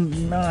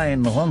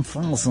 499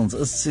 1000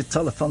 is the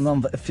telephone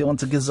number if you want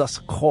to give us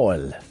a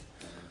call.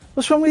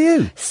 What's wrong with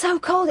you? So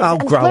cold. Oh,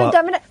 and grow up.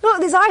 Look,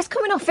 there's ice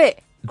coming off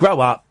it. Grow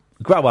up.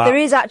 There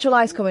is actual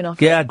ice coming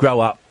off. Yeah, grow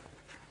up.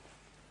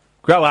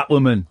 Grow up,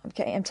 woman.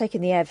 Okay, I'm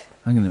taking the Ev.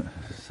 I'm going to...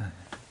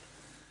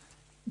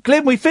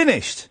 Glyn, we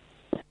finished.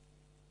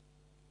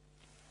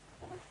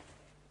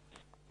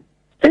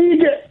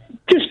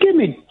 Just give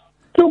me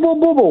double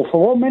bubble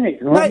for 1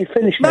 minute and let me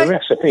finish my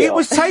recipe. It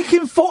was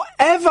taking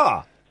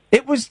forever.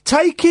 It was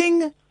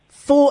taking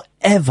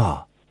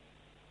forever.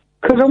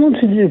 Because I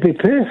wanted it to be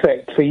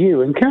perfect for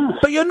you and Kath.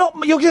 But you're not.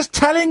 You're just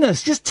telling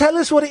us. Just tell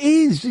us what it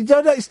is. You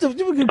don't know. It's perfect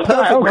when you're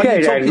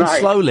talking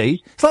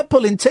slowly. It's like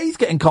pulling teeth,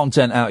 getting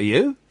content out of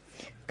you.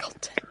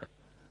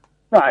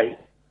 Right.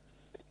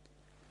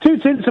 2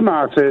 tin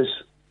tomatoes,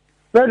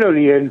 red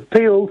onion,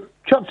 peeled,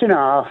 chopped in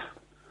half,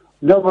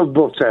 knob of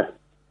butter,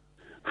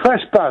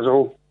 fresh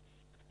basil.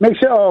 Mix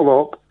it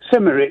all up.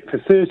 Simmer it for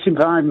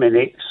 35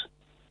 minutes.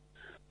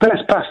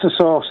 Best pasta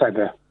sauce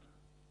ever.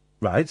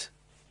 Right.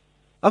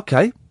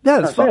 Okay.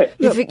 Yeah, that's fine. It.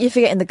 You're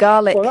forgetting the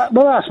garlic. Well,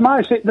 that's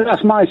my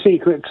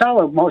secret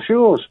talent. What's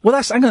yours?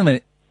 Well, hang on a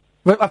minute.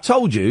 I've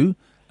told you,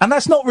 and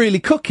that's not really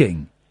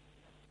cooking.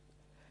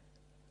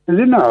 Is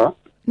it not?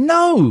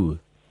 No.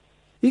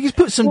 You just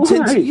put some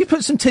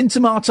tin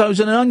tomatoes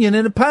and an onion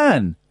in a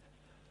pan.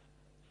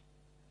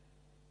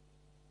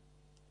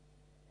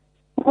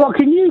 What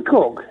can you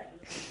cook?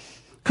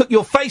 Cook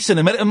your face in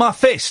a minute and my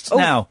fist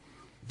now.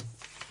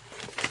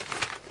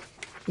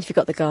 You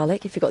forgot the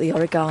garlic. You forgot the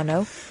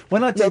oregano.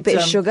 When I a little bit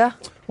of sugar.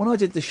 When I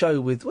did the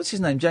show with what's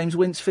his name, James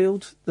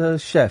Winsfield, the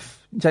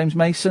chef, James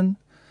Mason,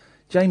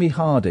 Jamie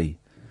Hardy,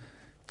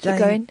 Keep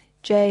going,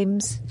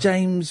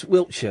 James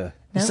Wiltshire,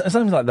 No?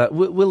 something like that.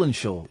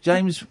 Willenshaw,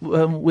 James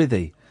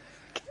Withy.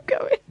 Keep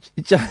going.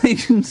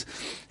 James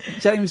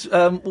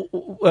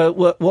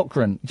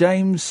Watgren,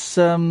 James.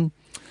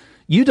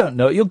 You don't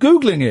know it. You're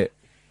googling it.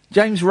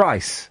 James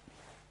Rice.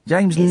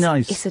 James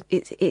Nice.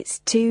 It's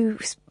 2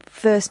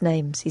 first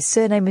names. His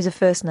surname is a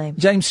first name.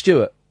 James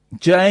Stewart.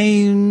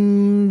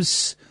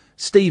 James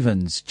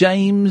Stevens.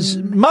 James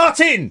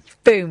Martin!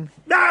 Boom.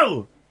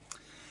 No!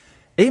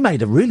 He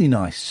made a really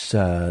nice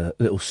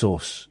little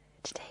sauce.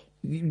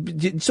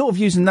 Sort of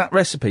using that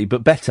recipe,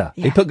 but better.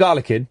 Yeah. He put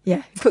garlic in.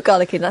 Yeah, put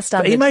garlic in. That's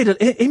standard.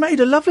 But he made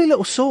a lovely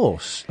little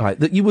sauce, right,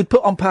 that you would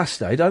put on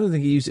pasta. I don't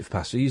think he used it for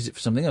pasta. He used it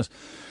for something else.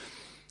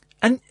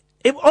 And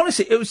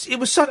honestly, it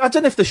was such, I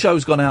don't know if the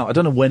show's gone out. I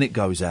don't know when it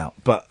goes out,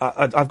 but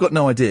I've got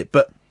no idea.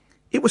 But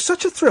it was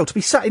such a thrill to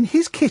be sat in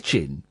his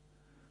kitchen.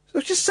 I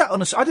was just sat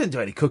on I didn't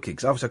do any cooking,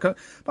 because obviously I can't.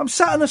 But I'm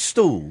sat on a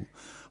stool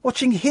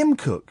watching him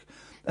cook.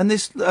 And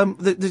this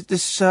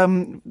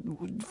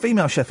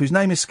female chef whose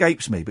name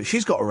escapes me, but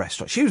she's got a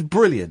restaurant. She was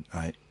brilliant,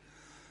 right?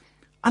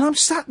 And I'm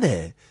sat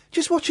there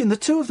just watching the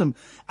two of them,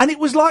 and it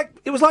was like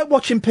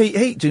watching Pete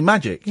Heat do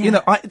magic. Yeah. You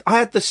know, I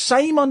had the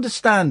same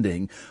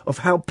understanding of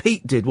how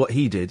Pete did what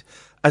he did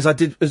as I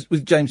did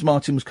with James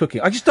Martin was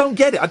cooking. I just don't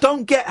get it. I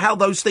don't get how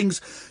those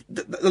things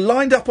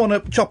lined up on a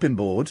chopping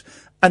board,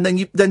 and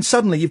then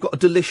suddenly you've got a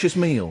delicious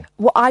meal.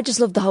 Well, I just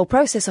love the whole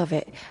process of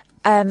it.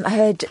 I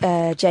heard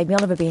Jamie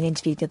Oliver being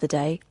interviewed the other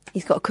day.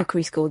 He's got a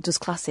cookery school, does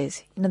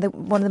classes. You know,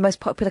 one of the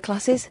most popular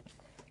classes?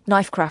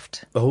 Knife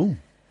craft. Oh.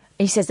 And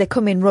he says they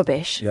come in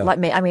rubbish, like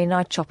me. I mean,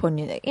 I chop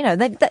onion. You know,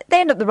 they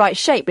end up the right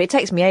shape, but it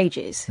takes me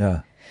ages.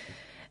 Yeah.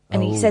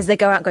 And he says they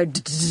go out and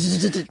go...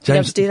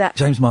 James do that.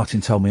 James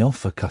Martin told me off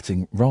for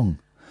cutting wrong.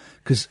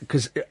 Because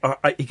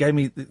he gave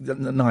me the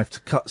knife to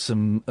cut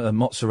some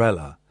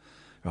mozzarella,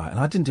 right? And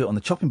I didn't do it on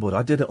the chopping board.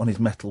 I did it on his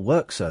metal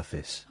work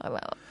surface. Oh,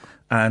 well.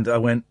 And I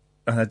went...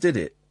 And I did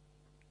it.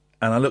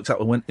 And I looked up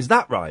and went, is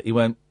that right? He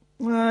went,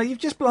 well, you've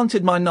just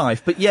blunted my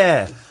knife, but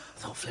yeah. I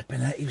thought, flipping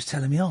it, he was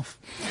telling me off.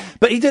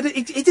 But he did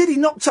it, he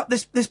knocked up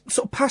this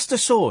sort of pasta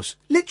sauce,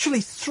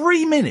 literally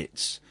 3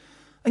 minutes.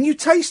 And you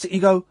taste it and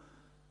you go,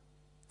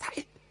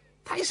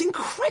 that is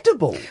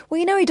incredible.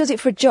 Well, you know he does it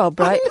for a job,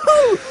 right?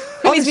 I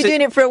know. He's been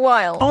doing it for a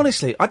while.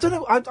 Honestly, I don't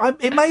know.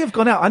 It may have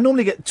gone out. I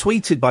normally get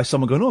tweeted by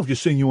someone going, I've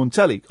just seen you on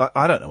telly.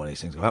 I don't know when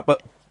these things go out,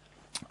 but...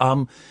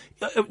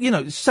 you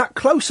know, sat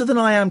closer than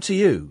I am to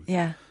you.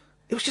 Yeah.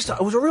 It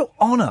was a real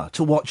honour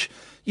to watch,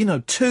 you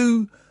know,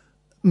 two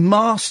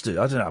masters.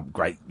 I don't know how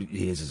great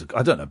he is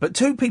I don't know, but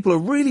two people are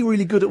really,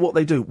 really good at what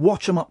they do.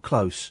 Watch them up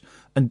close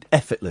and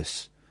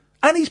effortless.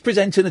 And he's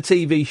presenting a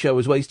TV show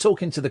as well. He's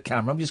talking to the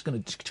camera. I'm just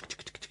going to...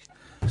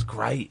 It's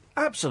great.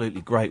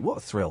 Absolutely great. What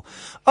a thrill.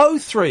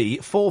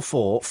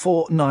 0344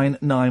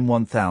 499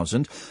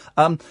 1000.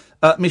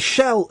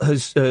 Michelle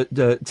has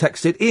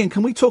texted, Ian,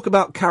 can we talk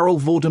about Carol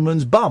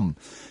Vorderman's bum?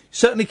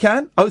 Certainly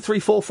can.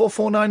 0344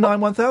 499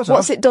 1000.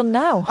 What's it done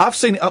now? I've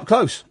seen it up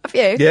close. Have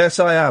you? Yes,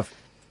 I have.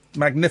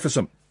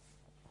 Magnificent.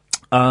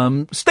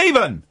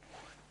 Stephen!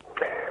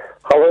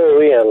 Hello,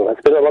 Ian.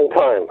 It's been a long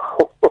time.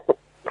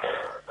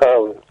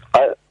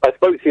 I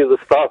spoke to you at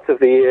the start of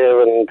the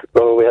year and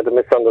we had a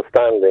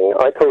misunderstanding.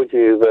 I told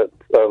you that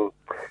there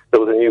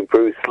was a new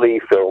Bruce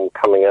Lee film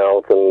coming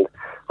out and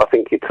I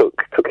think you took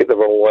it the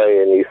wrong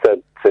way and you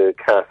said to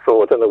Kath,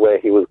 I don't know where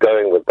he was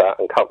going with that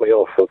and cut me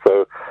off. And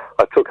so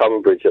I took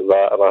umbrage at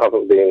that and I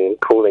haven't been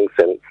calling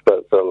since.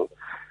 But I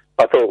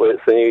thought, well,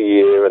 it's the new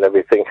year and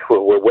everything.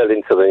 We're well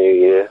into the new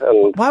year.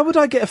 And why would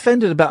I get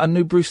offended about a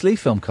new Bruce Lee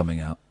film coming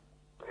out?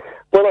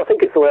 Well, I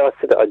think it's the way I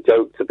said it. I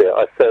joked a bit.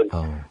 I said,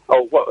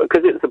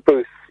 because it's a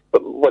Bruce...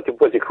 What do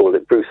you call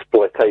it? Bruce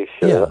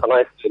exploitation. Yeah. And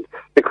I said,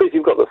 because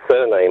you've got the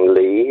surname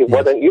Lee,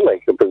 why don't you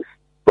make a Bruce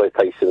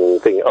exploitation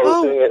thing. I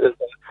was doing it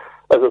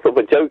as a sort of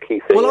a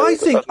jokey thing. Well, I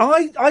think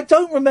I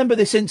don't remember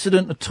this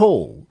incident at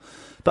all,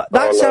 but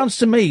that sounds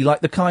to me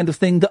like the kind of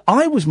thing that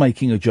I was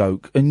making a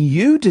joke and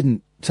you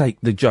didn't take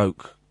the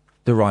joke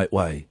the right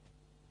way.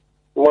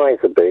 Might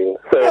have been.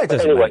 So, Yeah, it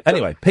doesn't matter.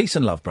 Anyway, peace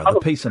and love, brother.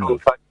 Peace and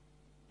love.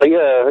 Yeah.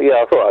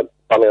 I thought.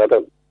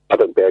 I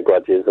don't bear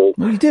grudges. And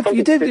well, you did.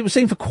 It was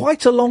seen for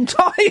quite a long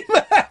time,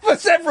 for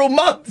several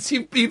months.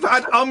 You've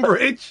had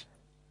umbrage.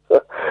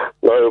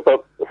 No,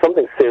 but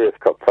something serious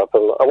cropped up,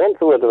 and I want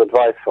a word of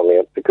advice from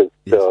you because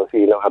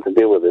you know how to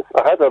deal with this.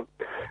 I had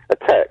a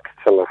text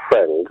from a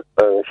friend,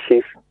 and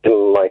she's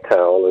in my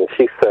town, and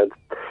she said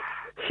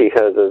she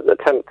had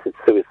attempted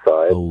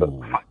suicide, but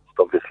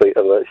obviously,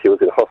 and that she was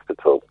in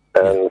hospital.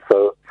 And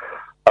so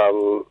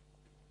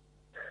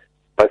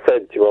I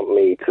said, "Do you want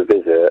me to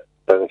visit?"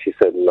 And she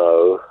said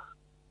no.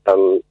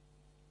 And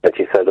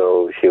she said,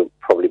 she'll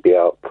probably be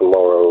out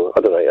tomorrow.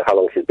 I don't know how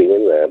long she's been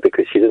in there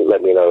because she didn't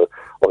let me know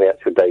on the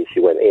actual day she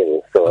went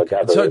in. So I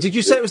gathered. So did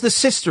you say it was the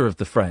sister of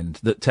the friend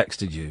that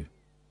texted you?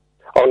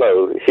 Oh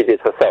no, she did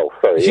herself.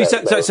 Sorry, She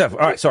said herself. All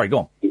right, sorry, go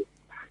on.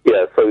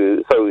 Yeah,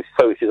 so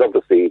she's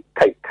obviously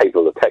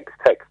capable of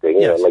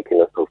texting, you know, making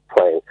herself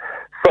plain.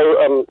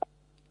 So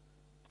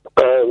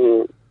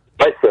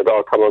I said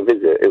I'll come and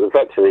visit. It was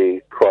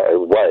actually quite a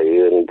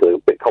way and a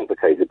bit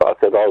complicated, but I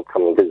said I'll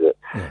come and visit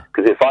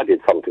because if I did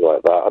something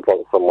like that, I'd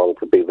want someone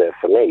to be there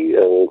for me.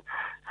 And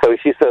so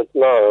she said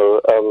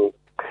no.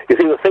 You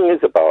see, the thing is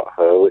about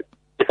her,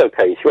 it's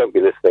okay. She won't be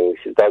listening.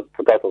 She doesn't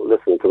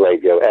listen to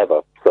radio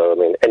ever. So I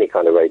mean, any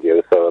kind of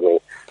radio. So I mean,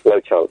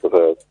 no chance of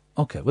her.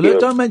 Okay. Well,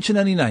 don't mention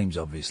any names,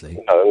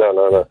 obviously.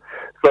 No.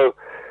 So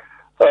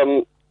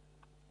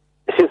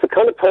she's the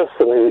kind of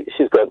person who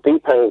she's got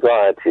deep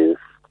anxieties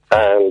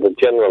and a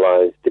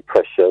generalised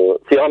depression.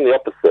 See, I'm the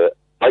opposite.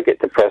 I get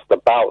depressed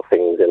about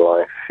things in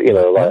life. You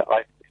know,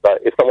 like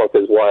if someone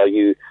says, "Why are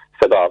you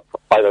fed up?"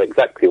 I know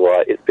exactly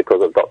why. It's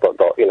because of ...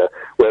 You know,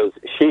 whereas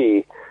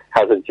she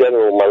has a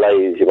general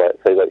malaise. You might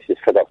say that she's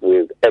fed up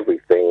with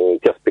everything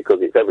just because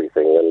it's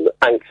everything, and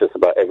anxious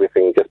about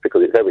everything just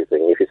because it's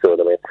everything. If you see what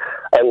I mean.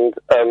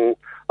 And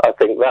I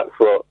think that's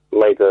what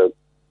made her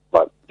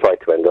try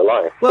to end her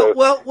life.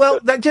 Well.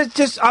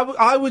 That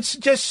I would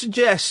just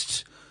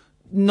suggest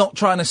not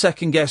trying to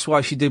second guess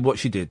why she did what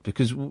she did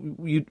because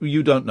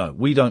you don't know.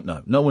 We don't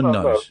know. No one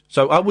knows. No.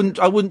 So I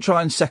wouldn't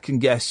try and second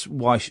guess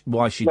why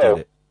she did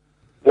it.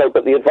 No,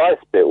 but the advice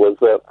bit was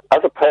that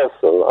as a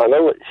person, I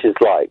know what she's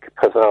like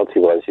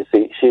personality-wise. You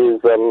see,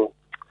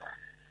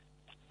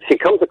 she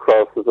comes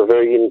across as a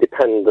very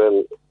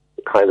independent,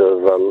 kind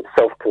of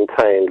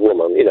self-contained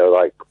woman. You know,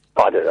 like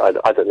I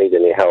don't need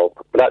any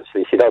help, but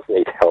actually she does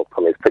need help.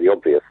 I mean, it's pretty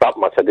obvious. That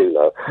much I do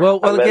know. Well,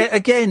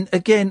 again.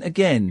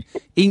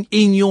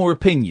 In your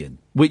opinion,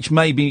 which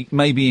may be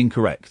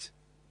incorrect.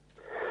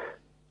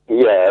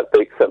 Yeah, but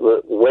except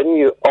that when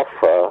you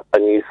offer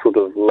and you sort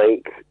of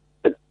make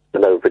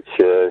an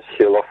overture,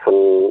 she'll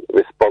often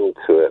respond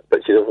to it,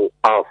 but she doesn't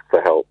ask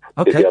for help.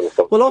 Okay.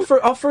 Well,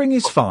 offering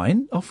is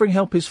fine. Offering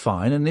help is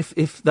fine, and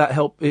if that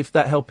help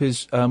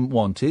is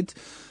wanted,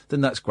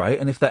 then that's great.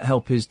 And if that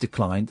help is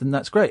declined, then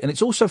that's great. And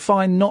it's also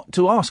fine not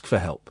to ask for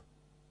help.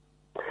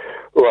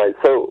 Right.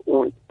 So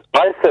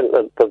I sent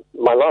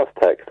my last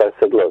text. I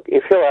said, look,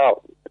 if you're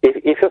out,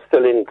 if you're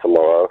still in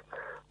tomorrow,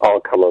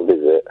 I'll come and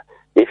visit.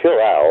 If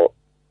you're out,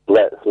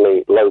 let's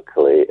meet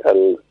locally.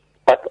 And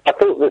I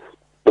thought this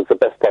was the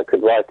best I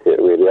could write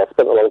it, really. I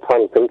spent a long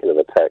time thinking of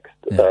a text.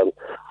 Yeah.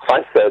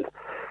 I said,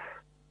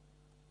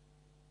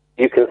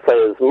 you can say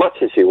as much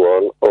as you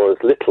want or as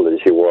little as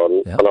you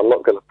want, and I'm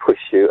not going to push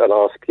you and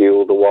ask you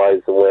all the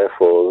whys and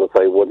wherefores and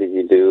say, what did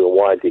you do and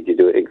why did you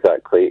do it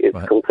exactly? It's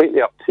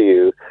completely up to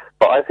you,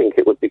 but I think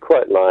it would be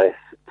quite nice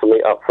to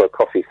meet up for a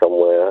coffee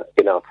somewhere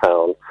in our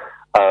town,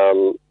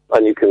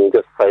 and you can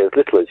just say as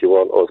little as you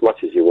want or as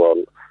much as you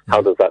want.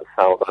 How does that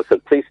sound? I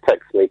said, please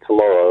text me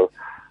tomorrow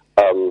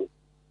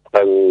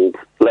and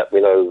let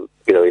me know,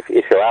 you know, if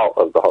you're out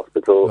of the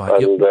hospital,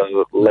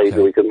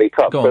 maybe we can meet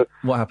up. Go on.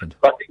 What happened?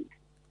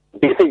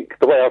 Do you think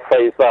the way I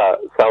phrased that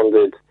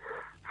sounded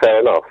fair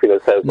enough? You know,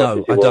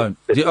 no, I don't.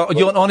 Do you want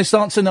an honest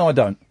answer? No, I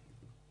don't.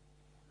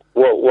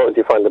 What did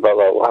you find about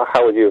that?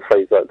 How would you have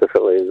phrased that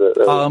differently? Is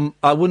it,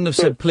 I wouldn't have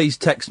said, please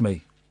text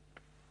me.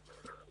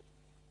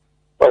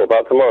 Oh,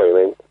 about tomorrow, you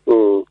mean?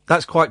 Mm.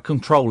 That's quite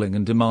controlling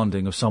and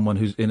demanding of someone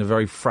who's in a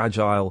very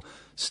fragile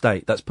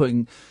state. That's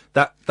putting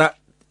that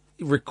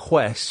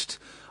request,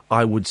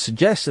 I would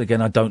suggest,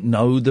 again, I don't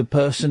know the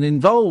person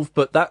involved,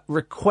 but that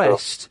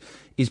request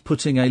is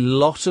putting a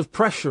lot of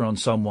pressure on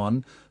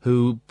someone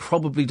who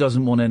probably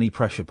doesn't want any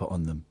pressure put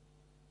on them.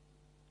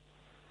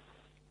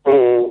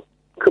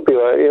 Could be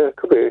right, yeah,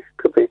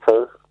 could be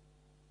so.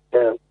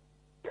 Yeah.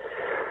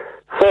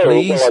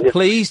 So,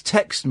 please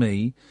text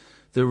me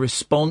the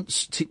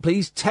response.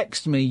 Please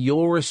text me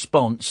your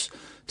response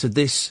to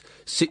this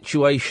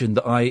situation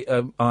that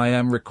I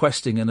am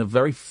requesting in a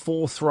very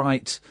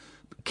forthright,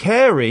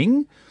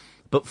 caring,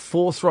 but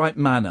forthright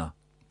manner.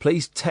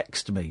 Please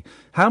text me.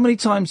 How many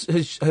times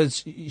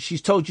has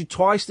she's told you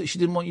twice that she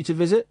didn't want you to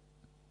visit?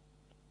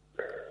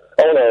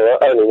 Oh, no,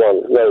 only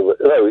once.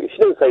 No, she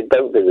didn't say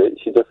don't visit.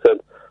 She just said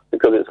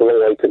because it's a long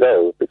way to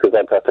go, because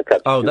I'd have to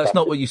catch... Oh, that's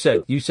not what you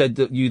said. You said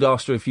that you'd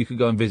asked her if you could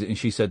go and visit, and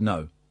she said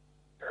no.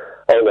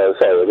 Oh, no,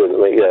 sorry, I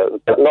didn't mean,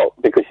 yeah. Not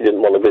because she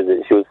didn't want to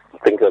visit, she was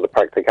thinking of the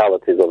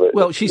practicalities of it.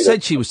 Well, she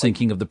said she was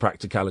thinking of the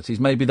practicalities.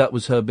 Maybe that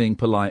was her being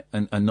polite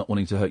and not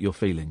wanting to hurt your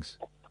feelings.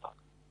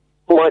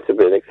 Might have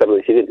been, except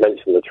that she did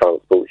mention the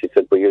transport. She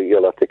said, well,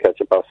 you'll have to catch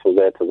a bus from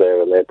there to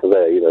there and there to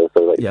there, you know,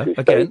 so... Like, yeah,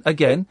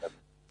 again,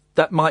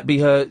 that might be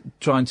her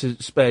trying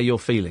to spare your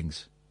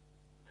feelings.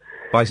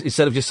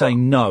 Instead of just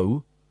saying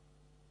no...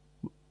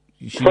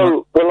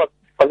 Well,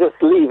 I'll just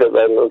leave it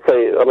then and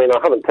say, I mean, I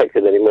haven't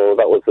texted anymore.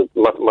 That was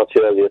much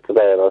earlier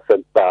today, and I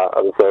said that,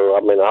 and so,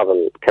 I mean, I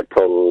haven't kept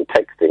on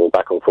texting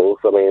back and forth.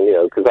 I mean, you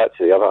know, because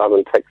actually I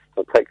haven't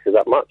texted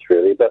that much,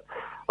 really, but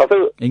I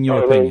thought... In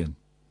your opinion?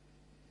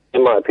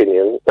 In my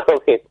opinion, I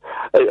mean,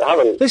 I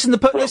haven't... Listen,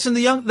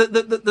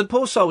 the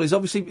poor soul is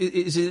obviously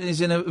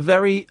is in a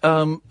very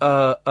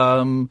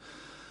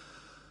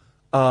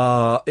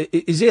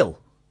is ill,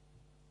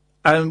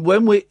 and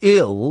when we're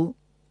ill,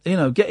 you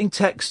know, getting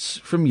texts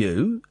from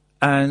you,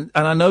 and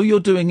I know you're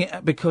doing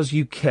it because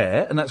you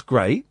care, and that's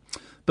great,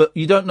 but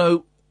you don't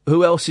know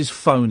who else is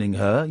phoning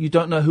her, you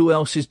don't know who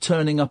else is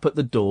turning up at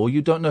the door,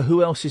 you don't know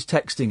who else is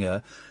texting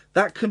her.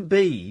 That can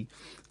be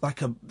like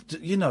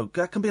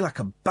that can be like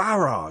a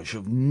barrage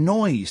of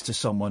noise to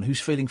someone who's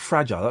feeling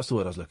fragile. That's the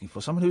word I was looking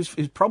for. Someone who's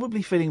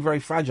probably feeling very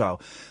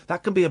fragile.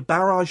 That can be a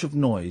barrage of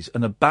noise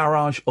and a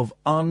barrage of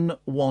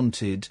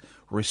unwanted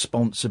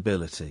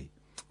responsibility.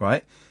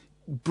 Right?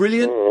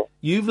 Brilliant.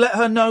 You've let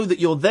her know that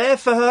you're there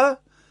for her.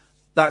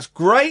 That's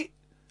great.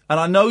 And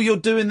I know you're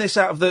doing this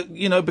out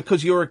of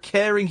because you're a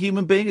caring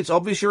human being. It's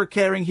obvious you're a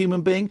caring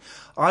human being.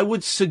 I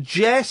would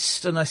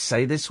suggest, and I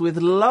say this with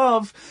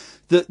love,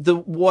 that the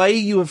way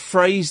you have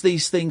phrased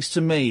these things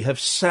to me have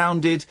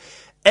sounded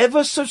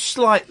ever so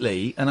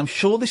slightly, and I'm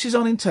sure this is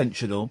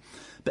unintentional,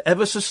 but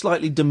ever so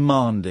slightly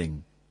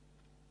demanding.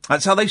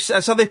 That's how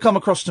they've come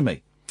across to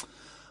me.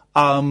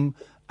 And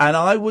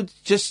I would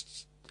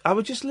just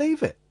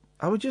leave it.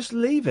 I would just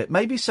leave it.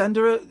 Maybe send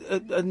her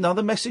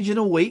another message in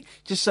a week,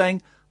 just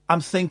saying, I'm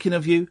thinking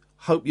of you,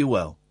 hope you're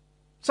well.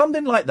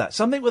 Something like that.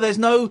 Something where there's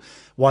no,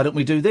 why don't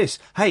we do this?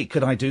 Hey,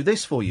 could I do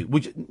this for you?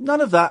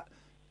 None of that.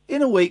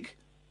 In a week,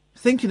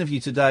 thinking of you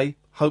today,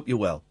 hope you're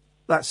well.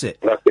 That's it.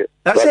 That's it.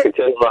 Like a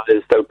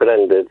generalised,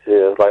 open-ended,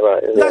 like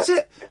that. That's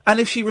it. And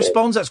if she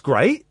responds, that's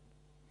great.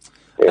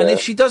 Yeah. And if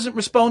she doesn't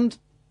respond,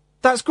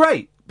 that's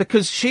great.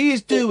 Because she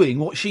is doing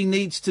what she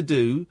needs to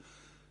do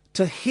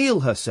to heal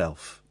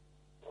herself.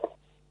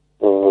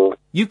 Mm-hmm.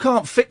 You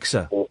can't fix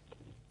her.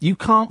 You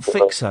can't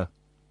fix her.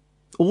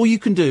 All you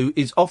can do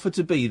is offer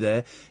to be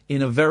there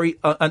in a very...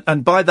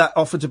 and by that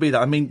offer to be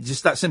there, I mean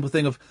just that simple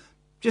thing of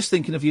just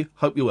thinking of you,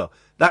 hope you're well.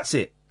 That's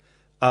it.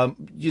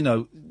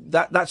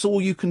 That's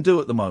all you can do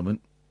at the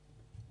moment.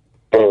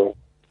 True.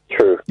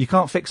 You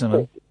can't fix her,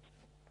 man.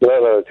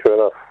 No, true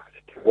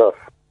enough.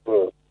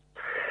 Mm.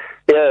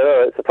 Yeah,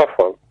 no, it's a tough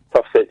one.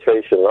 Tough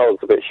situation. I was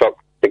a bit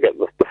shocked to get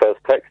the first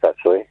text,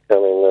 actually. I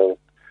mean,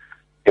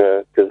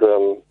 because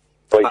the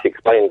way she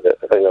explained it,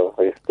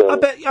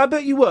 I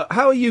bet you were.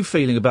 How are you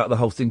feeling about the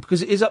whole thing?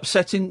 Because it is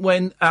upsetting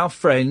when our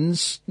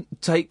friends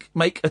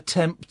make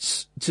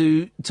attempts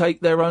to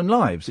take their own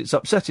lives. It's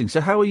upsetting.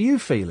 So how are you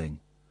feeling?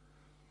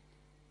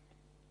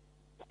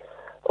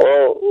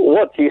 Well,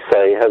 what you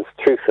say has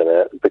truth in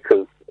it,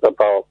 because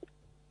about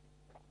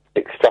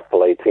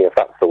extrapolating, if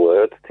that's the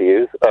word to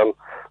use,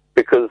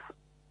 because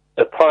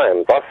at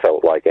times I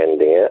felt like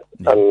ending it,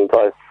 and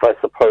I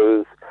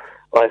suppose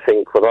I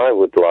think what I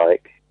would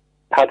like,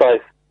 had I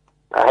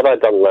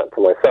done that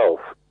to myself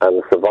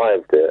and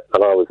survived it,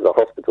 and I was in a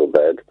hospital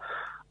bed,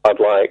 I'd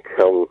like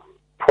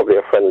probably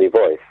a friendly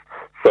voice.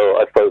 So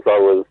I suppose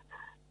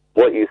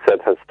what you said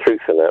has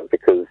truth in it,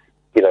 because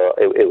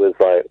it was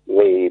like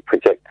me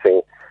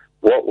projecting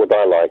what would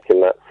I like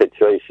in that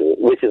situation,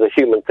 which is a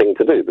human thing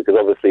to do, because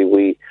obviously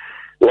we,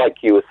 like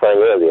you were saying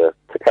earlier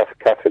to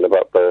Catherine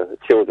about the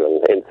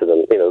children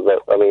incident,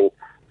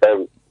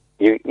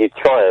 you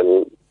try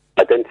and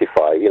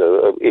identify,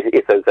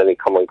 if there's any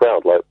common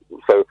ground. Like,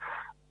 so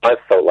I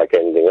felt like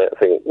ending it,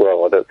 think,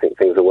 well, I don't think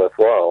things are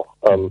worthwhile.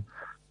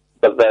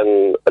 But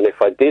then, and if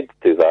I did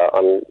do that,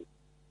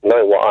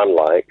 knowing what I'm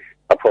like,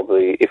 I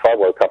probably, if I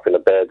woke up in a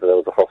bed and there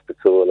was a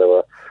hospital and there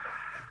were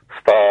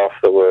staff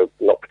that were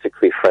not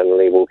particularly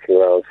friendly walking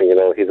around saying,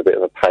 he's a bit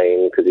of a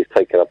pain because he's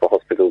taken up a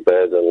hospital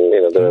bed, and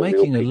you're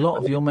making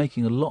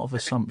a lot of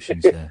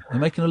assumptions there. You're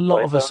making a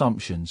lot of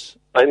assumptions.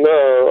 I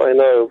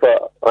know,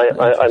 but I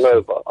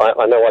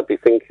know I'd be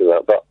thinking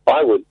that, but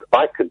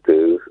I could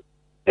do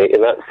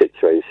in that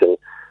situation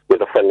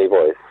with a friendly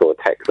voice or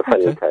a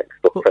friendly text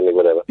or friendly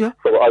whatever. Yeah.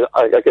 So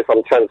I guess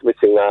I'm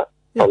transmitting that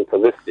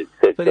onto this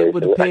situation. But it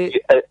would appear...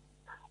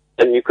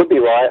 And you could be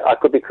right, I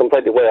could be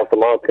completely way off the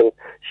mark, and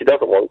she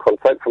doesn't want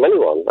contact from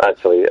anyone,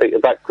 actually.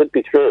 That could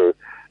be true.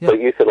 Yeah. But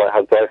you said,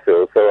 how do I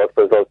feel? So I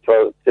suppose I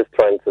was just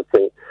trying to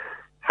think,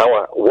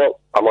 what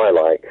am I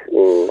like?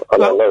 I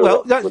don't know.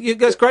 Well,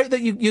 that's great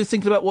that you're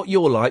thinking about what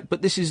you're like,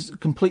 but this is a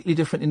completely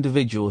different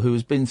individual who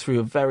has been through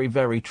a very,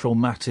 very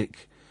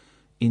traumatic,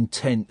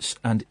 intense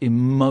and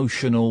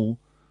emotional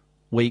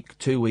week,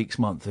 2 weeks,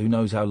 month. Who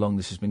knows how long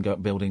this has been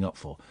building up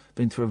for.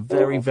 Been through a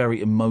very,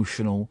 very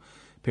emotional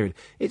period.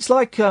 It's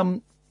like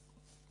if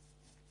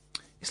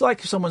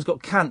someone's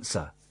got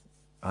cancer,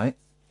 right?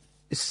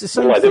 It's the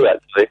same I thing. do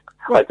actually.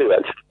 Right. I do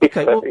actually.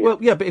 Okay, well,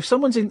 yeah, but if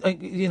someone's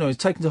is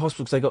taken to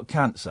hospital because they got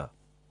cancer,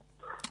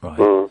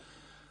 right?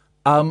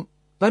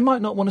 They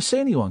might not want to see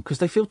anyone because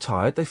they feel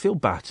tired, they feel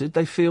battered,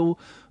 they feel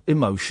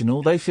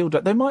emotional, they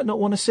might not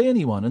want to see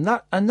anyone,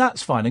 and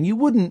that's fine. And you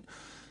wouldn't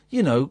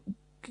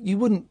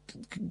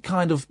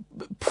kind of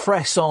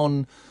press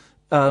on.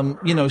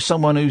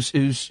 Someone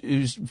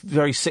who's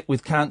very sick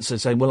with cancer,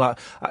 saying, "Well,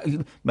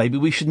 maybe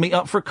we should meet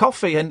up for a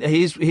coffee." And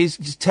he's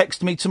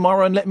text me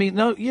tomorrow and let me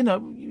know.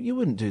 You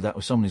wouldn't do that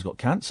with someone who's got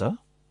cancer.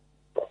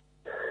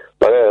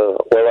 Well,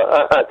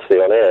 actually,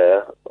 on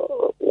air,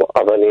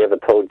 I've only ever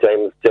told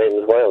James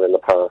Whale in the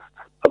past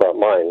about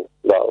mine.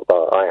 Well,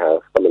 I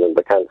have. I mean,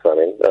 the cancer. I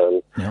mean,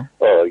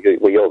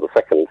 you're the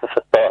second.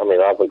 I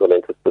mean, I haven't gone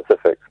into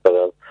specifics,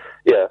 but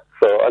yeah.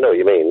 So I know what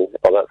you mean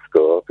on that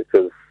score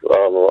because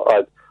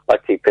I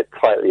keep it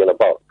tightly in a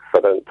box. I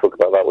don't talk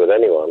about that with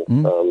anyone.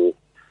 I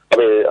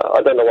mean,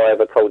 I don't know why I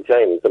ever told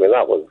James. I mean,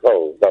 that was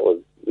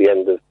the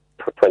end of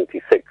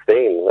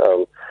 2016.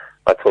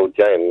 I told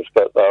James,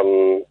 but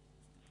I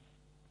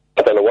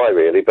don't know why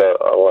really. But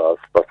I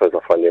suppose I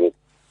find him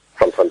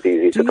sometimes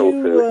easy to talk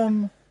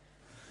to.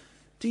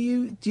 Do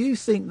you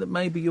think that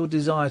maybe your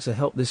desire to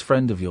help this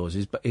friend of yours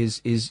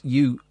is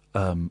you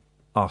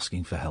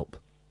asking for help?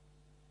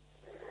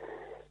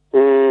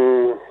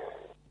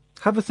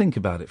 Have a think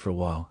about it for a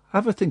while.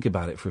 Have a think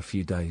about it for a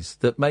few days.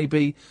 That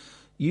maybe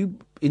you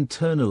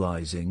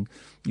internalising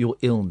your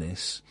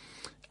illness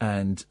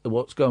and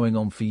what's going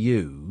on for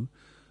you,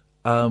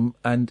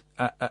 and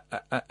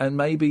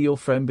maybe your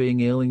friend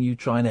being ill and you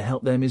trying to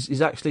help them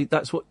is actually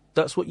that's what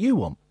you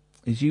want.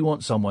 Is you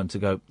want someone to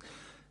go,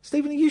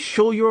 Stephen, are you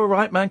sure you're all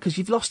right, man? Because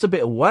you've lost a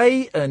bit of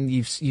weight and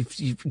you've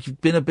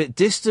been a bit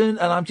distant,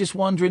 and I'm just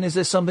wondering, is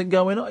there something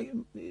going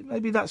on?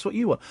 Maybe that's what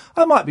you want.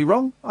 I might be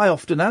wrong. I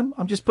often am.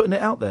 I'm just putting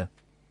it out there.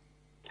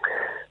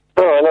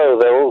 Well, I know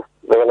there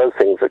are no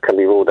things that can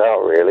be ruled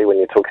out, really, when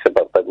you're talking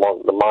about the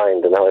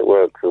mind and how it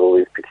works with all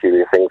these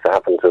peculiar things that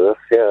happen to us.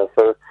 Yeah,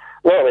 so,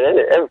 no, I mean,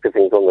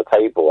 everything's on the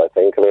table, I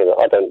think. I mean,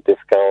 I don't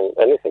discount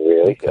anything,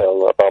 really,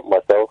 about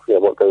myself,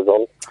 what goes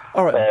on.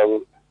 All right.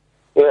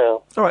 Yeah.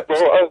 All right.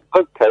 Well,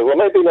 okay. Well,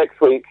 maybe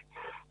next week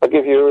I'll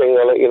give you a ring.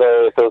 I'll let you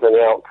know if there's any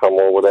outcome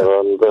or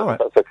whatever. And all right.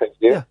 That's okay with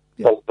you.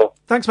 Yeah.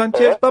 Thanks, man.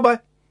 Cheers. Right. Bye-bye.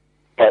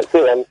 All right. See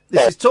you then.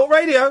 This is Talk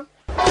Radio.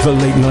 The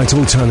Late Night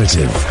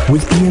Alternative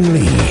with Iain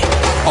Lee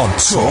on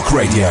Talk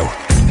Radio.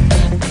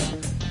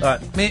 All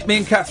right. Me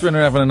and Catherine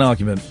are having an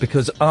argument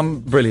because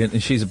I'm brilliant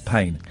and she's a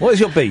pain. What is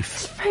your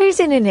beef? It's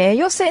freezing in here.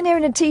 You're sitting here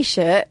in a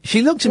t-shirt.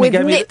 She looked at me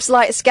with nips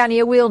like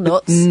Scania wheel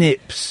nuts.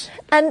 Nips.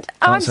 And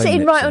I'm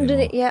sitting right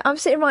underneath. Yeah, I'm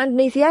sitting right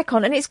underneath the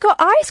aircon, and it's got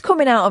ice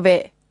coming out of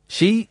it.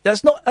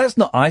 That's not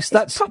ice.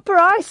 That's proper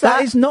ice.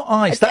 That is not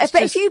ice. I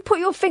bet if you put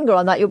your finger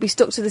on that, you'll be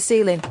stuck to the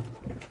ceiling.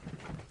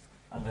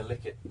 I'm gonna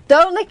lick it.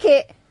 Don't lick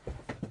it.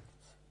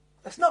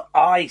 That's not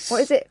ice.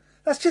 What is it?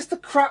 That's just the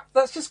crap.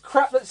 That's just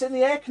crap that's in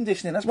the air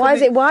conditioning. Why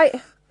is it white?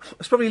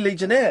 It's probably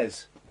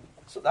Legionnaires.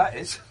 That's what that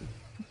is.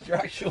 Your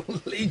actual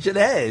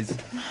Legionnaires.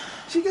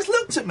 She just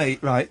looked at me,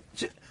 right,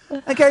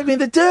 and gave me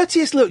the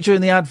dirtiest look during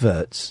the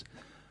adverts.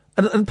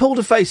 And pulled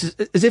a face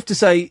as if to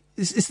say,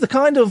 it's the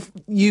kind of,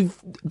 you've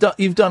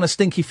done a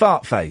stinky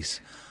fart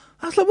face.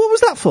 I was like, what was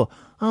that for?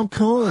 I'm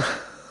cold.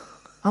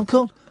 I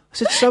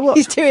said, so what?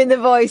 He's doing the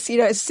voice,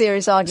 it's a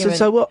serious argument. I said,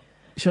 so what?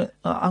 She went,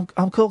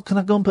 I'm cold. Can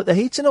I go and put the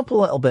heating up a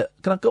little bit?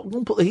 Can I go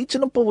and put the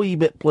heating up a wee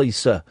bit, please,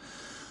 sir?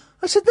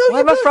 I said, no.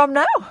 Where am I from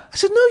now? I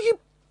said, no, you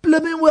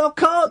blooming well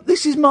can't.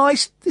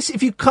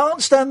 If you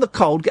can't stand the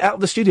cold, get out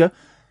of the studio.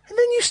 And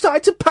then you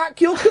started to pack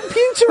your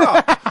computer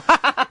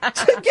up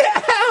to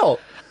get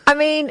out. I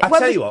mean, I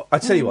tell you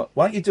what.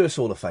 Why don't you do us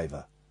all a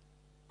favour?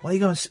 Why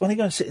don't you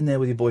go and sit in there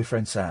with your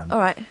boyfriend Sam? All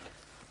right.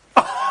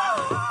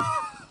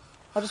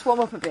 I'll just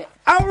warm up a bit.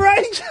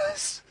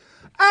 Outrageous!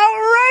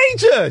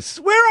 Outrageous!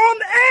 We're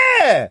on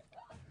air.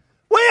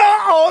 We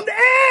are on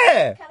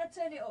air. Can I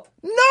turn it up?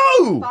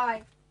 No.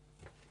 Bye.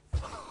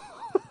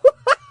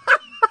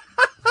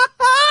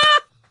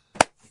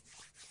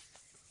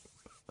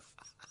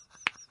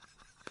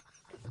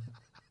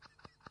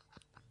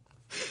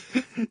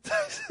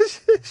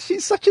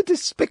 She's such a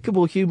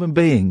despicable human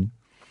being.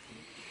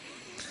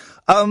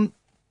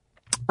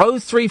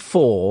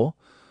 034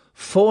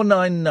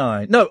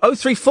 499. No,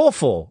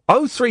 0344.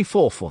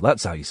 0344.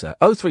 That's how you say it.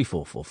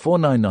 0344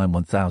 499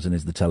 1000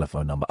 is the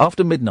telephone number.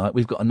 After midnight,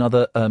 we've got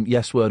another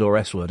yes word or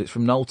S word. It's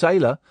from Noel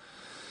Taylor.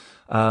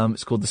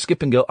 It's called The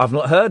Skipping Girl. I've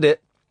not heard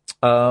it.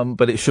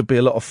 but it should be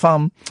a lot of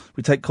fun.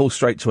 We take calls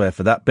straight to air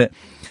for that bit.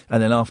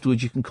 And then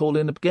afterwards you can call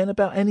in again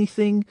about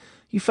anything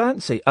you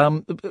fancy.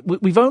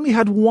 We've only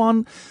had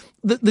one.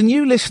 The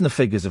new listener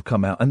figures have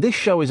come out, and this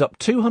show is up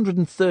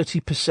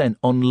 230%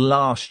 on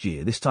last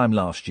year, this time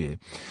last year.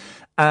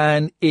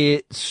 And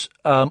it's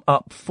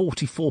up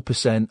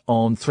 44%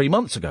 on 3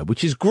 months ago,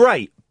 which is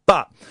great.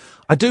 But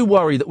I do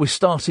worry that we're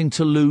starting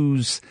to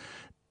lose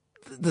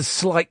the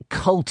slight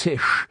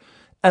cultish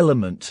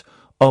element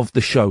of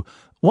the show.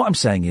 What I'm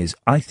saying is,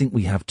 I think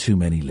we have too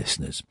many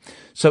listeners.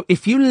 So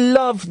if you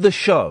love the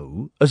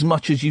show as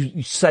much as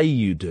you say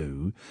you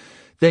do,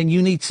 then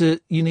you need to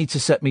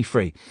set me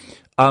free.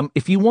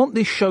 If you want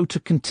this show to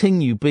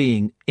continue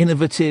being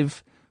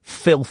innovative,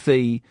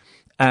 filthy,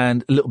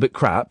 and a little bit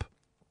crap,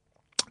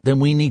 then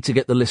we need to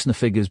get the listener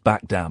figures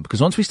back down.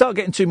 Because once we start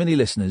getting too many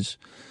listeners,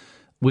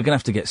 we're going to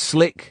have to get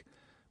slick,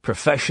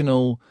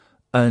 professional,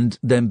 and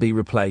then be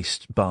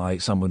replaced by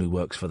someone who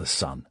works for the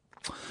Sun.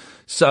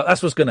 So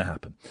that's what's going to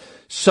happen.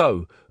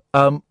 So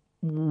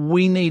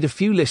we need a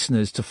few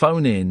listeners to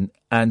phone in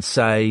and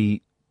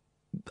say,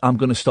 I'm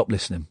going to stop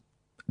listening,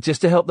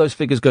 just to help those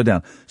figures go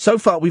down. So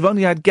far, we've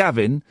only had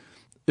Gavin,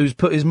 who's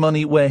put his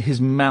money where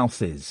his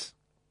mouth is.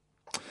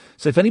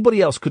 So if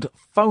anybody else could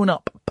phone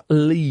up,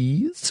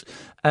 please,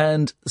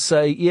 and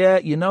say, yeah,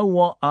 you know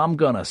what, I'm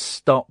going to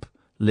stop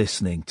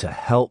listening to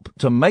help,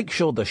 to make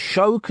sure the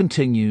show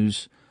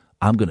continues.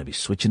 I'm going to be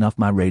switching off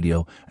my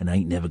radio and I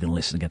ain't never going to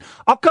listen again.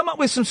 I'll come up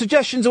with some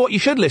suggestions of what you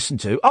should listen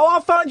to. Oh,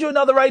 I'll find you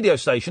another radio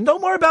station.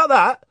 Don't worry about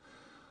that.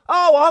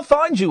 Oh, I'll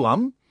find you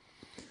one.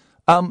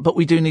 But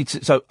we do need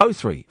to... So,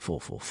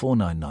 0344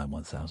 499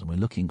 1000. We're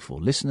looking for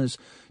listeners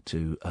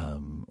to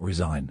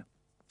resign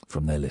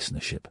from their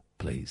listenership,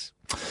 please.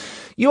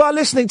 You are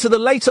listening to the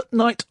Late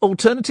Night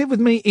Alternative with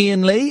me,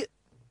 Iain Lee.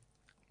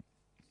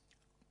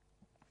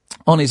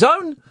 On his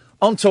own,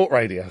 on Talk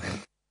Radio.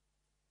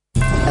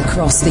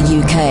 Across the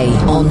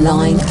UK,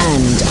 online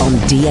and on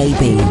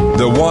DAB.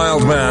 The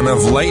wild man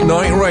of late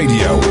night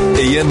radio,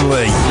 Iain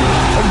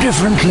Lee.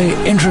 Differently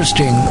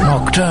interesting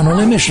nocturnal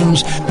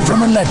emissions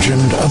from a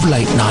legend of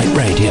late night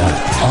radio.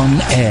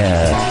 On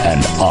air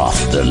and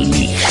off the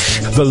leash.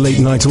 The Late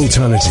Night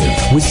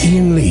Alternative with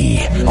Iain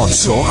Lee. On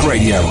Talk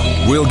Radio.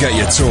 We'll get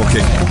you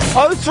talking.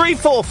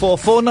 0344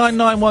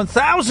 499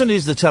 1000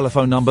 is the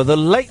telephone number. The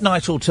Late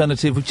Night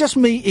Alternative with just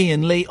me,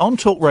 Iain Lee, on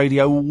Talk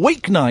Radio,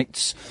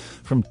 weeknights.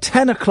 From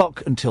 10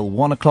 o'clock until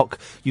 1 o'clock,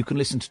 you can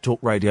listen to Talk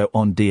Radio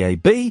on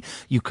DAB.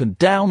 You can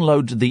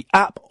download the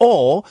app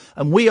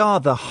and we are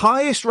the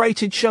highest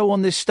rated show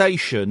on this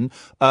station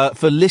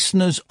for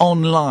listeners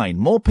online.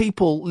 More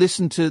people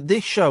listen to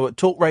this show at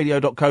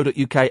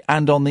talkradio.co.uk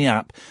and on the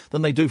app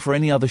than they do for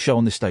any other show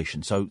on this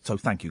station. So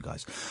thank you,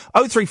 guys.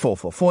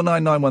 0344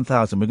 499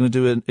 1000. We're going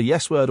to do a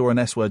yes word or an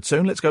S word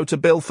soon. Let's go to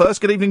Bill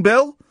first. Good evening,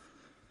 Bill.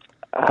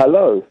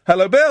 Hello.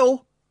 Hello,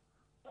 Bill.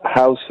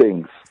 How's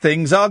things?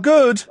 Things are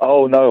good.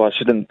 Oh, no, I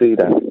shouldn't do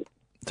that.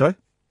 Sorry?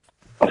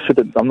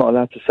 I'm not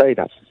allowed to say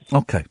that.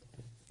 Okay.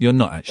 You're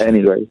not, actually.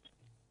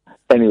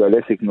 Anyway,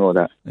 let's ignore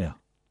that. Yeah.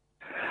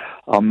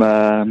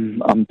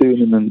 I'm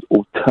doing an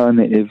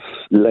alternative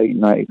late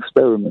night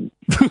experiment.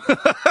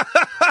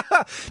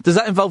 Does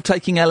that involve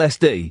taking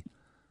LSD?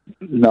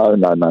 No,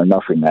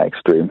 nothing that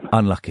extreme.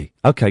 Unlucky.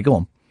 Okay,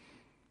 go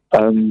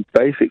on.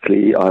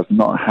 Basically, I've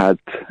not had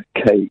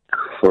cake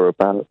for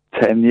about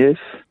 10 years.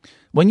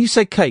 When you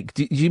say cake,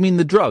 do you mean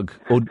the drug,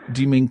 or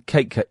do you mean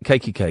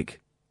cakey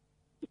cake?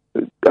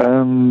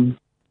 No,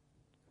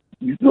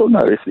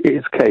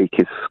 it's cake.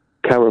 It's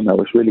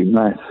caramel. It's really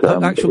nice.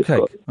 Actual cake.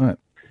 All right.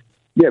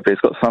 Yeah, but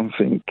it's got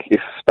something.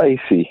 It's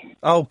spacey.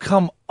 Oh,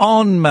 come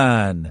on,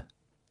 man.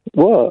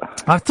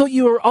 What? I thought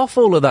you were off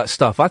all of that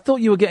stuff. I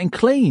thought you were getting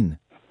clean.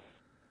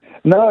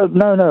 No.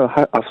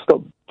 I've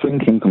stopped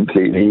drinking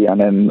completely,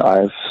 and then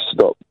I've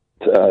stopped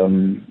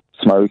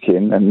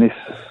smoking, and this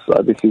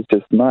is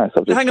just nice.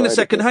 Hang on a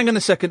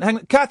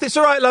second. Kath, it's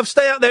all right, love.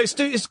 Stay out there. It's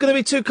going to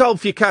be too cold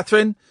for you,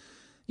 Catherine.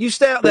 You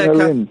stay out there,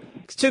 Kath.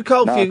 It's too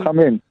cold for you. Come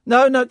in.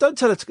 No, don't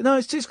tell her. No,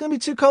 it's going to be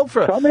too cold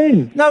for her. Come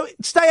in. No,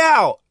 stay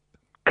out.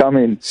 Come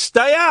in.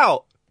 Stay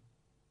out.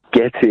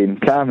 Get in.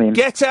 Come in.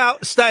 Get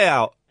out. Stay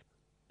out.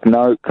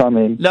 No, come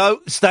in.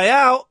 No, stay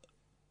out.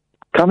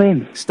 Come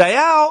in. Stay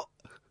out.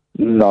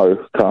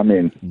 No, come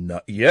in.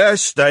 No,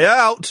 yes, stay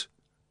out.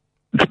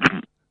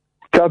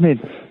 Come in.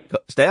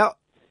 Stay out.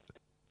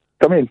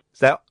 Come in.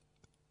 Stay out.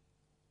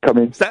 Come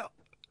in. Stay out.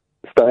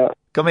 Stay out.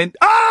 Come in.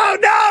 Oh,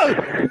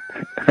 no!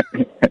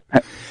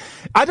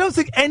 I don't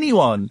think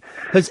anyone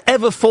has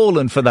ever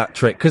fallen for that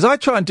trick, because I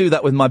try and do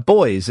that with my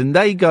boys, and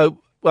they go,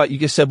 well, you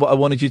just said what I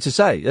wanted you to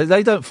say.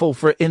 They don't fall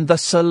for it in the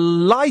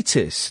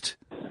slightest.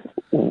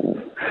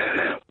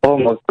 Oh,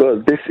 my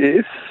God.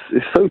 It's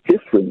so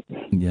different.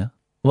 Yeah.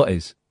 What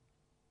is?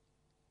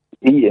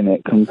 Eating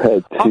it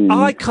compared to...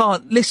 I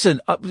can't... Listen,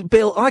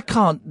 Bill, I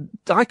can't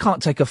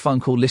take a phone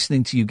call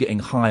listening to you getting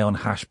high on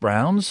hash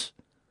browns.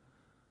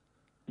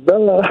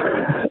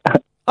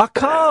 I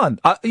can't.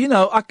 I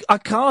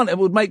can't. It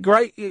would make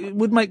great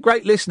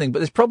listening, but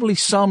there's probably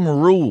some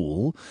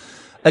rule.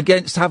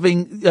 against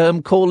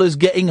having callers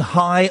getting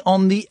high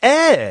on the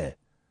air?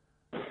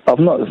 I've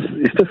not.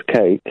 It's just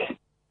cake.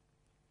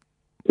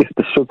 It's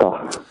the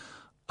sugar.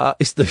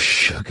 It's the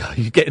sugar.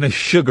 You're getting a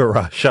sugar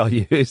rush, are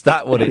you? Is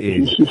that what it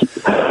is?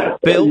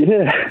 Bill,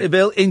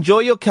 Bill, enjoy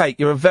your cake.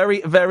 You're a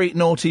very, very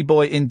naughty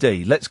boy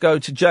indeed. Let's go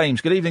to James.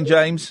 Good evening,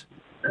 James.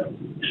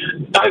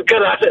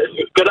 Good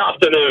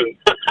afternoon.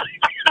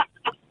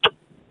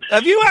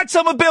 Have you had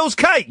some of Bill's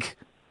cake?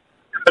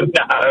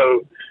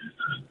 No,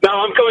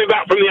 I'm coming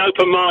back from the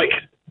open mic.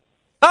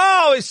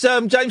 Oh, it's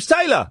James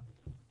Taylor.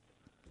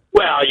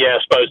 Well, yeah, I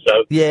suppose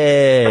so.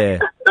 Yeah.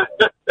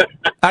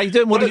 How you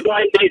doing? Who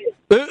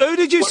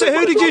did you see?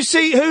 Who did you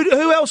see?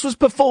 Who else was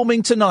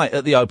performing tonight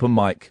at the open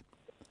mic?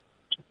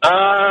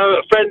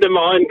 A friend of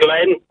mine,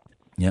 Glenn.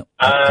 Yep.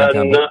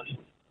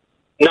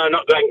 No,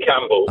 not Glenn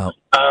Campbell. Oh.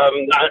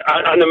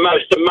 And the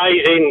most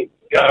amazing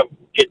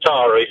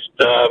guitarist.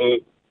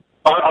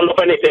 I love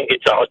anything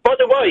guitars. By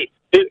the way,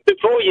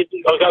 before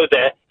I go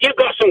there, you've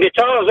got some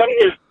guitars, haven't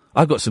you?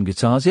 I've got some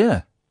guitars,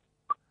 yeah.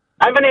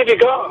 How many have you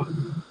got?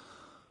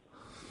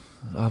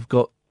 I've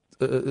got.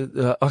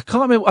 I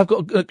can't remember. I've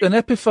got an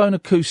Epiphone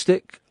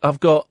acoustic. I've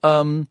got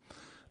a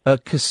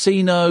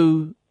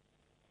Casino.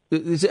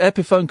 Is it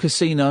Epiphone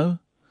Casino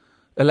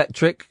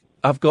electric?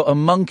 I've got a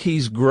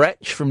Monkey's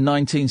Gretsch from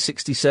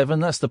 1967.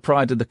 That's the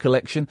pride of the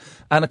collection,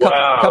 and a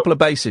couple of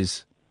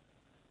basses.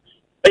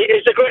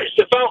 Is the Gretsch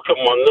the Falcon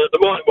one, the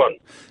white one?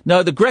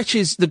 No, the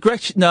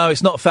Gretsch. No,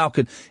 it's not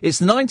Falcon. It's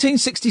the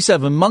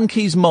 1967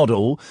 Monkey's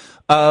model.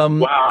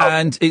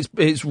 And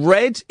it's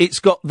red. It's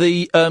got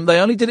the. They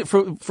only did it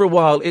for a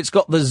while. It's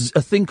got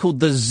a thing called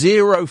the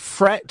Zero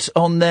Fret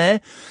on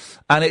there,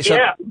 and it's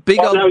a big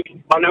old.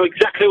 I know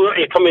exactly where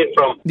you're coming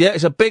from. Yeah,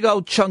 it's a big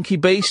old chunky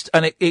beast,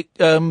 and it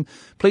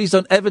please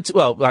don't ever. It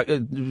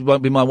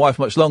won't be my wife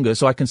much longer,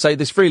 so I can say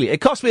this freely.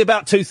 It cost me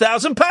about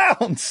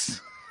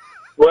 £2,000.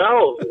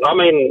 Well, I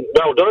mean,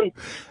 well done.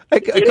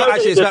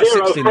 Actually, it's about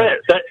 60 now.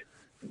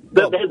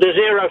 The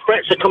Zero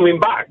Frets are coming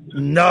back.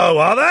 No,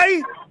 are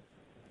they?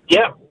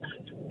 Yeah.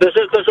 There's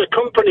a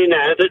company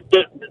now that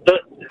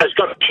has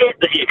got a kit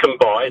that you can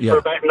buy for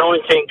about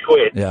 19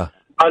 quid. Yeah.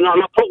 And I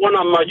put one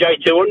on my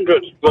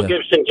J200, my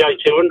Gibson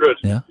J200.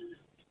 Yeah.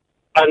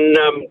 And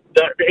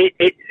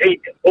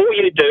all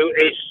you do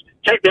is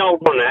take the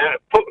old one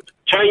out,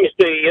 change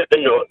the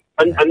nut,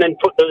 and then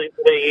put the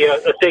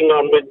thing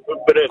on with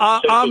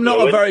I'm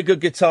not a very good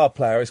guitar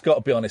player. It's got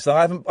to be honest.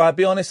 I'll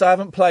be honest. I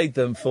haven't played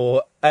them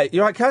for.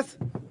 You right, Kath?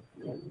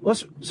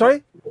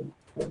 Sorry?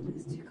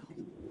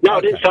 No,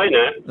 I didn't say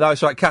that. No,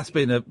 it's right. Kath's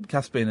being a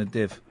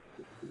div.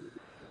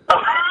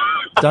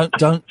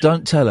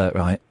 Don't tell her,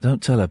 right?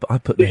 Don't tell her. But I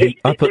put the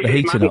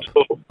heating up.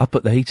 I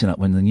put the heating up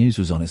when the news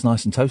was on. It's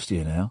nice and toasty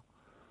here now.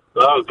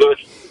 Oh, good.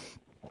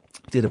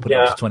 Did I put it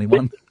up to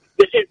 21?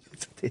 This is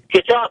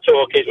guitar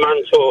talk. Is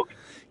man talk.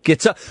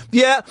 Guitar,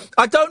 yeah.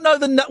 I don't know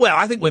well,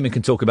 I think women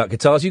can talk about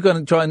guitars. You go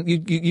and try and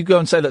you go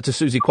and say that to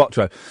Susie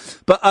Quattro,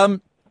 but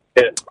I'm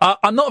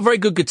not a very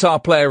good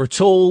guitar player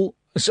at all.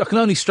 So I can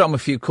only strum a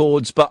few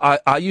chords, but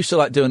I used to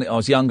like doing it when I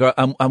was younger.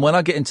 And when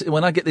I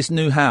get this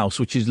new house,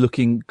 which is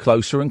looking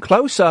closer and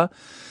closer,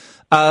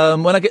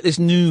 when I get this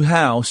new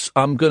house,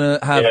 I'm gonna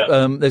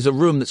have there's a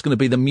room that's going to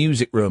be the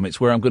music room.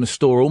 It's where I'm going to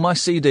store all my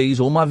CDs,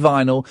 all my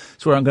vinyl.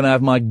 It's where I'm going to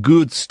have my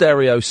good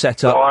stereo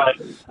setup,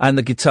 and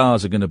the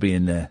guitars are going to be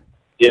in there.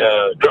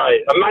 Yeah,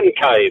 great. A man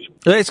cave.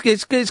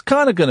 It's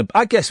kind of going to.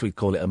 I guess we'd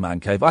call it a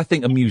man cave. I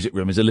think a music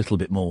room is a little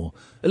bit more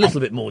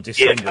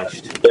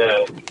distinguished.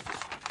 Yeah.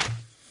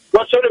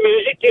 What sort of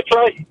music do you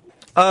play?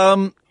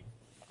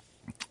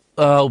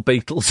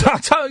 Beatles.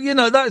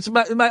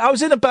 I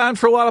was in a band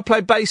for a while. I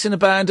played bass in a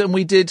band, and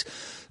we did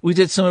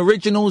some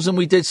originals, and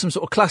we did some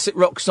sort of classic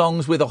rock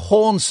songs with a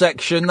horn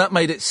section that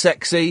made it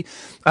sexy,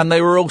 and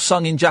they were all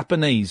sung in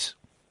Japanese.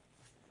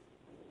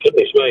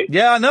 Goodness me.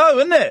 Yeah, I know,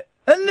 isn't it?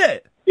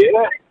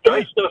 Yeah,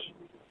 great stuff.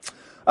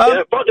 By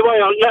the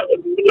way,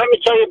 let me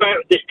tell you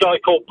about this guy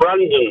called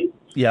Brandon.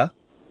 Yeah.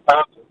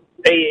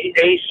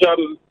 He's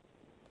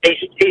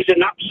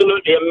an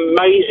absolutely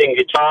amazing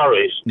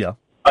guitarist. Yeah.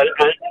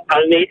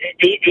 And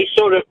he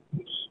sort of,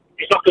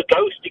 he's like a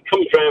ghost. He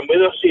comes round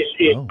with us.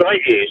 He's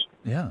great. He is.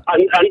 Yeah.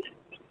 And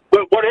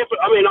whatever.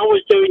 I mean, I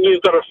was doing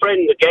You've Got a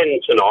Friend again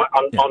tonight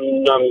on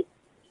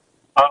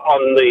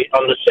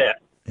the set.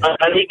 Yeah.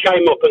 And he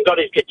came up and got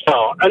his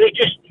guitar, and he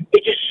just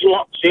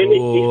slots in.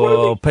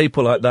 Oh,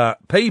 people like that,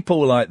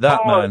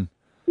 man.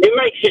 It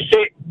makes you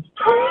sick.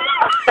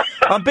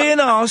 I'm being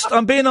asked.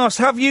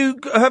 Have you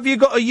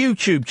got a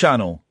YouTube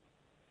channel?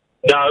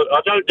 No,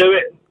 I don't do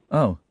it.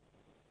 Oh.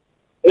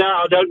 No,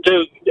 I don't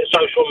do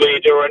social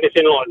media or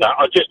anything like that.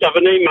 I just have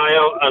an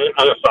email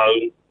and a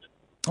phone.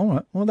 All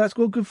right. Well, that's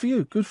good for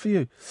you.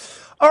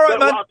 All right,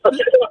 man.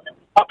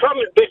 I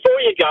promise.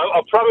 Before you go,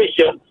 I promise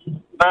you,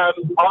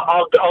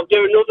 I'll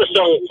do another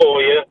song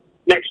for you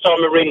next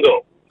time I ring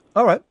up.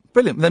 All right.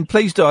 Brilliant. Then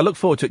please do. I look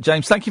forward to it,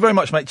 James. Thank you very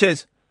much, mate.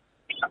 Cheers.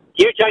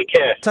 You take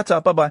care.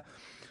 Ta-ta. Bye-bye.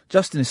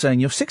 Justin is saying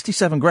your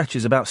 67 Gretsch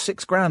is about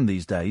 £6,000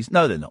 these days.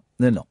 No,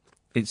 they're not.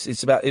 It was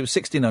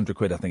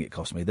 £1,600, I think it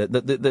cost me.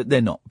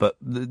 They're not, but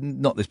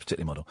not this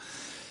particular model.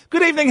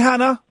 Good evening,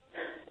 Hannah.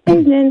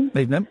 Evening.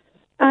 Evening.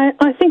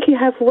 I think you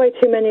have way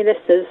too many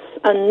listeners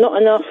and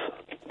not enough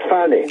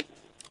planning.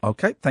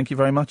 Okay, thank you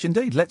very much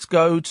indeed. Let's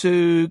go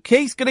to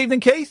Keith. Good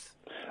evening, Keith.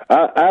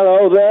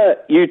 Hello there,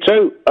 you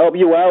two. Hope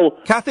you're well.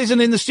 Kath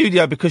isn't in the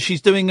studio because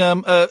she's doing a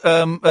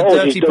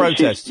dirty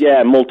protest.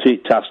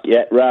 Multitask.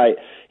 Yeah, right.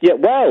 Yeah,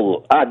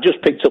 well, I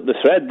just picked up the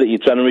thread that you're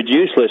trying to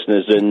reduce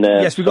listeners, and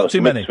yes, we've got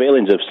too many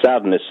feelings of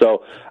sadness.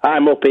 So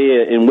I'm up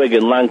here in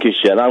Wigan,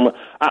 Lancashire, and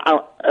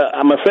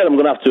I'm afraid I'm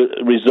going to have to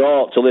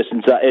resort to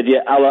listen to that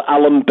idiot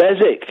Alan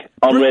Bezic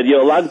on Radio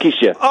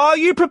Lancashire. Are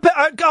you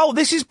prepared? Oh,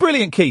 this is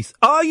brilliant, Keith.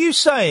 Are you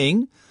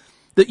saying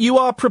that you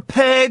are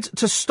prepared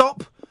to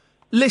stop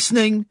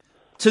listening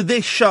to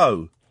this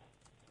show?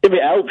 If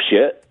it helps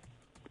you.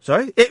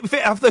 Sorry?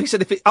 I thought you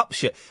said if it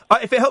ups you.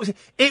 If it helps you.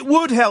 It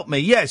would help me,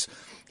 yes.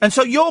 And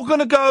so you're going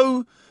to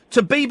go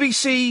to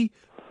BBC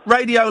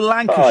Radio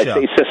Lancashire?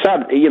 It's a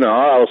sad,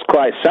 I was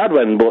quite sad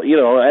when, but,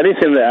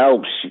 anything that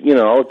helps,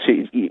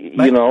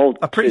 Mate,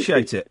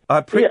 appreciate it.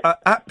 Absolutely.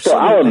 So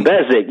Alan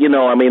Bezic, he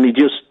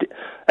just...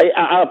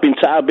 I've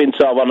been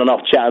sort of on and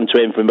off chatting to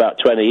him for about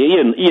 20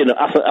 years.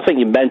 I think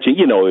you mentioned,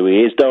 you know who he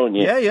is, don't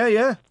you?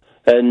 Yeah.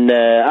 And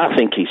I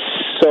think he's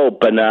so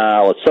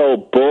banal, so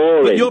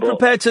boring. But you're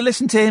prepared to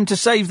listen to him to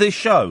save this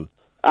show?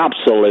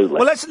 Absolutely.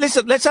 Well, let's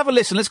listen. Let's have a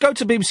listen. Let's go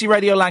to BBC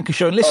Radio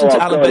Lancashire and listen to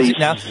Alan Bezic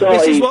now. He's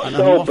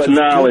so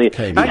banal. He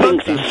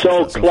thinks he's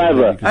so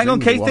clever. Hang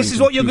on, Keith. This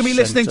is what you're going to be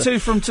listening to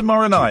from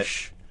tomorrow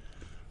night.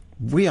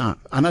 We are,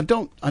 and I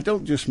don't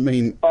just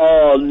mean.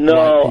 Oh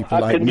no! People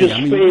like I can me. just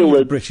feel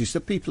the British,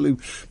 the people who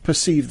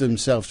perceive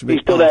themselves to be.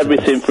 He's done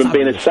everything from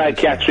being a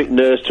psychiatric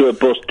nurse to a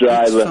bus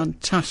driver. It's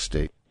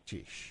fantastic.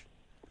 He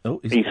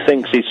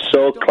thinks he's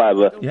so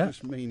clever. Yeah.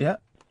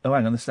 Oh,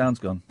 hang on, the sound's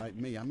gone. Like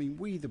me,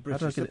 we the How do I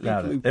British, get it the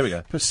louder? people who There we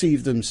go.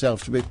 perceive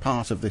themselves to be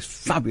part of this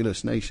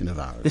fabulous nation of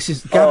ours. This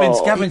is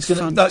Gavin's going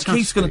to.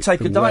 Keith's going to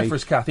take a dive for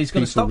us, Kath. He's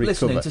going to stop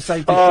listening to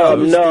save the show. Oh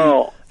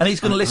no! And he's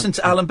going to listen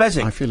to Alan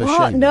Bezic. I feel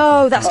ashamed.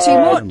 No, that's too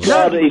much.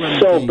 God, he's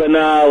so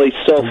banal. He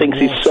thinks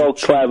he's so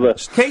clever.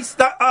 Keith,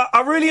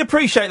 I really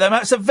appreciate that.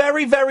 That's a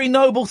very, very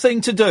noble thing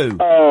to do.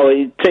 Oh,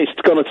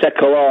 it's going to take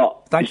a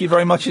lot. Thank you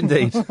very much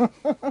indeed.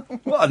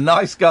 What a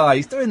nice guy.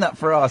 He's doing that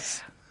for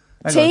us.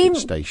 Team,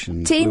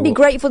 be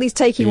grateful he's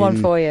taking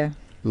one for you.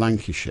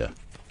 Lancashire,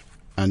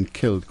 and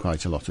killed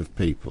quite a lot of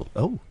people.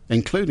 Oh.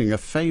 Including a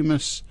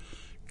famous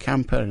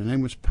campaigner, her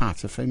name was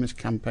Pat, a famous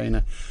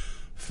campaigner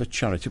for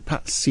charity.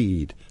 Pat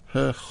Seed,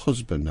 her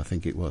husband, I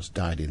think it was,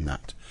 died in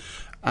that.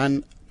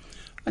 And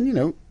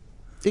it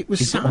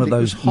was sad. One of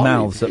those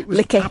mouths that... It was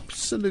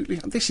absolutely...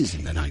 This is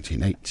in the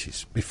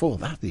 1980s, before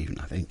that even,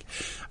 I think.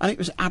 And it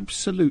was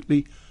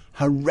absolutely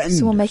horrendous.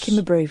 Someone make him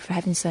a brew, for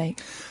heaven's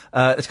sake.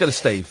 Let's go to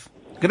Steve.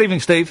 Good evening,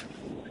 Steve.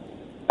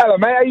 Hello,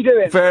 mate. How you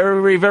doing?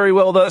 Very, very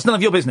well. That's none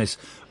of your business.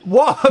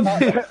 What?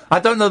 I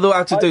don't know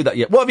how to do that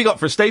yet. What have you got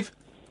for us, Steve?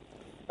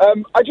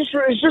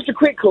 It's just a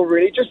quick call,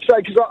 really. Just to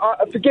say, because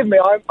forgive me,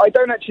 I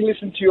don't actually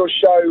listen to your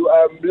show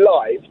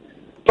live,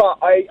 but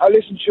I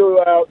listen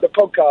to the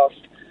podcast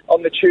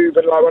on the tube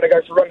and when I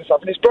go for run and stuff,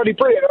 and it's bloody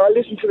brilliant. And I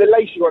listened to the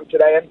Lacey one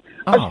today, and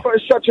I just thought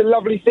it was such a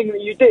lovely thing that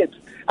you did.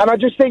 And I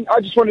just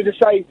wanted to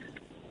say,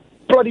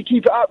 bloody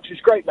keep it up, 'cause it's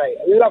great, mate.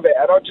 I love it,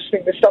 and I just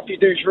think the stuff you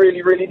do is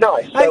really, really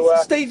nice. Hey, So,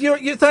 Steve,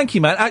 thank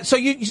you, man. So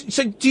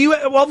do you?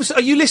 Obviously,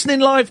 are you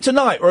listening live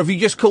tonight, or have you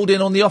just called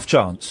in on the off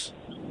chance?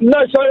 No,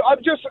 so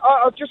I've just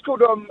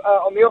called on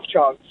the off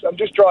chance. I'm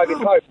just driving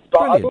home, but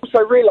brilliant. I've also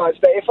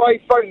realised that if I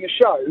phone the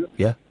show,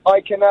 yeah,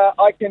 I can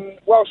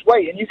whilst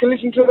waiting, you can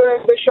listen to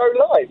the show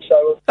live.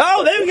 So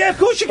there we go. Of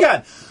course you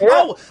can. Yeah.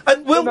 Oh,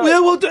 and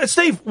we'll do,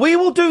 Steve. We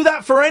will do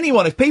that for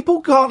anyone. If people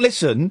can't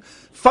listen,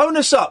 phone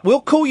us up.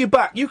 We'll call you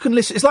back. You can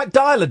listen. It's like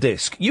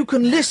dial-a-disc. You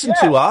can listen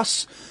to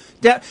us.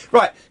 Yeah,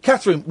 right,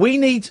 Catherine.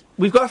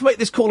 We've got to make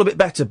this call a bit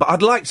better. But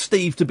I'd like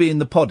Steve to be in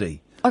the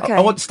poddy. Okay.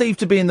 I want Steve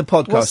to be in the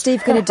podcast. What's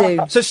Steve going to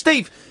do? So,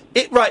 Steve,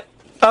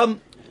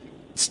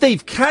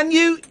 Steve,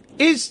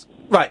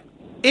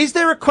 is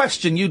there a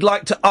question you'd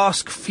like to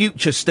ask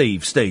future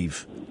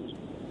Steve?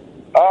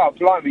 Oh,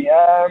 blimey.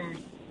 I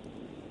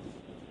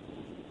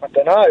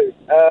don't know.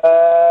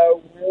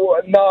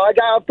 No, I've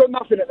got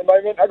nothing at the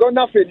moment. I've got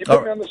nothing. You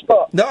put me on the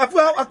spot. No,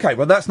 okay.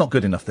 Well, that's not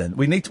good enough then.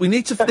 We need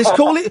to this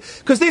call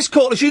because this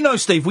call, as you know,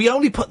 Steve, we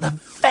only put the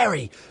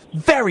very,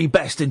 very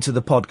best into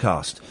the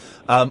podcast.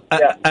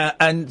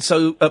 And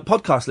so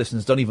podcast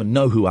listeners don't even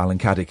know who Alan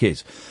Caddick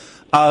is.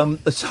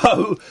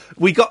 So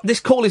we got this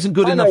call isn't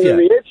good enough yet.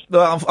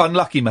 Well, I'm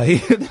unlucky,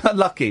 mate.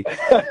 Unlucky.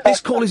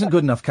 This call isn't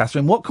good enough,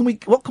 Catherine. What can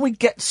we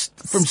get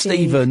from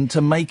Stephen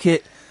to make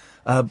it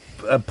a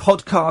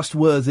podcast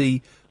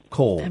worthy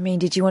call? I mean,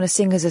 did you want to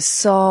sing us a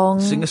song?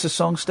 Sing us a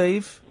song,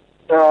 Steve.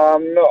 No,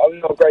 I'm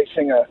not a great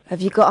singer.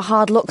 Have you got a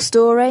hard luck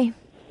story?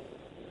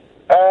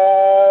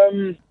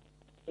 No.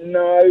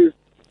 No,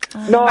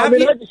 I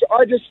mean,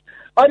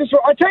 I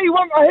tell you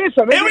what, I hear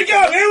something. Here we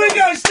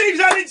go. Steve's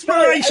had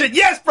inspiration.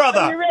 Yes, brother.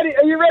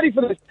 Are you ready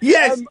for this?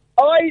 Yes.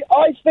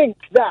 I think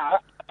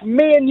that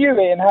me and you,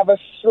 Ian, have a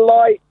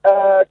slight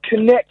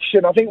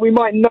connection. I think we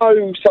might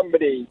know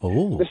somebody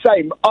the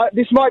same.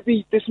 This might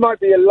be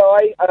a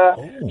lie.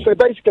 So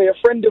basically, a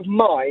friend of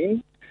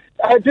mine.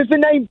 Does the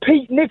name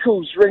Pete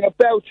Nichols ring a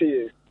bell to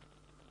you?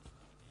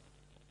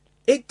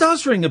 It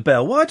does ring a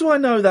bell. Why do I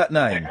know that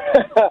name?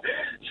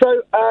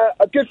 So,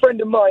 a good friend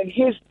of mine,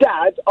 his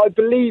dad, I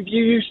believe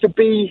you used to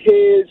be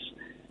his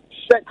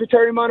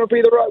secretary, might not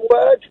be the right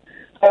word.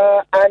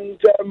 And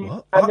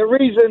the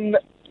reason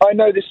I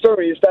know this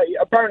story is that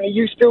apparently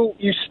you still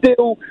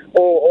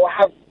or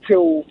have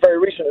till very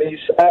recently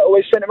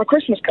always sent him a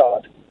Christmas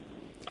card.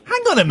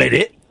 Hang on a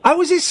minute. I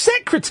was his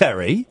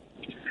secretary?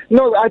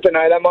 No, I don't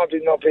know. That might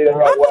not be the right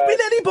word. I've not been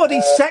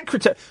anybody's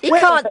secretary. He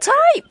can't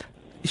type.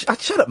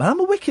 Shut up, man. I'm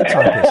a wicked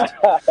typist.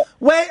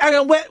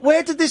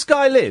 Where did this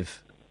guy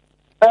live?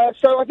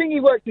 So I think he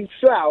worked in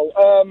Slough.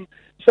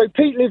 So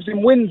Pete lives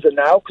in Windsor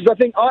now, because I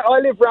think I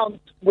live round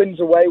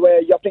Windsor way, where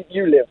I think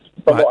you live,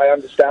 from what I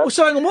understand. Well,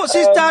 so hang on, what's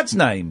his dad's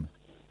name?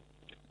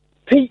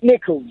 Pete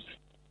Nichols.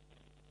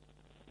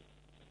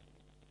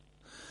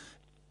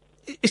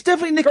 It's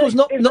definitely Nichols,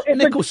 not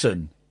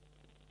Nicholson.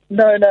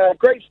 No,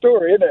 great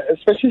story, isn't it?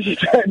 Especially if you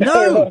don't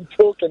know what I'm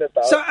talking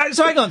about. So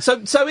hang on.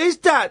 So his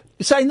dad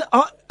saying,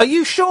 "Are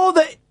you sure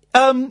that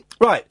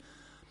right?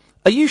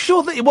 Are you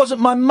sure that it wasn't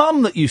my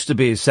mum that used to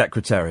be his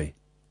secretary?"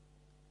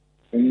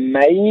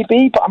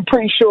 Maybe, but I'm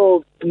pretty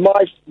sure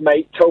my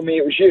mate told me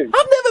it was you.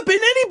 I've never been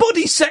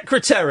anybody's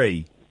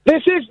secretary.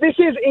 This is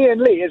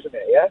Iain Lee, isn't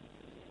it? Yeah.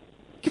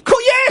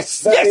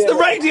 Yes, the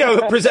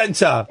radio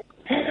presenter.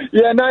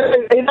 Yeah, no,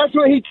 that's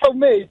what he told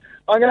me.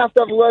 I'm going to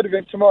have a word with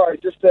him tomorrow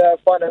just to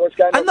find out what's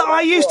going on. And that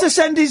I used to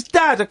send his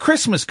dad a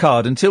Christmas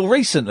card until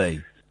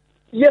recently.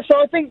 Yeah, so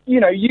I think,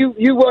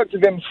 you worked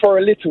with him for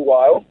a little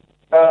while.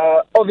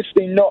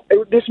 Obviously not.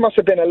 This must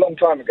have been a long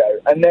time ago.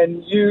 And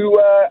then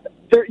I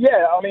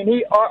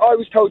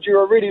was told you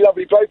were a really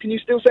lovely bloke and you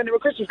still send him a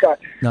Christmas card.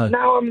 No.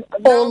 Now I'm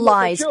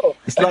lies. Sure.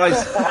 It's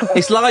lies.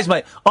 It's lies,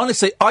 mate.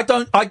 Honestly, I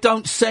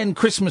don't send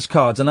Christmas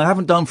cards, and I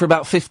haven't done for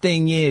about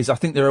 15 years. I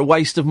think they're a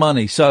waste of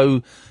money.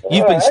 So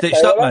you've been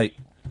stitched up, mate.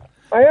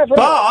 I have.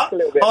 But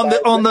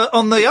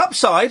on the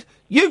upside,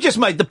 you just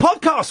made the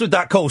podcast with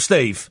that call,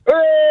 Steve.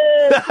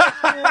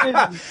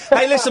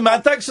 Hey, listen,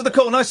 man. Thanks for the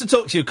call. Nice to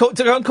talk to you. Go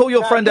and call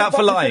your friend out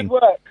for lying.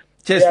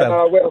 Cheers,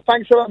 fella. I will.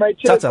 Thanks a lot, mate.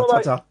 Cheers. Ta-ta,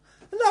 ta-ta.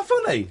 Isn't that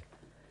funny?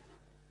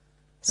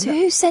 So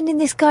who's sending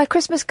this guy a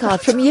Christmas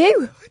card from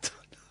you?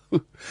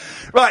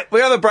 Right, we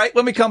have a break.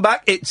 When we come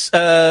back, it's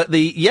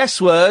the yes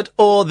word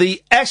or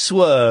the S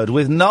word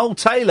with Noel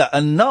Taylor.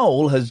 And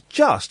Noel has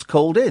just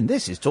called in.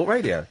 This is Talk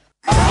Radio.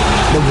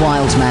 The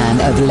wild man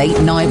of late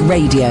night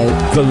radio.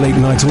 The Late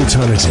Night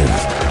Alternative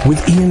with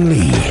Iain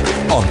Lee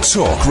on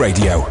Talk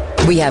Radio.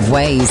 We have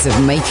ways of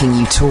making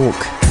you talk.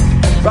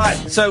 Right,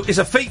 so it's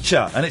a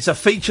feature, and it's a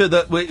feature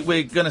that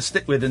we're going to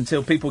stick with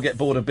until people get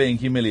bored of being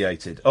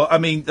humiliated.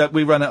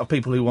 We run out of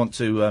people who want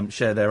to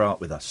share their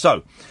art with us.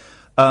 So,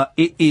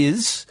 it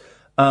is,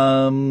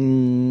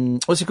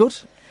 what's it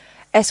called?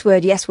 S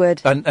word, yes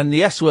word. And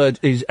the S word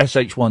is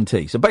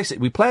SH1T. So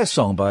basically, we play a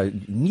song by a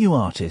new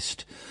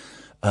artist,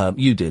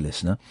 you, dear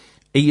listener,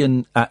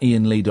 Ian at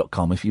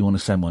iainlee.com if you want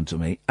to send one to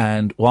me.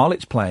 And while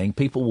it's playing,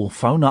 people will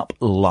phone up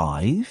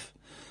live,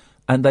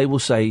 and they will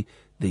say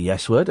the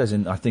S word, as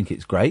in, I think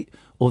it's great,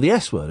 or the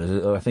S word, as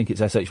in, I think it's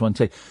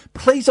SH1T.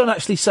 Please don't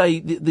actually say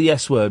the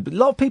S word. But a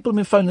lot of people have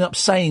been phoning up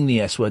saying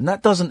the S word, and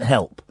that doesn't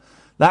help.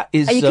 That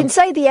is... You can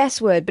say the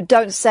S word, but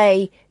don't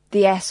say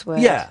the S word.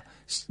 Yeah,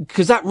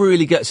 because that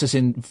really gets us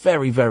in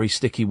very, very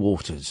sticky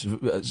waters.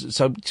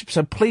 So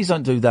please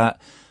don't do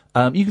that.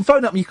 You can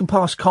phone up and you can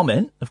pass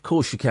comment. Of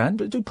course you can,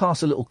 but do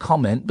pass a little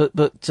comment, but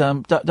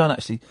don't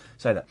actually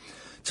say that.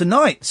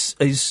 Tonight's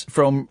is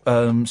from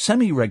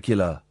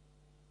semi-regular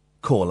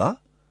caller,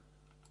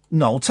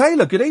 Noel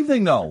Taylor. Good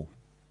evening, Noel.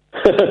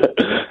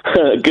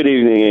 Good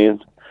evening,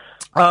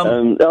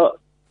 Ian.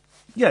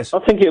 Yes. I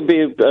think it would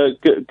be a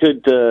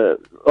good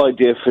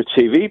idea for a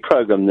TV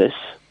programme, this.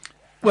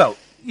 Well,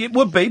 it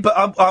would be, but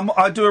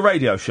I do a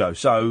radio show,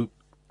 so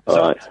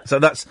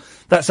that's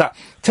that.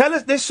 Tell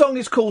us, this song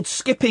is called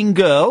Skipping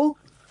Girl.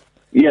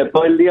 Yeah,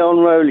 by Leon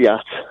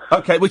Roliat.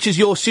 Okay, which is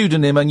your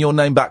pseudonym and your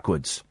name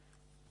backwards.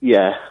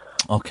 Yeah.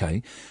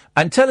 Okay.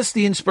 And tell us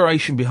the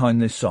inspiration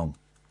behind this song.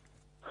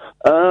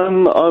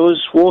 I was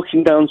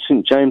walking down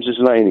St James's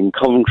Lane in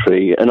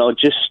Coventry, and I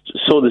just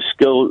saw this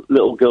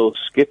little girl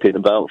skipping,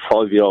 about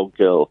 5-year-old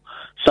girl.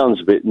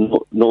 Sounds a bit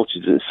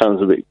naughty. It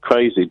sounds a bit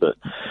crazy, but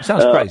it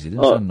sounds crazy. It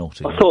doesn't sound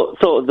naughty. I thought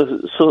of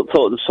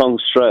the song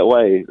straight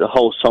away. The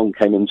whole song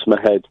came into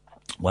my head.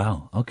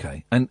 Wow.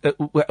 Okay. And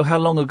how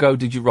long ago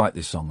did you write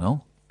this song,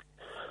 Noel?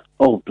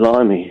 Oh,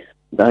 blimey!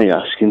 Now you're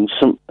asking.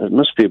 It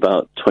must be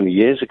about 20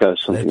 years ago,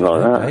 something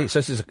like that. Okay.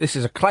 So this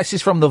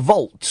is from the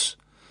vaults.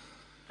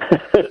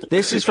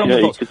 This is from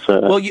the vaults.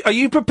 Well, are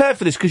you prepared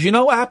for this? Because you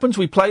know what happens?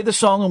 We play the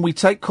song and we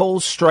take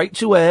calls straight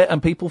to air,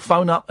 and people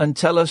phone up and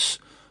tell us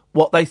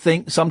what they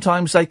think.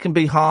 Sometimes they can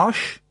be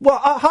harsh. Well,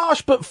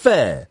 harsh but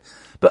fair.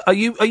 But are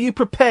you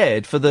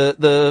prepared for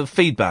the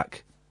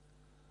feedback?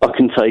 I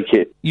can take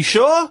it. You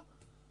sure?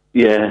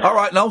 Yeah. All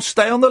right, Noel,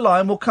 stay on the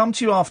line. We'll come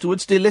to you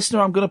afterwards. Dear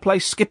listener, I'm going to play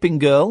Skipping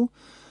Girl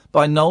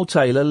by Noel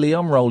Taylor,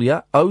 Leon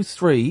Rolia,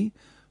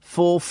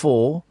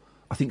 0344.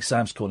 I think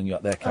Sam's calling you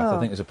up there, Kath. I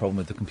think there's a problem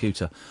with the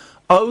computer.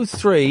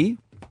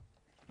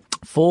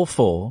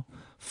 0344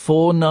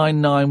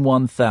 499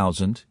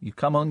 1000. You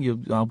come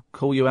on, I'll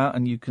call you out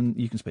and you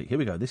can speak. Here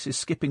we go. This is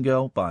Skipping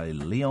Girl by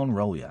Leon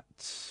Rolia.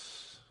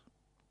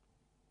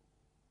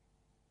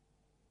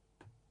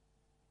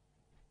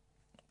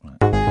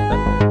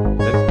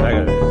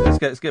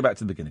 Let's get back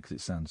to the beginning because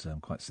it sounds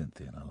quite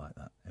synthy and I like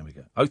that. Here we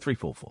go.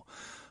 0344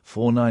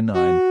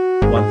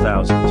 499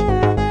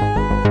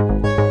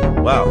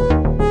 1000. Wow.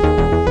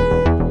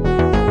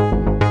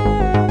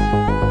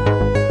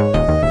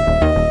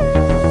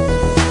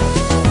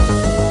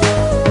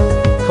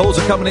 Calls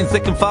are coming in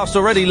thick and fast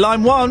already.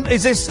 Line 1,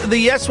 is this the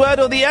yes word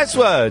or the S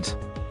word?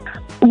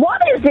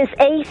 What is this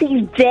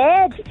 80s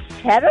dead,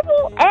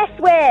 terrible S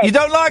word? You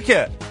don't like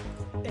it?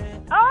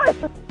 Oh,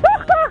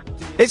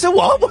 it's a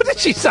what? What did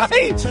she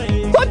say?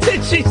 What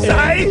did she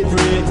say?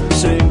 Every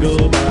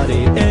single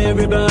body,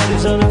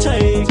 everybody's on a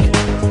take.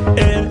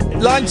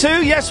 Line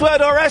 2, yes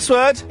word or S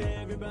word?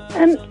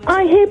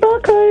 I hear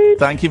barcode.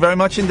 Thank you very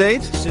much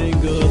indeed.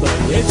 Single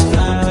body, it's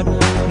bad,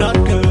 not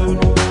good.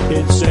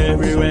 It's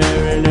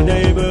everywhere in the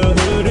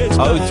neighborhood. It's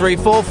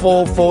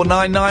 0344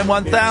 499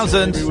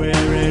 1000.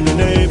 everywhere in the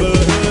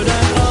neighborhood.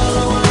 And all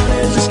I want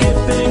is a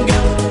skipping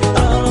girl.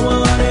 All I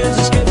want is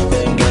a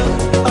skipping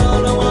girl.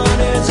 All I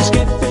want is a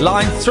skipping.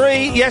 Line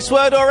 3, yes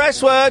word or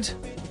S word?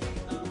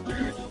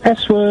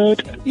 S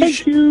word.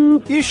 Thank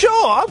you. You sure?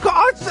 I'm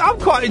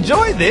quite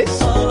enjoying this.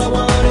 All I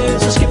want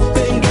is a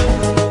skipping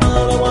girl.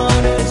 All I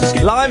want is a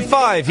skipping. Line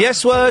 5,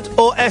 yes word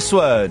or S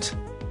word?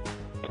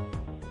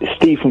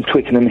 Steve from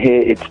Twickenham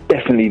here. It's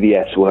definitely the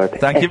S word.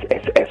 Thank you.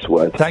 S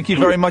word. Thank you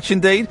very much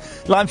indeed.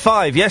 Line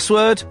 5, yes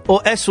word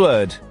or S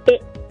word?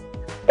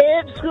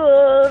 It's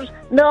good,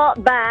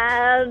 not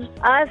bad.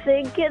 I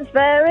think it's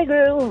very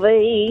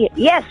groovy.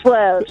 Yes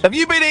word. Have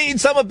you been eating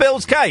some of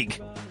Bill's cake?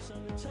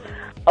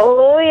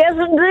 Oh, yes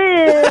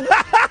indeed.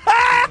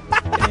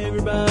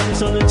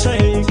 Everybody's on a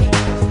take.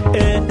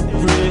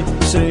 Every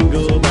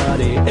single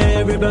body.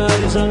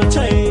 Everybody's on a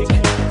take.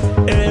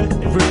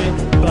 Everybody.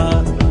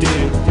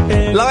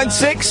 Line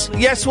 6,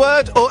 yes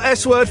word or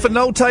S word for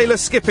Noel Taylor,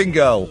 Skipping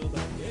Girl?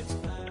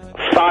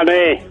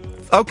 Funny.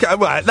 Okay,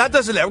 right, that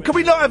doesn't help. Can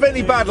we not have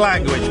any bad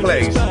language,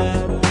 please?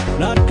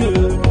 Not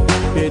good.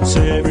 It's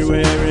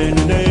everywhere in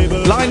the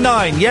neighborhood. Line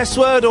 9, yes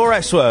word or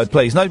S word,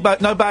 please? No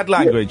bad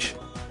language.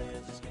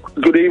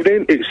 Good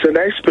evening. It's an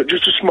S, but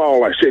just a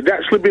small S. It'd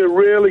actually be a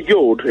really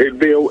good. It'd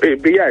be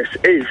S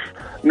if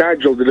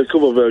Nigel did a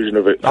cover version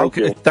of it. Thank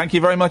you. Thank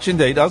you very much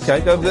indeed.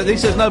 Okay, he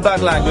says no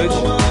bad language.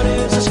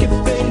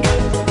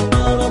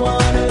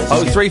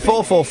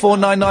 0344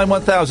 499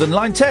 1000.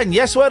 Line 10,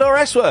 yes word or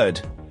S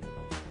word?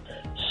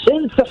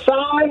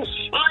 Synthesize.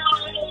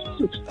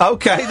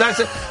 Okay, that's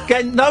it.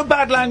 Again, no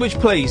bad language,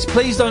 please.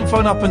 Please don't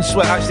phone up and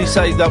actually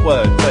say that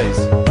word, please.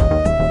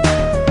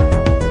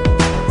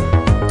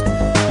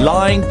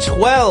 Line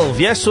 12,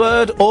 yes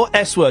word or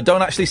S word?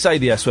 Don't actually say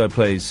the S word,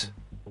 please.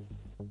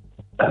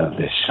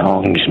 The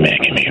song's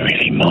making me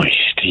really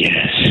moist,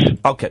 yes.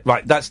 Okay,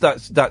 right, that's not,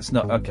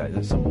 okay,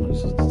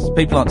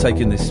 people aren't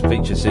taking this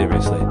feature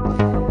seriously.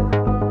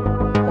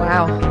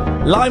 Wow.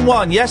 Line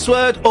 1, yes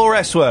word or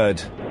S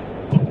word?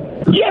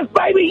 Yes,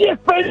 baby, yes,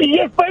 baby,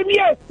 yes, baby,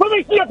 yes.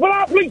 Permission to pull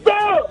out, please,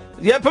 sir.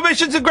 Yeah,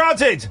 permissions are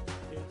granted.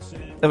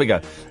 There we go.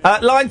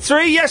 Line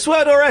 3, yes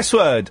word or S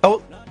word?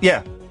 Oh,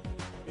 yeah.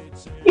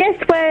 Yes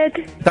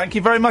word. Thank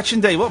you very much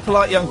indeed. What a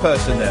polite young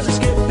person there.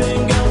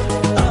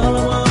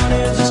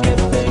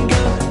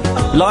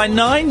 Line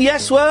 9,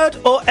 yes word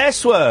or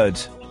S word?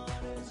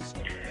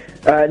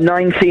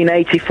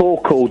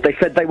 1984 called. They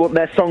said they want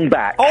their song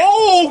back.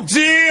 Oh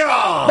dear!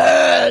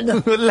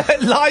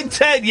 Line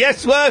 10,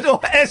 yes word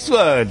or S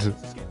word?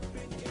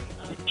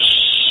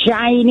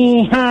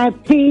 Shiny,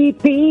 happy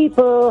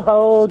people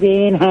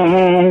holding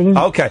hands.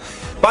 Okay.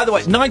 By the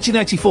way,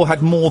 1984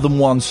 had more than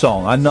one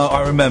song. I know,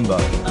 I remember.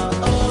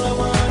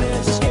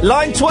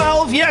 Line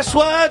 12, yes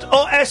word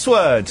or S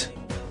word?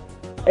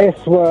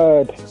 S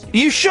word. Are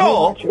you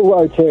sure? Too much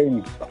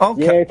auto-tune.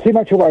 Okay. Yeah, too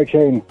much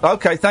auto-tune.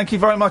 Okay, thank you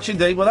very much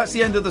indeed. Well, that's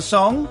the end of the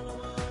song.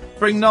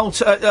 Bring Noel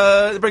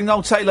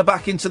Taylor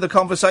back into the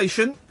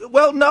conversation.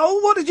 Well,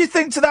 Noel, what did you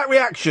think to that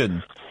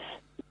reaction?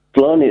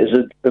 Blimey, it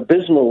was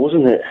abysmal,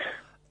 wasn't it?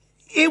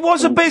 It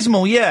was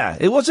abysmal, yeah.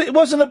 It was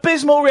an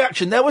abysmal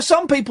reaction. There were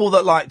some people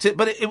that liked it,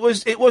 but it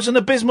was an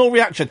abysmal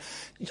reaction.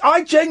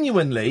 I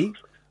genuinely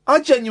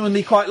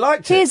quite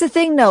liked it. Here's the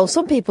thing, Noel.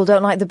 Some people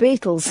don't like the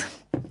Beatles.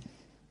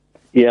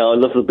 Yeah, I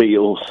love the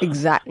Beatles.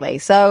 Exactly.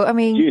 So, I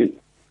mean... Do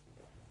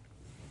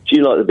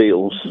you like the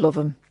Beatles? Love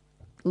them.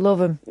 Love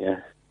them. Yeah.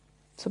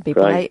 Some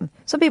people hate them.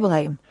 Some people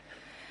hate them.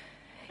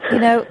 You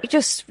know,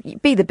 just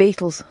be the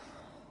Beatles.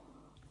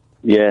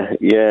 Yeah,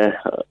 yeah.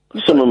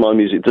 Some of my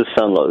music does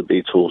sound like the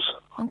Beatles.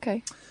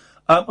 Okay.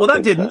 Well,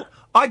 that didn't.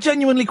 I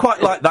genuinely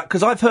quite like that,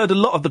 because I've heard a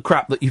lot of the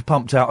crap that you've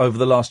pumped out over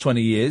the last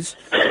 20 years.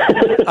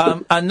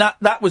 And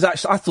that was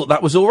actually... I thought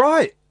that was all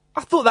right.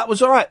 I thought that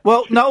was all right.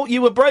 Well, no,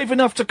 you were brave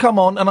enough to come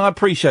on, and I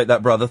appreciate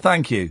that, brother.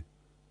 Thank you.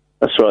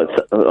 That's right.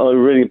 I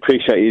really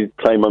appreciate you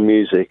playing my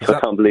music. I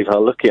can't believe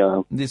how lucky I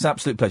am. It's an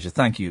absolute pleasure.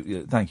 Thank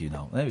you. Thank you,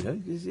 Noel. There we go.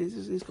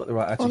 He's got the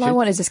right attitude. All I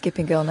want is a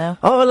skipping girl now.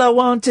 All I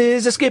want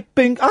is a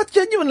skipping... I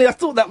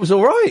thought that was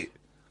all right.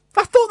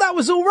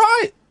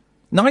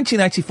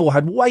 1984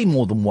 had way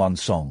more than one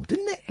song,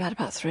 didn't it? It had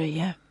about 3,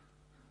 yeah.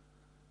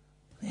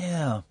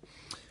 Yeah.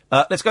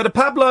 Let's go to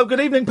Pablo. Good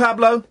evening,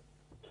 Pablo.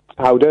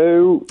 How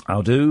do?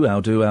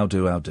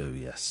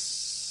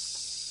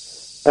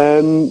 Yes.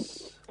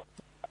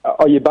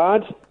 Are you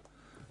bad?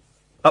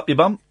 Up your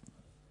bum.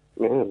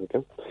 Yeah, there we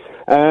go.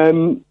 I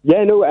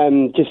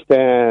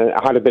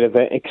had a bit of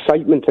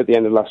excitement at the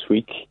end of last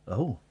week.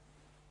 Oh.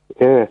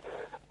 Yeah.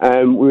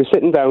 We were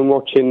sitting down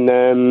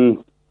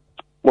watching,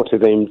 what's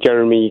his name,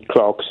 Jeremy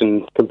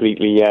Clarkson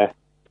completely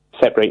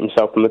separate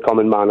himself from the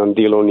common man on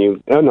Deal or No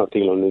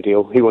Deal.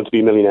 He Wants to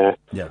Be a Millionaire.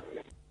 Yeah.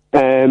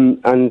 And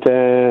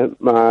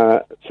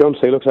my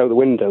fiancée looks out the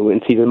window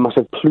and sees a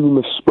massive plume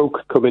of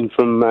smoke coming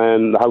from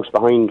the house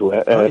behind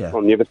her,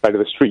 on the other side of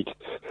the street.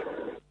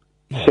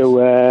 Yes.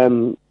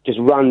 So just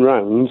ran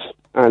round,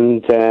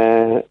 and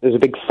there's a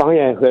big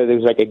fire. There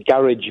was like a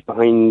garage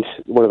behind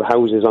one of the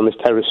houses on this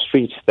terrace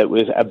street that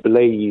was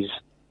ablaze.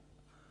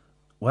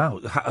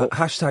 Wow.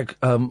 Hashtag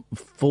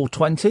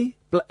 420?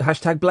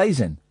 Hashtag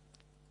blazing.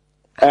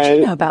 How do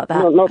you know about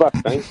that? Not that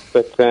thing,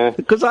 but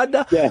because I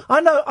know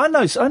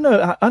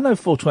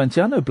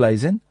 420. I know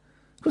blazing.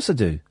 Of course I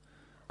do.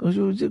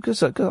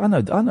 Because I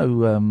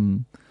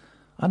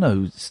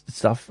know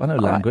stuff. I know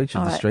language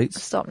of the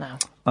streets. Stop now.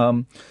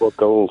 What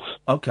goals?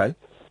 Okay.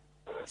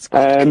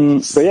 I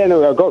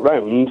got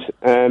round,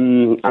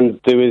 and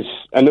there was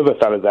another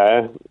fella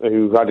there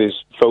who had his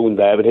phone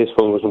there, but his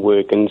phone wasn't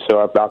working.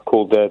 So I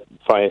called the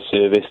fire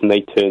service, and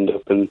they turned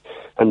up and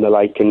the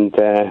like, and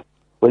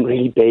went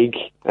really big.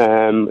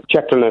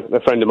 Checked on a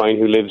friend of mine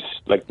who lives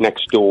like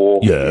next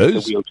door.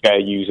 Yes. A wheelchair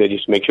user,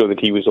 just to make sure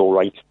that he was all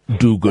right.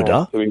 Do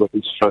gooder. So he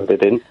wasn't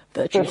stranded in.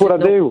 Virtue That's signal. what I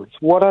do.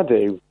 It's what I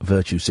do.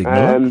 Virtue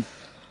signal.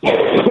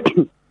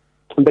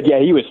 But yeah,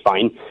 he was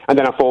fine. And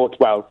then I thought,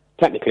 well,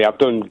 technically I've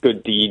done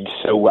good deeds,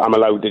 so I'm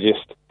allowed to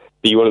just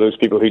be one of those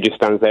people who just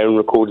stands there and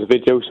records a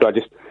video. So I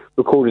just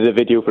recorded a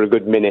video for a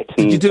good minute.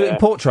 Did you do it in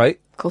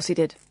portrait? Of course he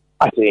did.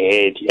 I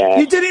did, yeah.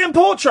 You did it in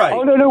portrait?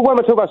 Oh, no, what am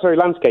I talking about? Sorry,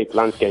 landscape.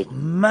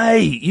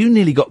 Mate, you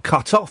nearly got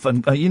cut off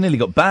and you nearly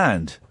got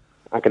banned.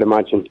 I can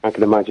imagine. I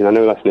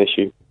know that's an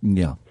issue.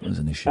 Yeah, it was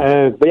an issue.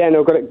 But yeah,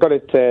 no, got it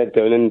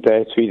done and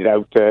tweeted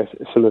out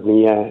some of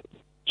the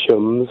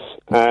chums.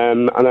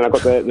 And then I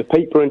got the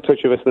paper in touch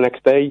with us the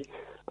next day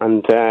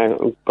and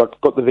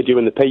got the video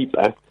in the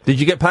paper. Did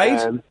you get paid?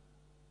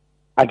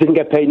 I didn't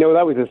get paid. No,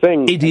 that was the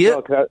thing.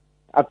 Idiot.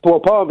 Well,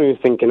 part of me was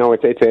thinking,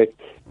 it's a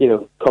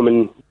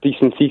common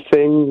decency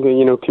thing,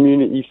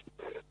 community,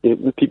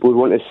 people would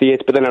want to see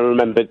it. But then I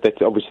remembered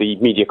that obviously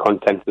media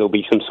content, there'll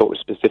be some sort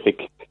of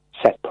specific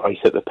set price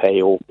at the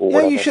pay or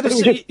whatever. You should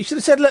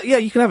have said, look, yeah,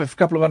 you can have it for a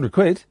couple of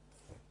 £100.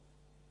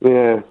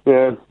 Yeah.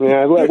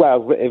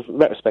 Well, in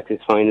retrospect,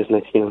 it's fine, isn't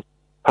it?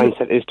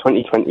 Hindsight is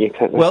 20/20,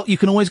 etc. Well, you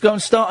can always go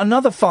and start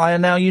another fire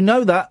now. You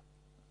know that.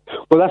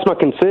 Well, that's my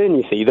concern.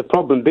 You see, the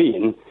problem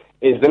being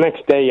is the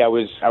next day I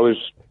was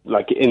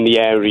like in the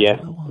area.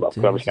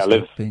 Obviously, I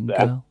live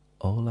there.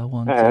 All I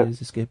want is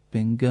a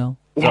skipping girl.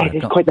 Yeah,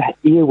 it's quite that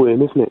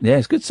earworm, isn't it? Yeah,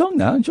 it's a good song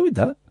now. I enjoyed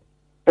that.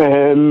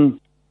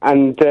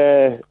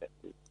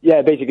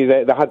 Basically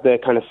they had the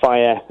kind of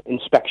fire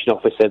inspection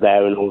officer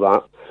there and all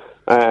that.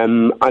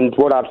 And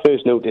what I'd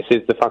first noticed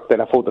is the fact that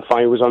I thought the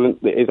fire was on.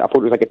 I thought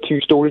it was like a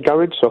 2-story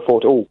garage, so I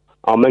thought,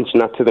 I'll mention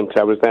that to them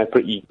because I was there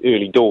pretty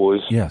early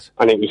doors. Yes.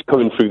 And it was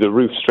coming through the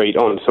roof straight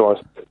on, so I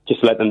was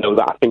just let them know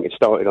that I think it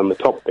started on the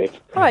top bit.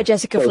 All right,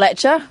 Jessica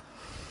Fletcher.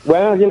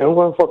 Well,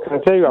 what can I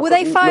tell you? Were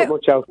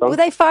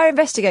they fire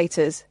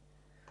investigators?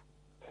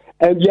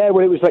 Well,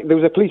 it was like there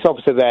was a police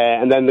officer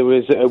there, and then there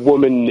was a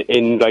woman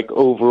in like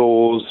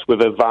overalls with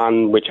a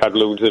van which had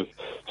loads of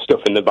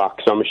stuff in the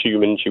back. So I'm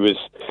assuming she was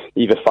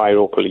either fire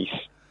or police.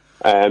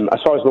 As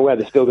far as I'm aware,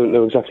 they still don't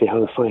know exactly how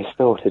the fire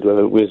started,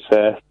 whether it was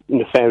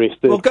nefarious.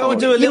 Well, go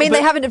and do a little. You mean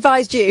they haven't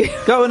advised you?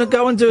 Go and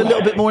do a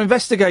little bit more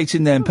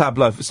investigating, then,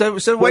 Pablo.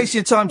 So waste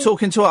your time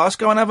talking to us.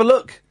 Go and have a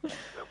look.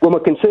 Well, my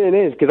concern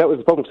is, because that was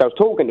the problem, because I was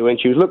talking to her and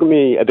she was looking at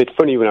me a bit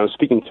funny when I was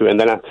speaking to her, and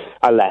then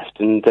I left,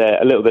 and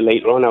a little bit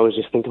later on I was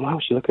just thinking, wow,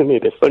 she's looking at me a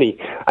bit funny.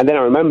 And then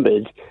I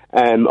remembered,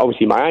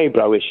 obviously, my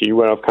eyebrow issue,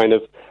 where I've kind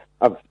of...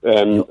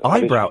 Your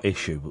eyebrow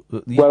issue?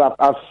 Well,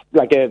 it's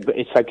like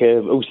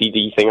a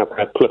OCD thing.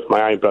 I've plucked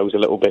my eyebrows a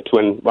little bit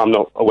when I'm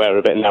not aware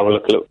of it, and now I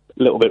look a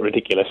little bit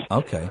ridiculous.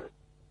 Okay.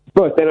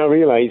 But then I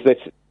realised that,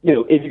 if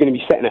you're going to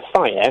be setting a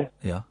fire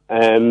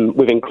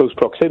within close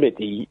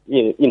proximity,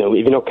 if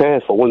you're not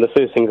careful, one of the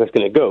first things that's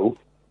going to go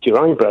to your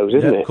eyebrows,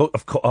 isn't it?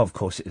 Of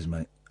course it is,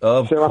 mate.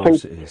 Of course I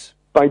think it is.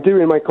 By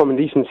doing my common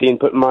decency and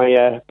putting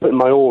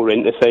my oar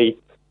in to say,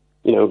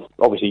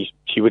 obviously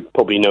she would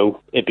probably know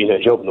it'd been her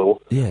job and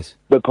all. Yes.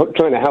 But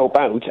trying to help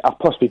out, I've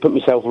possibly put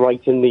myself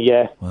right in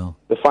the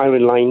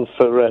firing line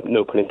for,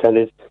 no pun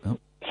intended,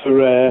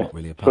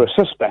 for a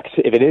suspect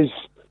if it is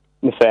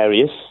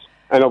nefarious.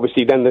 And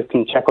obviously then they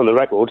can check on the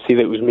record, see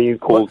that it was me who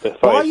called the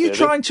fire Why are you service.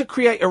 trying to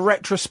create a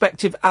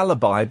retrospective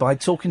alibi by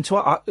talking to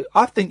her?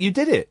 I think you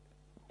did it.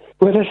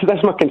 Well,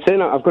 that's my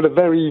concern. I've got a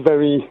very...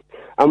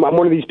 I'm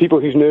one of these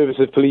people who's nervous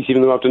of police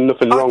even though I've done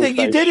nothing wrong. I think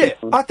you did it.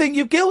 I think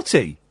you're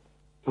guilty.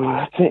 Well,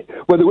 that's it.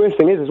 Well, the worst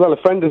thing is, as well,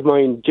 a friend of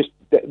mine, just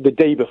the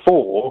day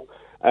before,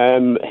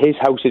 his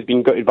house had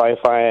been gutted by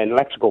an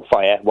electrical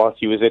fire whilst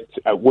he was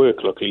at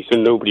work, luckily, so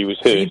nobody was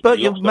hurt. So you burnt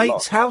your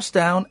mate's house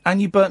down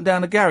and you burnt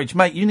down a garage.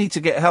 Mate, you need to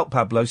get help,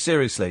 Pablo,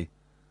 seriously.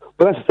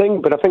 Well, that's the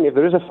thing, but I think if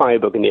there is a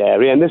firebug in the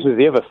area, and this was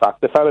the other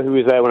fact, the fellow who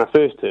was there when I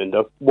first turned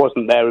up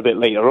wasn't there a bit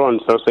later on,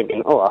 so I was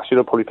thinking, I should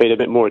have probably paid a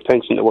bit more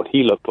attention to what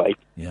he looked like.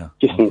 Yeah.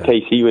 Just in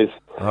case he was...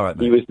 All right,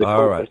 mate. He was the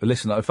All right.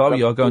 Listen, if I were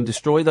you, I'd go and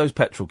destroy those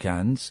petrol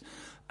cans,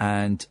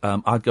 and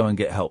I'd go and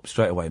get help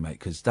straight away, mate,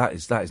 because that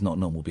is not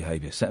normal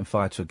behaviour. Setting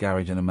fire to a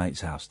garage in a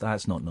mate's house,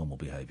 that's not normal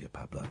behaviour,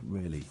 Pablo.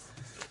 Really.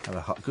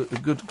 Have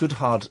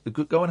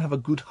go and have a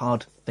good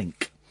hard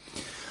think.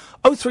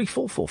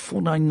 0344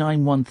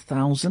 499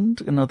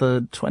 1000.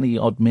 Another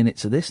 20-odd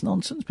minutes of this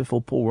nonsense before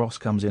Paul Ross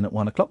comes in at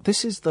 1 o'clock.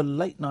 This is the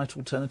Late Night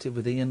Alternative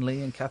with Iain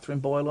Lee and Catherine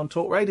Boyle on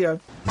Talk Radio.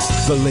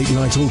 The Late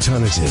Night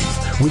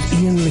Alternative with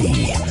Iain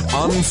Lee.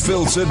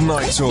 Unfiltered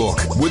Night Talk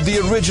with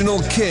the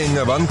original king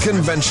of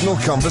unconventional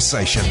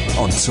conversation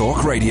on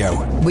Talk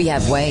Radio. We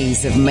have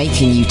ways of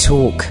making you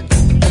talk.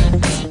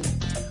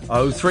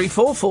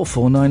 0344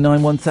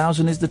 499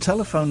 1000 is the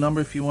telephone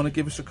number if you want to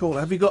give us a call.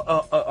 Have you got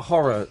a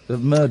horror, a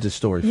murder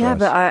story for us? Yeah,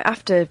 but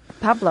after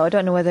Pablo, I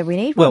don't know whether we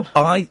need one.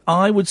 Well,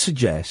 I would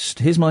suggest,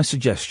 here's my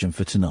suggestion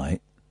for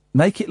tonight,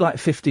 make it like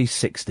 50s,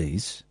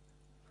 60s.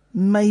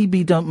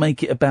 Maybe don't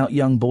make it about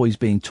young boys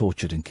being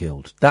tortured and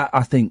killed. That,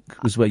 I think,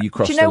 was where you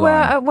crossed the line. Do you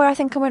know where I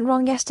think I went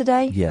wrong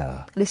yesterday?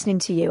 Yeah. Listening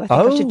to you. I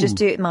think I should just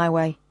do it my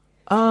way.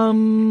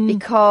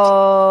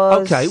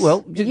 Because okay,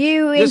 well,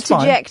 you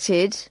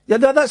interjected. Fine. Yeah,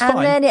 that's and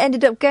fine. And then it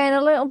ended up getting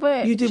a little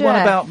bit. You did one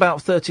about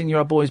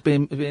 13-year-old boys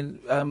being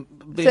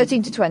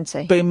 13 to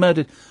 20 being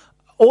murdered.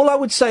 All I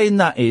would say in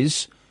that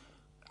is,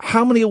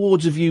 how many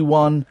awards have you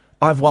won?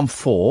 I've won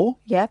 4.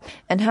 Yeah,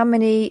 and how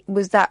many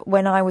was that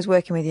when I was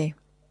working with you?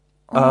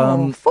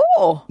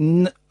 4.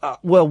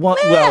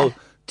 Well,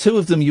 2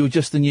 of them you were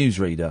just the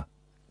newsreader.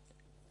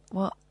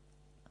 What?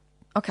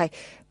 Okay.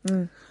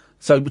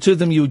 So 2 of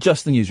them you were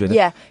just the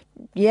newsreader.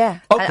 Yeah.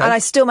 Okay. And I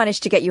still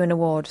managed to get you an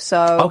award.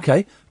 So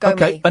okay.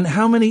 Me. And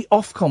how many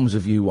Ofcoms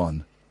have you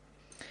won?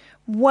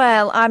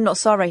 Well, I'm not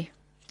sorry.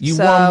 You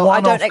won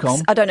one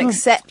Ofcom. I don't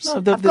accept.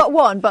 I've got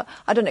one, but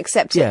I don't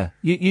accept it. Yeah,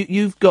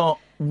 you've got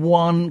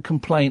one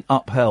complaint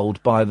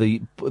upheld by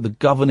the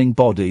governing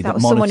body that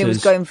was monitors someone who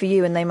was going for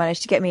you, and they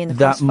managed to get me in the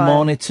crossfire. That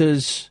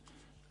monitors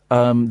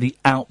the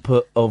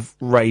output of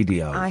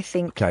radio. I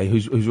think. Okay,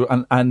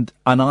 and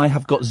I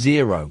have got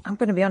 0. I'm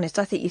going to be honest.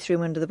 I think you threw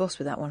me under the bus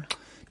with that one.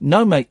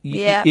 No, mate.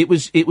 Yeah. It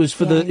was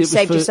for the. You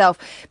saved yourself,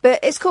 but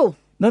it's cool.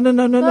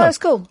 No. It's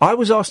cool. I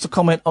was asked to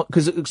comment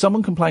because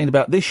someone complained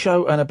about this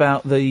show and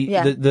about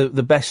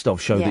the best of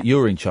show that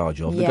you're in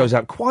charge of that goes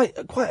out quite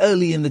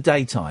early in the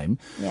daytime.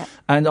 Yeah.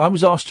 And I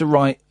was asked to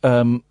write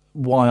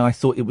why I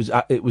thought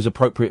it was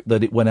appropriate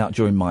that it went out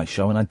during my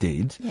show, and I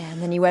did. Yeah,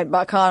 and then you went, but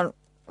I can't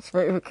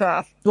speak with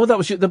Kath. Well, that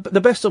was the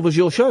best of was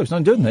your show.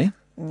 No, didn't he?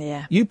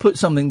 Yeah. You put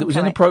something that was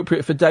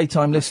inappropriate for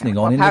daytime listening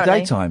on in the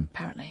daytime.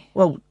 Apparently.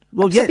 Well,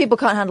 yeah. Some people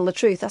can't handle the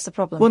truth. That's the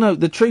problem. Well, no,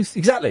 the truth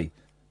exactly,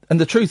 and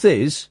the truth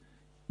is,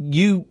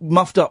 you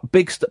muffed up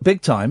big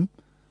time,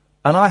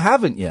 and I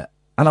haven't yet,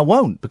 and I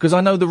won't because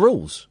I know the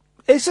rules.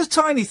 It's a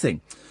tiny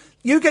thing.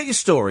 You get your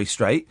story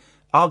straight.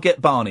 I'll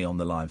get Barney on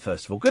the line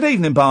first of all. Good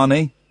evening,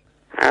 Barney.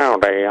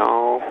 Howdy,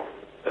 y'all.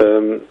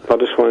 I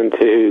just wanted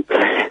to.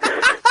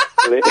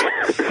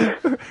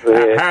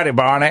 Howdy,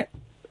 Barney.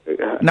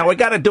 Now we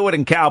got to do it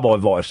in cowboy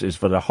voices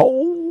for the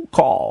whole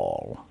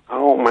call.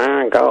 Oh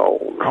my God.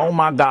 Oh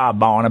my God,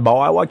 Barney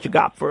boy, what you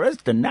got for us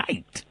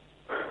tonight?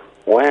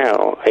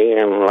 Well,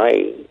 Iain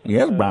Lee.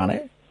 Yes,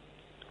 Barney.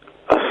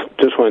 I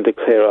just wanted to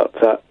clear up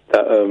that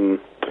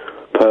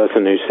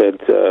person who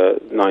said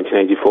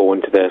 1984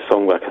 went to their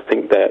song back. I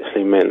think they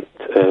actually meant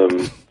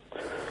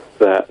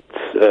that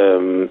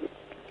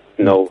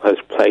Noel has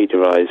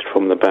plagiarised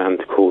from the band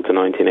called the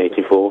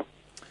 1984.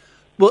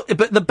 Well,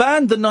 but the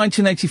band, the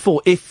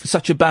 1984, if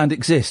such a band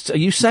exists, are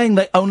you saying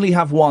they only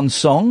have one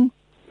song?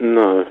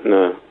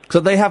 No. So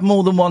they have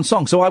more than one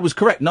song. So I was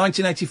correct.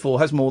 1984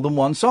 has more than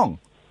one song.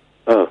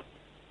 Oh.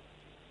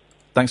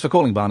 Thanks for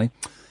calling, Barney.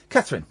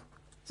 Catherine,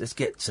 let's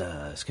get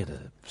a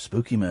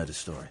spooky murder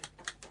story.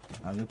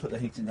 I'm going to put the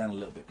heating down a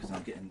little bit because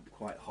I'm getting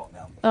quite hot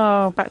now.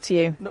 Oh, back to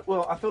you. No,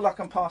 well, I feel like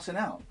I'm passing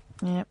out.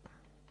 Yep.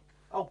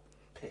 Oh,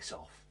 piss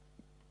off.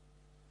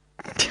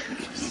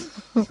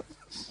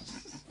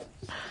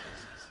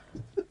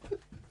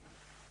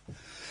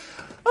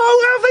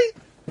 Oh, have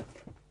they?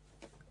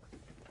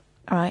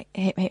 All right,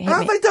 hit me.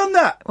 Have they done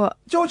that? What?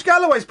 George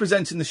Galloway's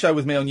presenting the show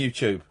with me on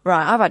YouTube.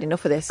 Right, I've had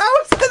enough of this.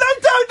 Oh,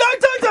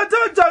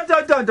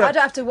 I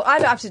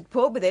don't have to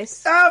put up with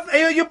this.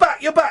 You're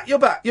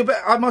back.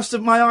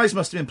 My eyes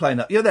must have been playing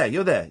up. You're there.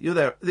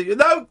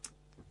 No!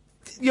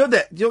 You're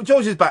there.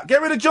 George is back.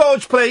 Get rid of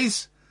George,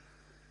 please.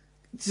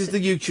 This is the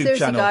YouTube Seriously,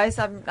 channel. guys,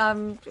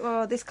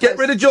 this close. Get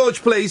rid of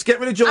George, please.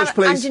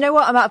 And you know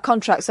what? I'm out of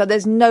contract, so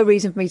there's no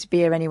reason for me to be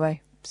here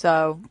anyway.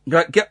 So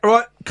Right,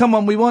 come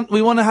on. We want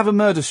to have a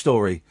murder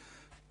story.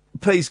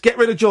 Please get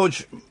rid of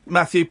George,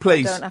 Matthew.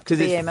 Please, because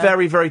it's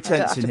very, very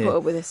tense in here. Put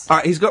up with this. All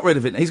right, he's got rid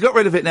of it. He's got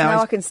rid of it now.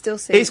 Now I can still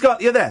see.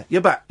 You're there.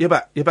 You're back. You're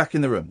back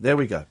in the room. There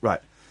we go.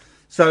 Right.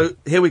 So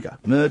here we go.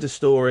 Murder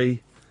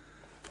story.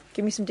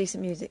 Give me some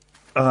decent music.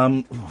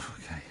 Okay.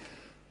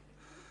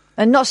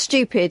 And not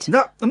stupid.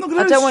 No, I'm not going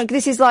to. I don't want.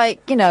 This is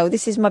like,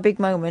 this is my big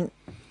moment,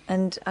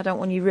 and I don't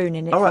want you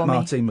ruining it. All right, for me.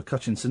 Martine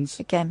McCutchinsons.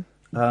 Again.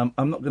 I'm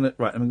not going to...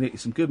 Right, I'm going to get you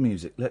some good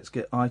music. Let's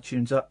get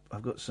iTunes up.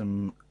 I've got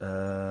some...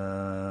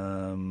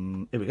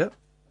 here we go.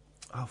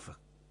 Oh, for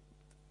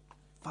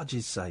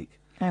fudge's sake.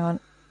 Hang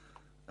on.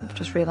 I've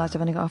just realised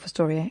I've only got half a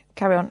story here.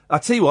 Carry on. I'll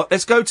tell you what,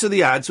 let's go to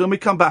the ads. When we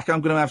come back, I'm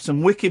going to have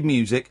some wicked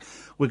music.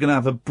 We're going to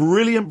have a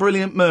brilliant,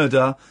 brilliant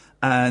murder,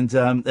 and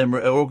then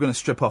we're all going to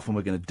strip off and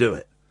we're going to do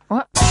it.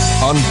 What?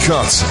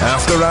 Uncut,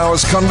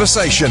 after-hours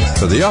conversation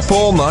for the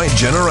up-all-night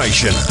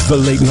generation. The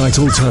Late Night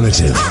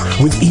Alternative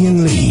with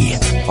Iain Lee.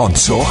 On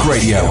Talk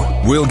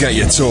Radio. We'll get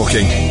you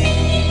talking.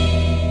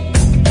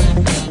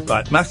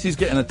 Right, Matthew's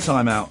getting a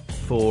timeout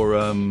for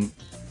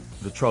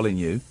trolling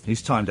you.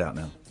 He's timed out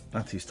now.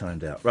 Matthew's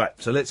timed out. Right,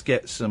 so let's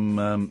get some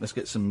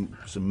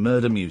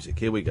murder music.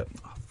 Here we go.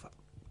 Oh, for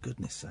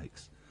goodness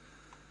sakes.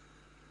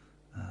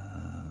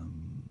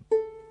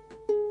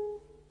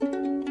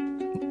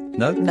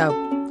 No?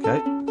 No. Okay.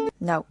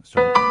 No.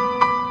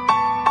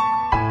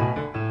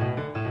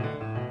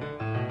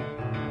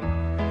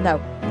 No.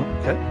 Oh,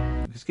 okay.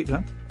 Just keep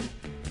going.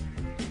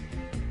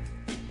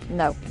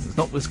 No. It's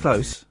not as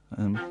close.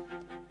 No.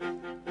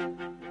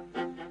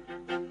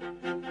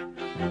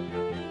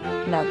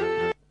 No.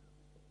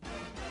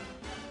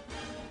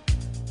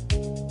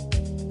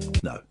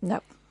 No.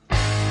 No.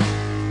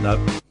 No.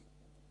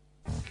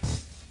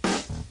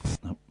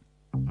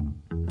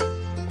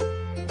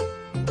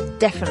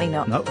 Definitely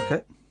not. No,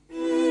 okay.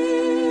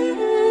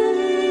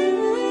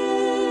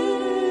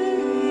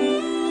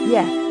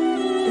 Yeah,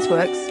 this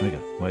works.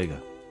 There you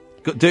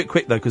go. Do it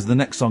quick, though, because the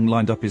next song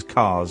lined up is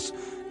Cars,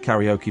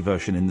 karaoke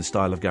version in the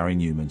style of Gary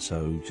Newman,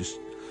 so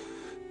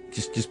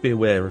just be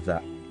aware of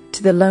that.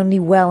 To the lonely,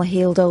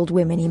 well-heeled old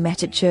women he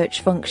met at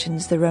church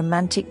functions, the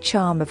romantic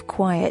charm of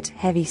quiet,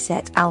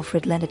 heavy-set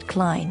Alfred Leonard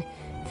Klein,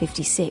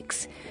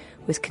 56,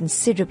 was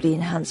considerably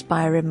enhanced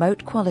by a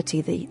remote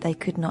quality that they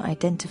could not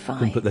identify.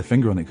 Couldn't put their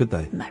finger on it, could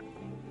they? No.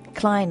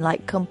 Klein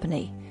liked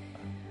company,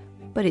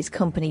 but his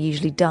company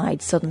usually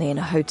died suddenly in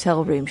a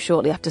hotel room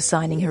shortly after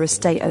signing her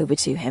estate over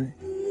to him.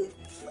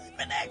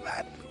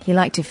 He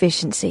liked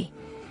efficiency.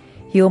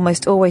 He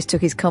almost always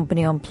took his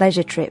company on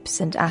pleasure trips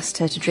and asked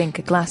her to drink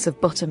a glass of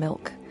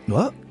buttermilk.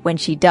 What? When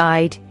she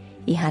died,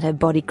 he had her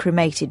body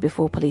cremated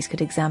before police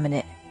could examine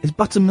it. Is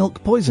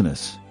buttermilk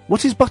poisonous?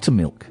 What is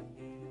buttermilk?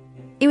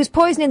 He was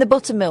poisoning the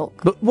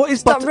buttermilk. But what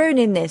is Stop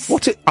ruining this.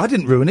 I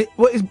didn't ruin it.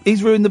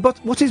 He's ruined the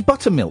butter. What is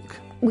buttermilk?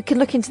 We can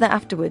look into that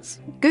afterwards.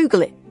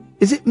 Google it.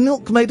 Is it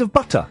milk made of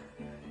butter?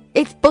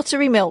 It's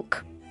buttery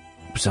milk.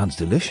 Sounds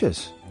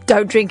delicious.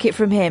 Don't drink it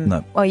from him.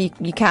 No. Well, you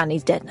can.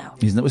 He's dead now.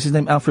 What's his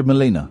name? Alfred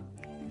Molina?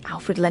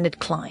 Alfred Leonard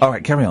Klein. All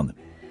right, carry on.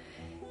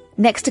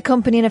 Next to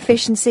company and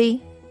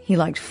efficiency, he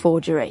liked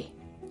forgery.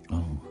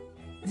 Oh.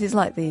 This is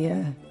like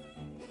the...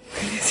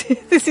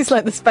 this is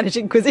like the Spanish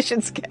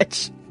Inquisition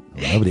sketch.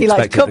 Nobody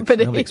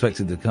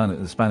expected the kind of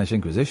the Spanish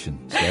Inquisition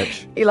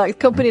sketch. He likes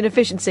company and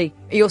efficiency.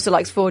 He also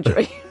likes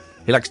forgery.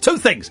 He likes two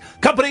things: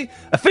 company,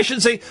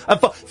 efficiency,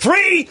 and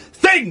three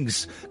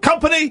things: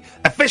 company,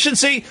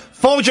 efficiency,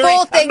 forgery,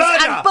 Four things, and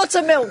murder. and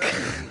buttermilk.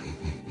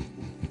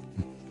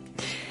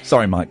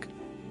 Sorry, Mike.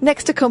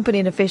 Next to company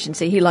and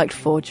efficiency, he liked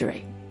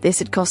forgery. This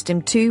had cost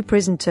him 2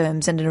 prison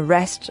terms and an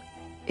arrest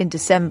in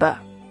December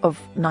of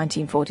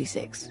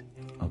 1946.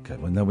 Okay,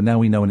 well, now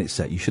we know when it's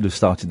set. You should have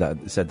said that.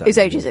 It's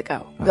ages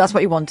ago. Right. That's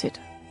what you wanted.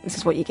 This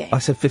is what you get. I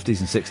said 50s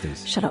and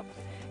 60s. Shut up.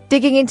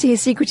 Digging into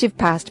his secretive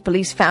past,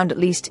 police found at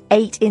least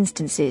 8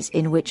 instances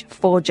in which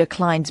forger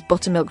Klein's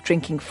buttermilk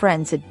drinking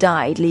friends had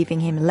died,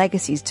 leaving him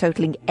legacies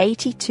totaling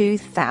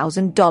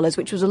 $82,000,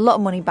 which was a lot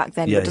of money back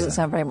then, but doesn't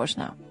sound very much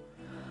now.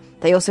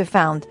 They also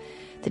found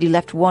that he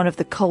left one of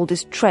the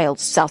coldest trails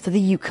south of the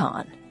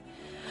Yukon.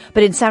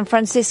 But in San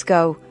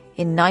Francisco,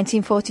 in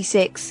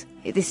 1946,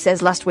 this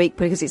says last week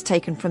because it's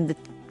taken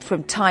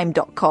from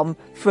time.com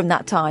from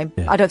that time.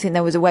 Yeah. I don't think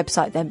there was a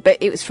website then, but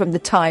it was from the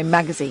Time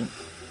magazine.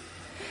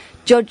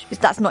 Judge,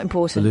 that's not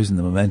important. We're losing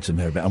the momentum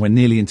here a bit, and we're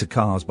nearly into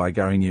Cars by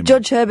Gary Newman.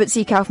 Judge Herbert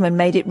C. Kaufman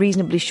made it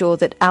reasonably sure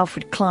that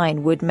Alfred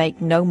Klein would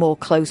make no more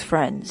close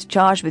friends.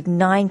 Charged with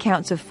 9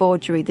 counts of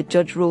forgery, the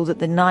judge ruled that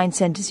the 9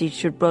 sentences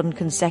should run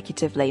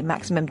consecutively,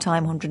 maximum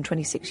time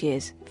 126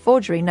 years.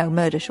 Forgery, no.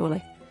 Murder,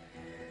 surely.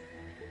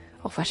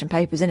 Old-fashioned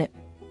papers, isn't it?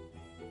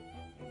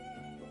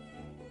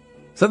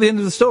 Is that the end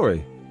of the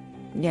story?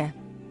 Yeah.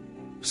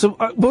 So,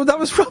 well, that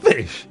was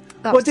rubbish.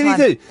 That What was did he fine.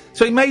 do?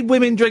 So he made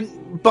women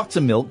drink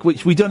buttermilk,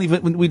 which we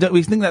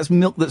think that's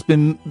milk that's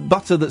been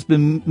butter that's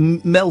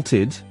been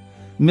melted.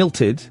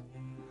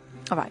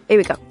 All right, here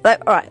we go. All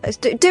right, let's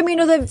do me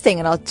another thing,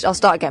 and I'll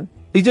start again.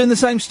 Are you doing the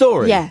same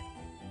story? Yeah.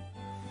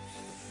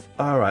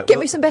 All right. Give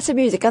me some better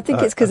music. I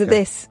think it's because of okay.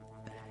 this.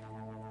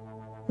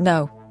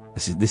 No.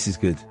 This is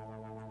good.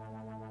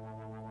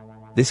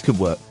 This could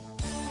work.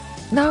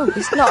 No,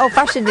 it's not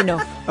old-fashioned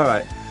enough. All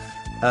right.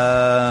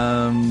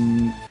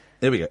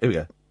 Here we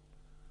go.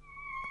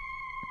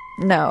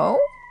 No.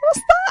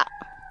 What's that?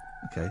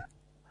 Okay.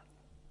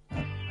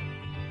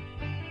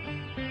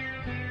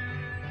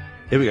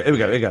 Here we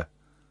go.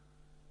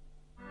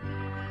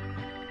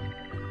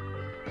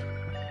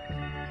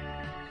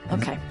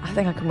 Okay, I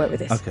think I can work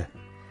with this. Okay.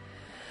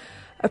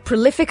 A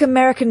prolific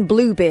American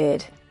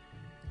bluebeard.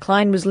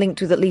 Klein was linked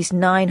with at least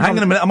 9... Hang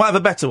on a minute, I might have a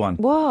better one.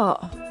 What?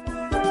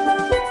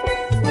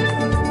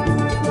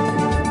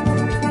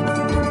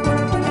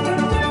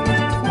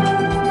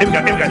 Here we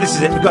go. This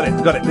is it. We've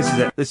got it.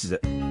 This is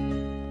it.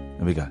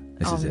 Here we go.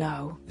 This is it.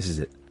 No. This is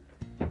it.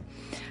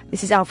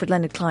 This is Alfred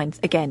Leonard Klein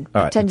again.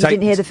 All right, Pretend you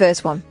didn't hear the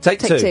first one. Take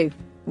two.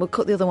 We'll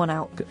cut the other one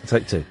out.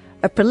 Take two.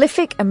 A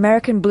prolific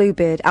American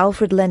bluebeard,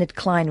 Alfred Leonard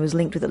Klein, was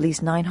linked with at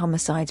least 9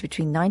 homicides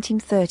between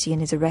 1930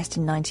 and his arrest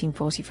in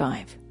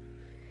 1945.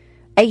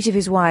 8 of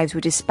his wives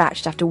were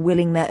dispatched after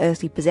willing their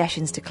earthly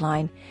possessions to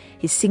Klein.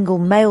 His single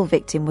male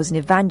victim was an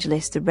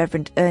evangelist, the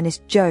Reverend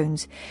Ernest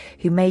Jones,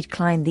 who made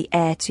Klein the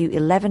heir to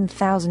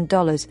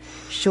 $11,000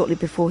 shortly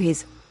before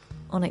his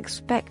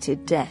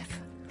unexpected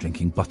death.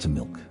 Drinking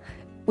buttermilk.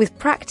 With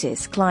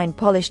practice, Klein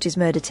polished his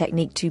murder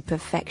technique to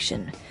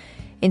perfection.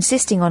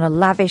 Insisting on a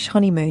lavish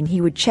honeymoon, he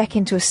would check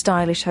into a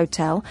stylish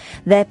hotel,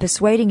 there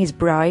persuading his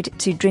bride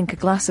to drink a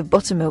glass of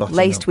buttermilk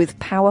laced with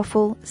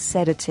powerful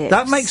sedatives.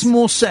 That makes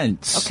more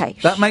sense. Okay.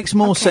 That makes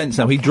more sense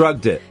now. He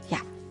drugged it.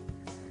 Yeah,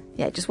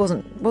 it just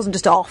wasn't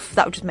just off.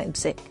 That would just make him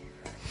sick.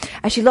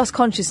 As she lost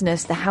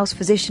consciousness, the house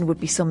physician would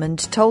be summoned,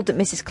 told that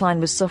Mrs. Klein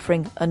was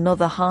suffering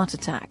another heart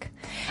attack.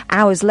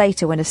 Hours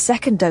later, when a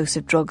second dose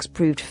of drugs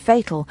proved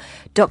fatal,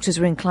 doctors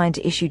were inclined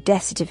to issue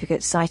death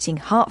certificates citing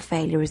heart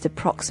failure as the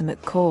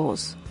proximate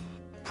cause.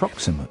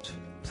 Proximate?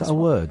 Is that a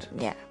word?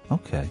 Yeah.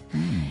 Okay.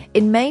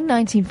 In May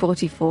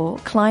 1944,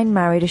 Klein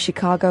married a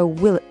Chicago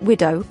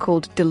widow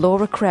called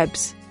Delora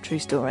Krebs. True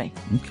story.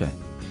 Okay.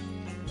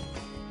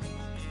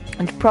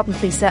 And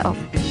promptly set off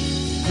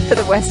for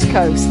the West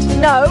Coast.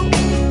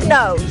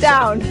 No,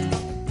 down.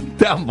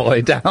 Down,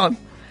 boy, down.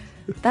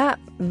 That,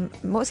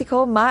 what's he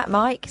called?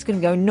 Mike? He's going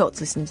to go nuts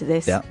listening to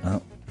this. Yeah.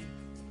 Oh.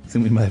 I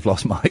think we may have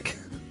lost Mike.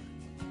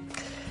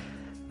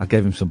 I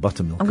gave him some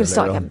buttermilk. I'm going to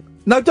start earlier again.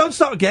 on. No, don't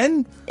start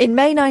again. In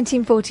May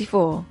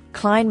 1944,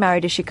 Klein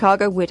married a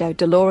Chicago widow,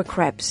 Delora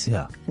Krebs,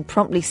 and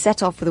promptly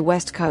set off for the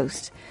West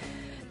Coast.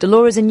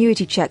 Delora's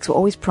annuity checks were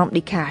always promptly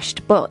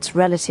cashed, but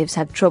relatives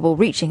had trouble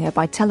reaching her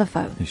by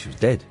telephone. She was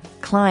dead.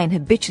 Klein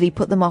habitually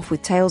put them off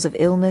with tales of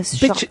illness.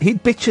 He'd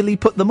habitually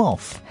put them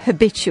off?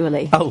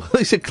 Habitually. Oh,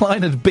 he said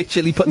Klein had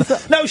habitually put them...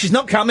 No, she's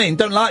not coming.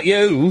 Don't like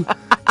you,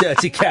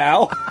 dirty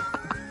cow.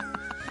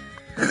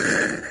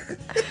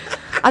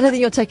 I don't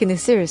think you're taking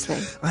this seriously.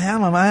 I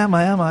am.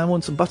 I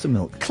want some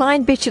buttermilk.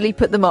 Klein bitchily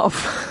put them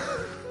off.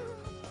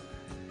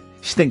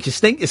 You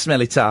stink, you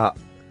smelly tart.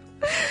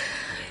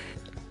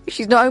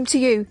 She's not home to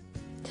you.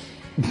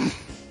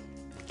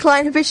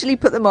 Klein habitually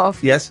put them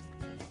off. Yes.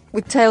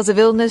 With tales of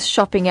illness,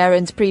 shopping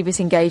errands, previous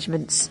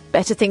engagements.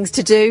 Better things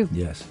to do.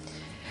 Yes.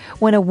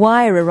 When a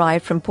wire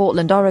arrived from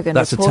Portland, Oregon...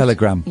 That's a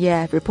telegram.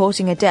 Yeah,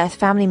 reporting a death,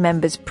 family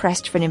members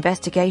pressed for an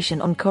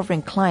investigation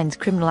uncovering Klein's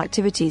criminal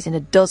activities in a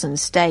dozen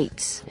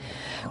states.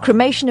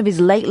 Cremation of his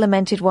late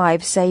lamented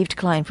wife saved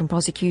Klein from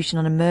prosecution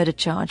on a murder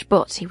charge,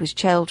 but he was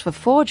jailed for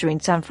forgery in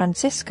San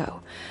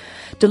Francisco.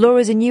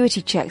 Delora's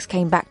annuity checks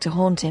came back to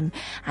haunt him,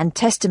 and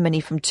testimony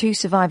from 2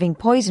 surviving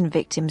poison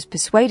victims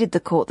persuaded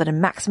the court that a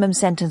maximum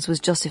sentence was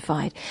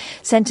justified.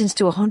 Sentenced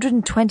to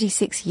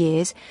 126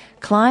 years,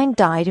 Klein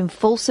died in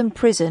Folsom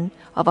Prison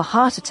of a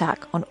heart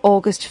attack on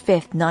August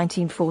 5th,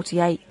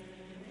 1948.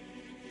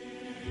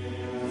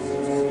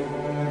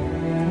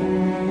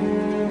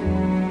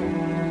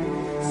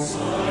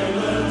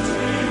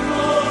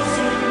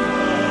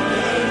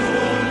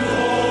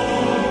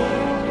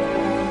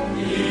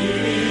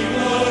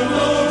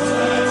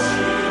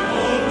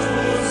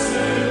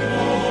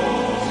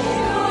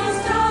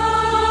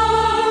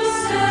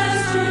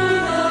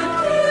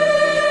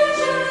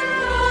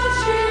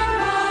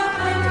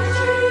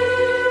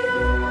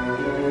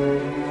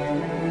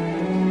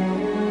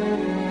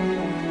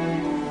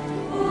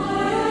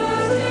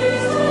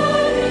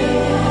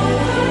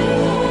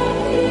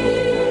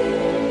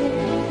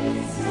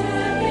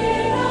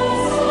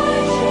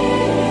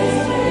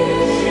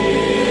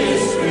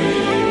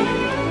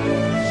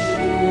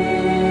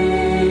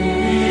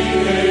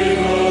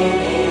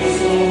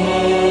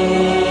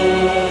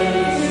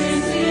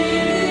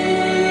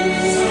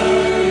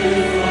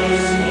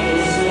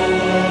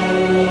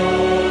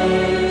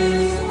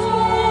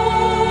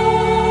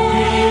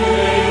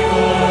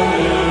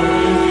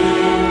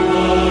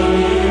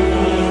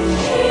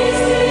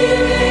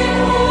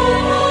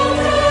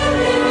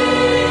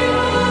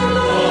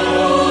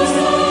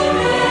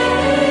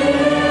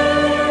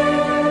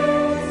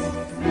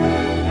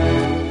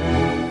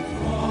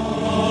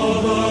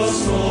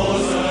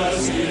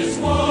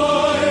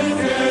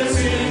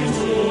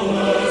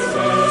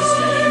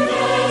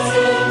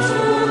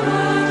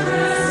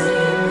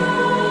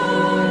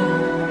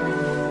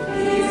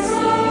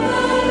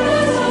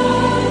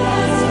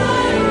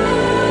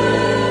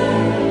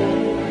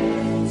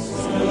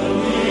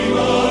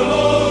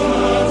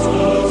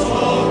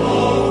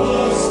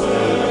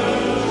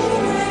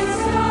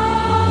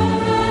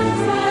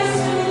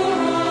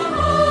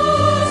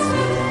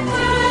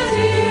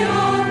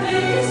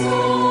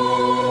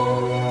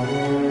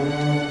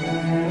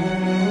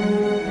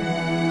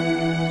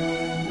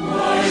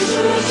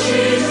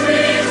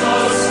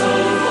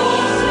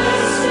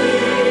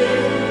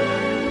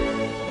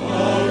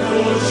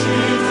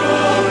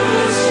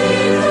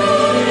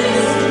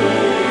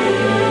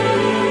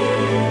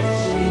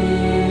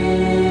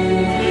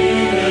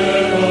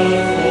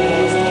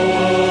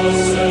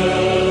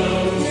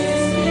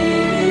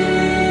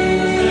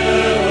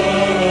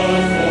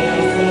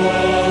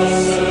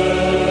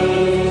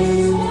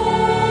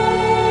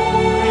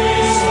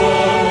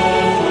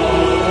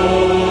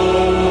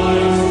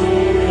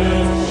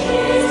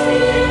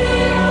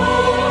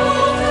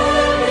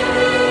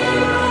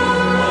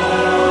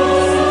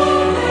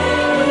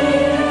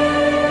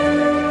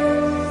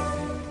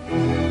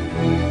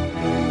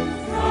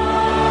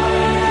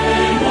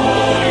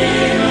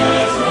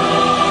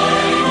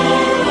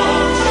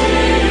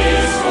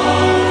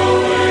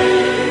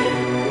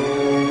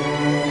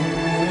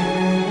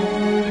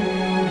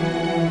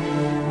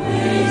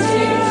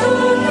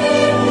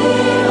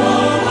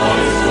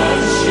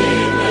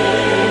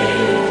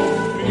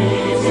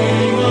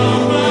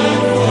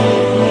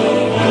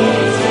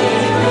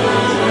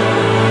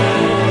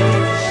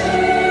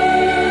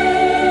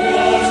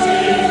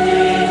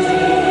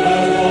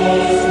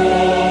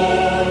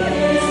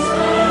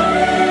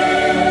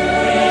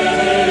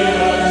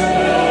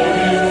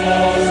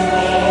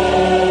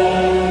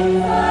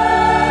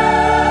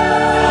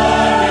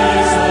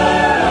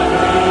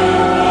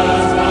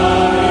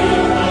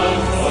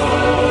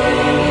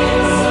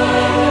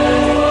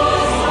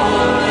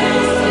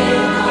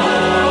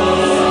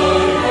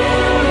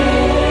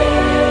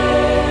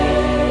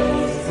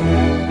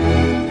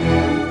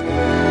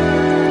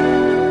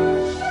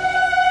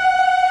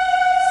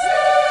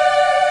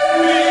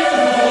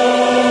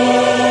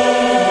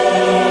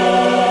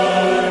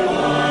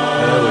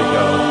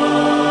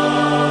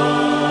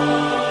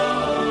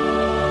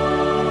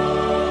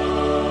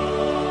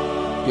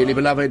 Dearly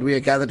beloved, we are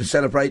gathered to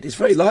celebrate. It's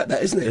very like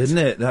that, isn't it? Isn't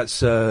it? That's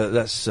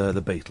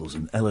the Beatles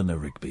and Eleanor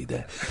Rigby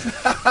there.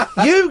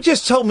 You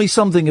just told me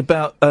something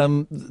about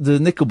the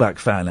Nickelback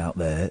fan out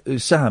there,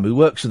 Sam, who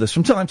works with us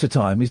from time to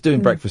time. He's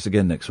doing breakfast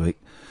again next week.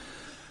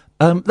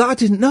 That I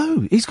didn't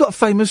know. He's got a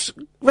famous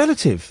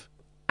relative.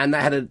 And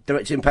that had a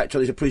direct impact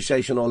on his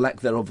appreciation or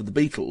lack thereof of the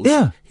Beatles.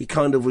 Yeah. He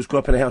kind of grew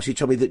up in a house, he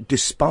told me, that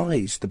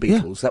despised the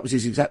Beatles. That was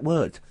his exact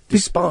word.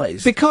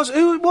 Despised. Because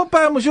what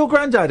band was your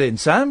granddad in,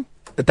 Sam?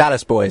 The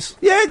Dallas Boys.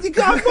 Yeah, I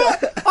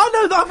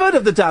know that. I've heard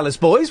of the Dallas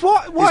Boys.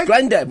 Why? His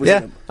granddad was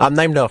in them. I'm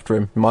named after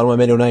him. One of my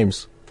middle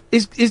names.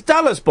 Is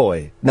Dallas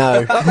Boy?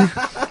 No.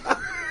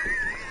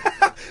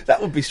 That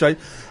would be strange.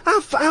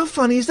 How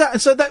funny is that?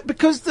 And so that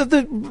because of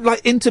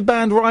the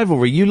inter-band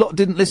rivalry, you lot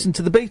didn't listen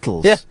to the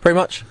Beatles. Yeah, pretty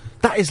much.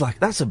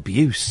 That's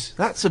abuse.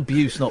 That's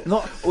abuse.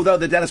 Not. Although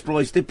the Dallas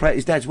Boys did play at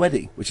his dad's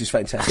wedding, which is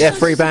fantastic. Yeah,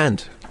 free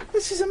band.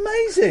 This is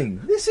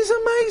amazing.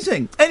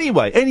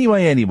 Anyway.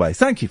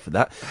 Thank you for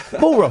that.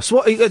 Paul Ross,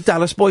 what a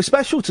Dallas Boy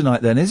special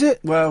tonight then, is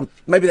it? Well,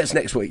 maybe that's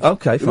next week.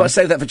 Okay, we might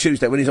save that for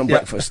Tuesday when he's on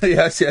breakfast.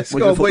 Yes.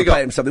 We're going to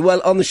pay him something.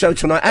 Well, on the show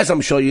tonight, as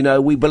I'm sure you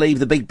know, we believe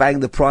the Big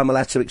Bang, the primal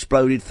atom,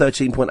 exploded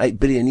 13.8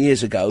 billion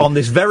years ago. On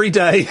this very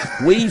day.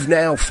 We've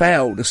now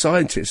found a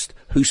scientist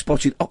who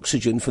spotted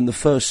oxygen from the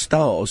first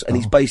stars, and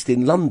he's based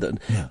in London.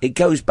 Yeah. It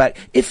goes back,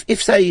 if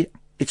say,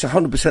 it's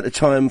 100% of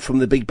time from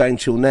the Big Bang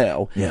till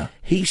now, yeah.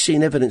 He's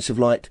seen evidence of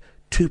light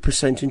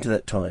 2% into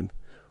that time,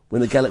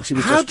 when the galaxy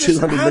was just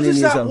 200 million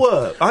years old. How does that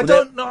work? I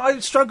don't know. I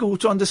struggle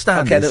to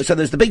understand this. So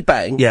there's the Big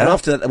Bang, and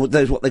after that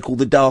there's what they call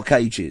the Dark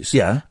Ages.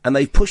 Yeah. And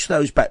they've pushed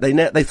those back.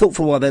 They thought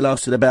for a while they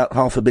lasted about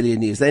 500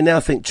 million years. They now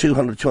think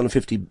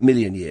 250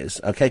 million years,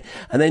 okay?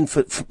 And then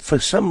for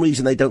some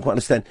reason they don't quite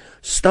understand,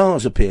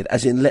 stars appeared,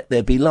 as in let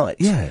there be light.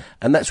 Yeah.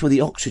 And that's where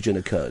the oxygen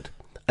occurred.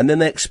 And then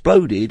they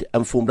exploded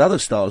and formed other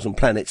stars and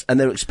planets, and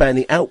they're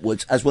expanding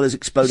outwards as well as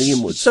exploding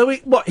inwards. So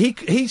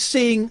he's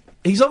seeing...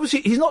 He's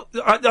not...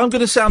 I'm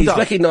going to sound He's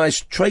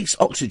recognised trace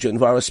oxygen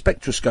via a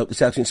spectroscope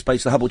that's out in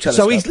space, the Hubble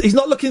telescope. So he's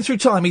not looking through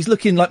time, he's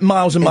looking like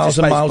miles and miles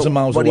and miles and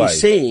miles away. What he's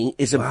seeing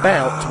is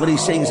about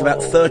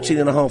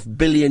 13.5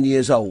 billion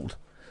years old,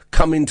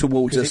 coming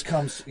towards us.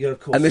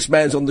 And this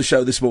man's on the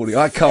show this morning.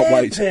 I can't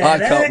wait.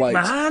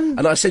 Man.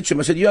 And I said to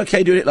him, you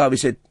okay doing it live? He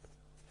said,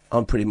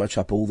 I'm pretty much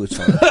up all the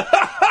time.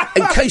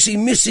 In case he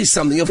misses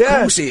something, of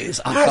course he is.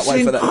 I can't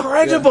wait for that.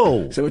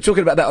 Incredible. Yeah. So we're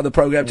talking about that on the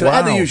programme today. Wow.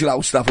 And the usual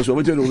old stuff as well.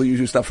 We're doing all the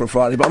usual stuff for a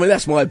Friday. But I mean,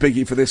 that's my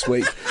biggie for this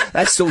week.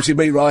 That's sorted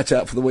me right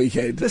out for the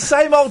weekend. The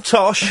same old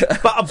tosh,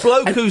 but a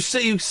bloke who's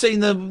seen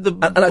the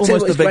and I tell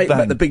you what's great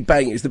about the Big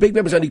Bang is the Big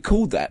Bang was only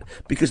called that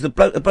because a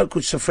bloke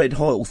called Sir Fred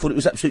Hoyle thought it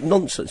was absolute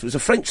nonsense. It was a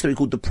French theory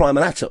called the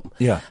primal atom.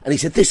 Yeah. And he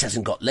said, this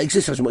hasn't got legs,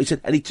 this hasn't what he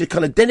said. And he to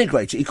kind of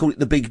denigrate it, he called it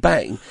the Big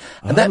Bang.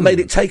 And that made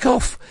it take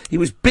off. He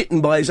was bitten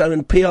by his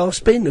own PR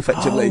spin,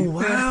 effectively. Oh,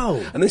 wow.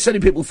 And then so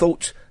many people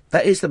thought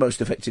that is the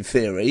most effective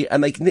theory,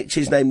 and they nicked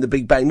his name the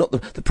Big Bang. Not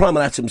the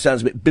primal atom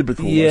sounds a bit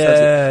biblical.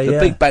 Yeah, The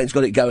Big Bang's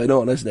got it going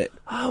on, hasn't it?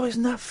 Oh,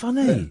 isn't that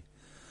funny? Yeah.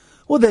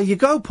 Well, there you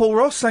go, Paul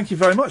Ross. Thank you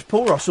very much.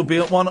 Paul Ross will be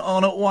at 1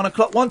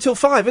 o'clock, 1 till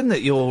 5, isn't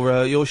it?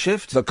 Your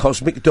shift. The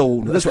Cosmic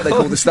Dawn. That's what they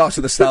call the start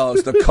of the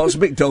stars. The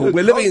Cosmic Dawn.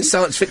 We're living in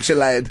science fiction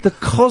land. The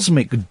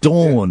Cosmic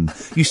Dawn.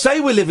 You say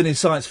we're living in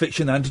science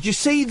fiction land. Did you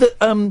see that?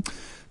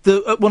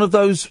 One of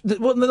those. They're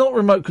not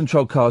remote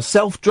control cars.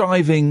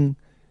 Self-driving.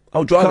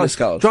 Oh, driverless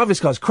cars.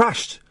 Driverless cars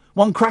crashed.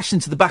 One crashed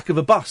into the back of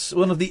a bus.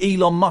 One of the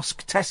Elon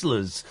Musk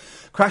Teslas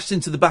crashed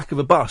into the back of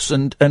a bus,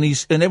 and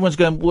everyone's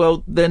going,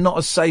 well, they're not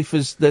as safe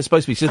as they're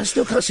supposed to be. So I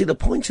still can't see the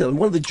point of them.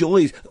 One of the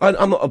joys.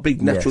 I'm not a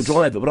big natural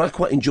driver, but I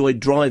quite enjoy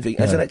driving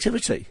as an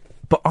activity.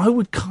 But I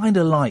would kind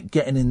of like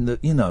getting in the,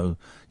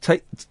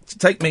 type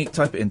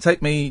it in.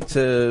 Take me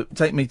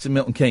to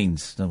Milton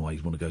Keynes. I don't know why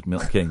you'd want to go to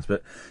Milton Keynes,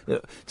 but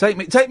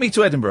take me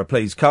to Edinburgh,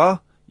 please,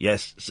 car.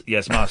 Yes,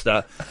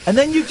 master. And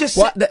then you just...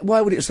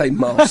 Why would it say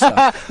master?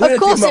 Of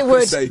course it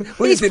would.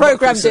 He's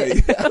programmed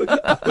it.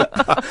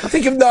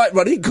 Think of Night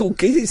Running. Cool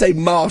kid. He say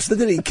master,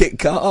 didn't he, Kit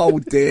Kat? Oh,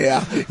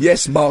 dear.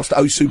 Yes, master.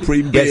 Oh,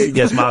 supreme being.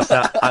 Yes,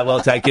 master. I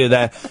will take you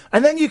there.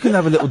 And then you can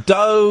have a little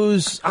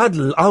doze.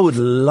 I would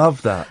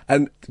love that.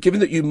 And given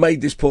that you made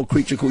this poor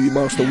creature call you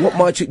master, what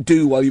might it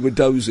do while you were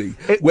dozing?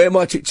 Where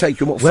might it take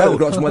you? What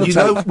photographs might it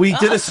take? We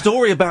did a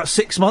story about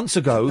 6 months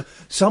ago.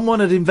 Someone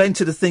had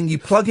invented a thing you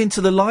plug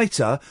into the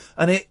lighter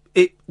and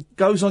it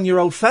goes on your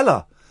old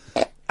fella.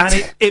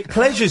 And it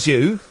pleasures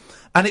you.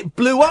 And it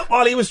blew up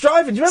while he was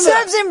driving. Do you remember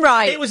Serves him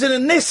right. It was in a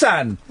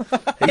Nissan.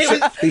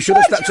 He should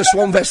have stuck to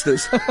Swan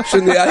Vestas,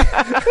 shouldn't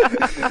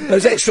he?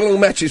 Those extra long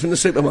matches from the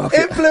supermarket.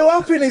 It blew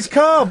up in his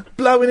car,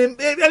 blowing him.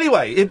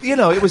 Anyway,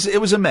 it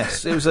was a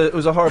mess. It was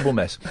a horrible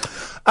mess.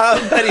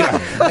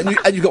 Anyway,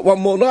 and you've got one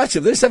more night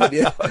of this, haven't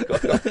you?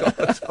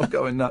 I'm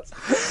going nuts.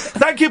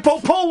 Thank you, Paul.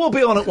 Paul will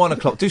be on at 1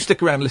 o'clock. Do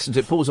stick around and listen to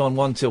it. Paul's on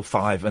 1 till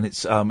 5, and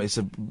it's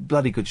a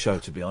bloody good show,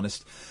 to be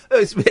honest.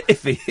 It's a bit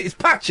iffy. It's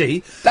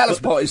patchy. Dallas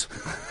Boys.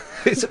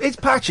 It's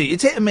patchy.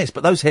 It's hit and miss,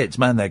 but those hits,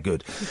 man, they're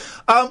good.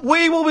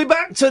 We will be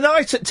back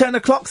tonight at 10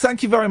 o'clock.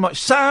 Thank you very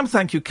much, Sam.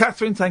 Thank you,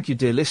 Catherine. Thank you,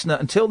 dear listener.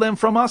 Until then,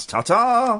 from us, ta-ta!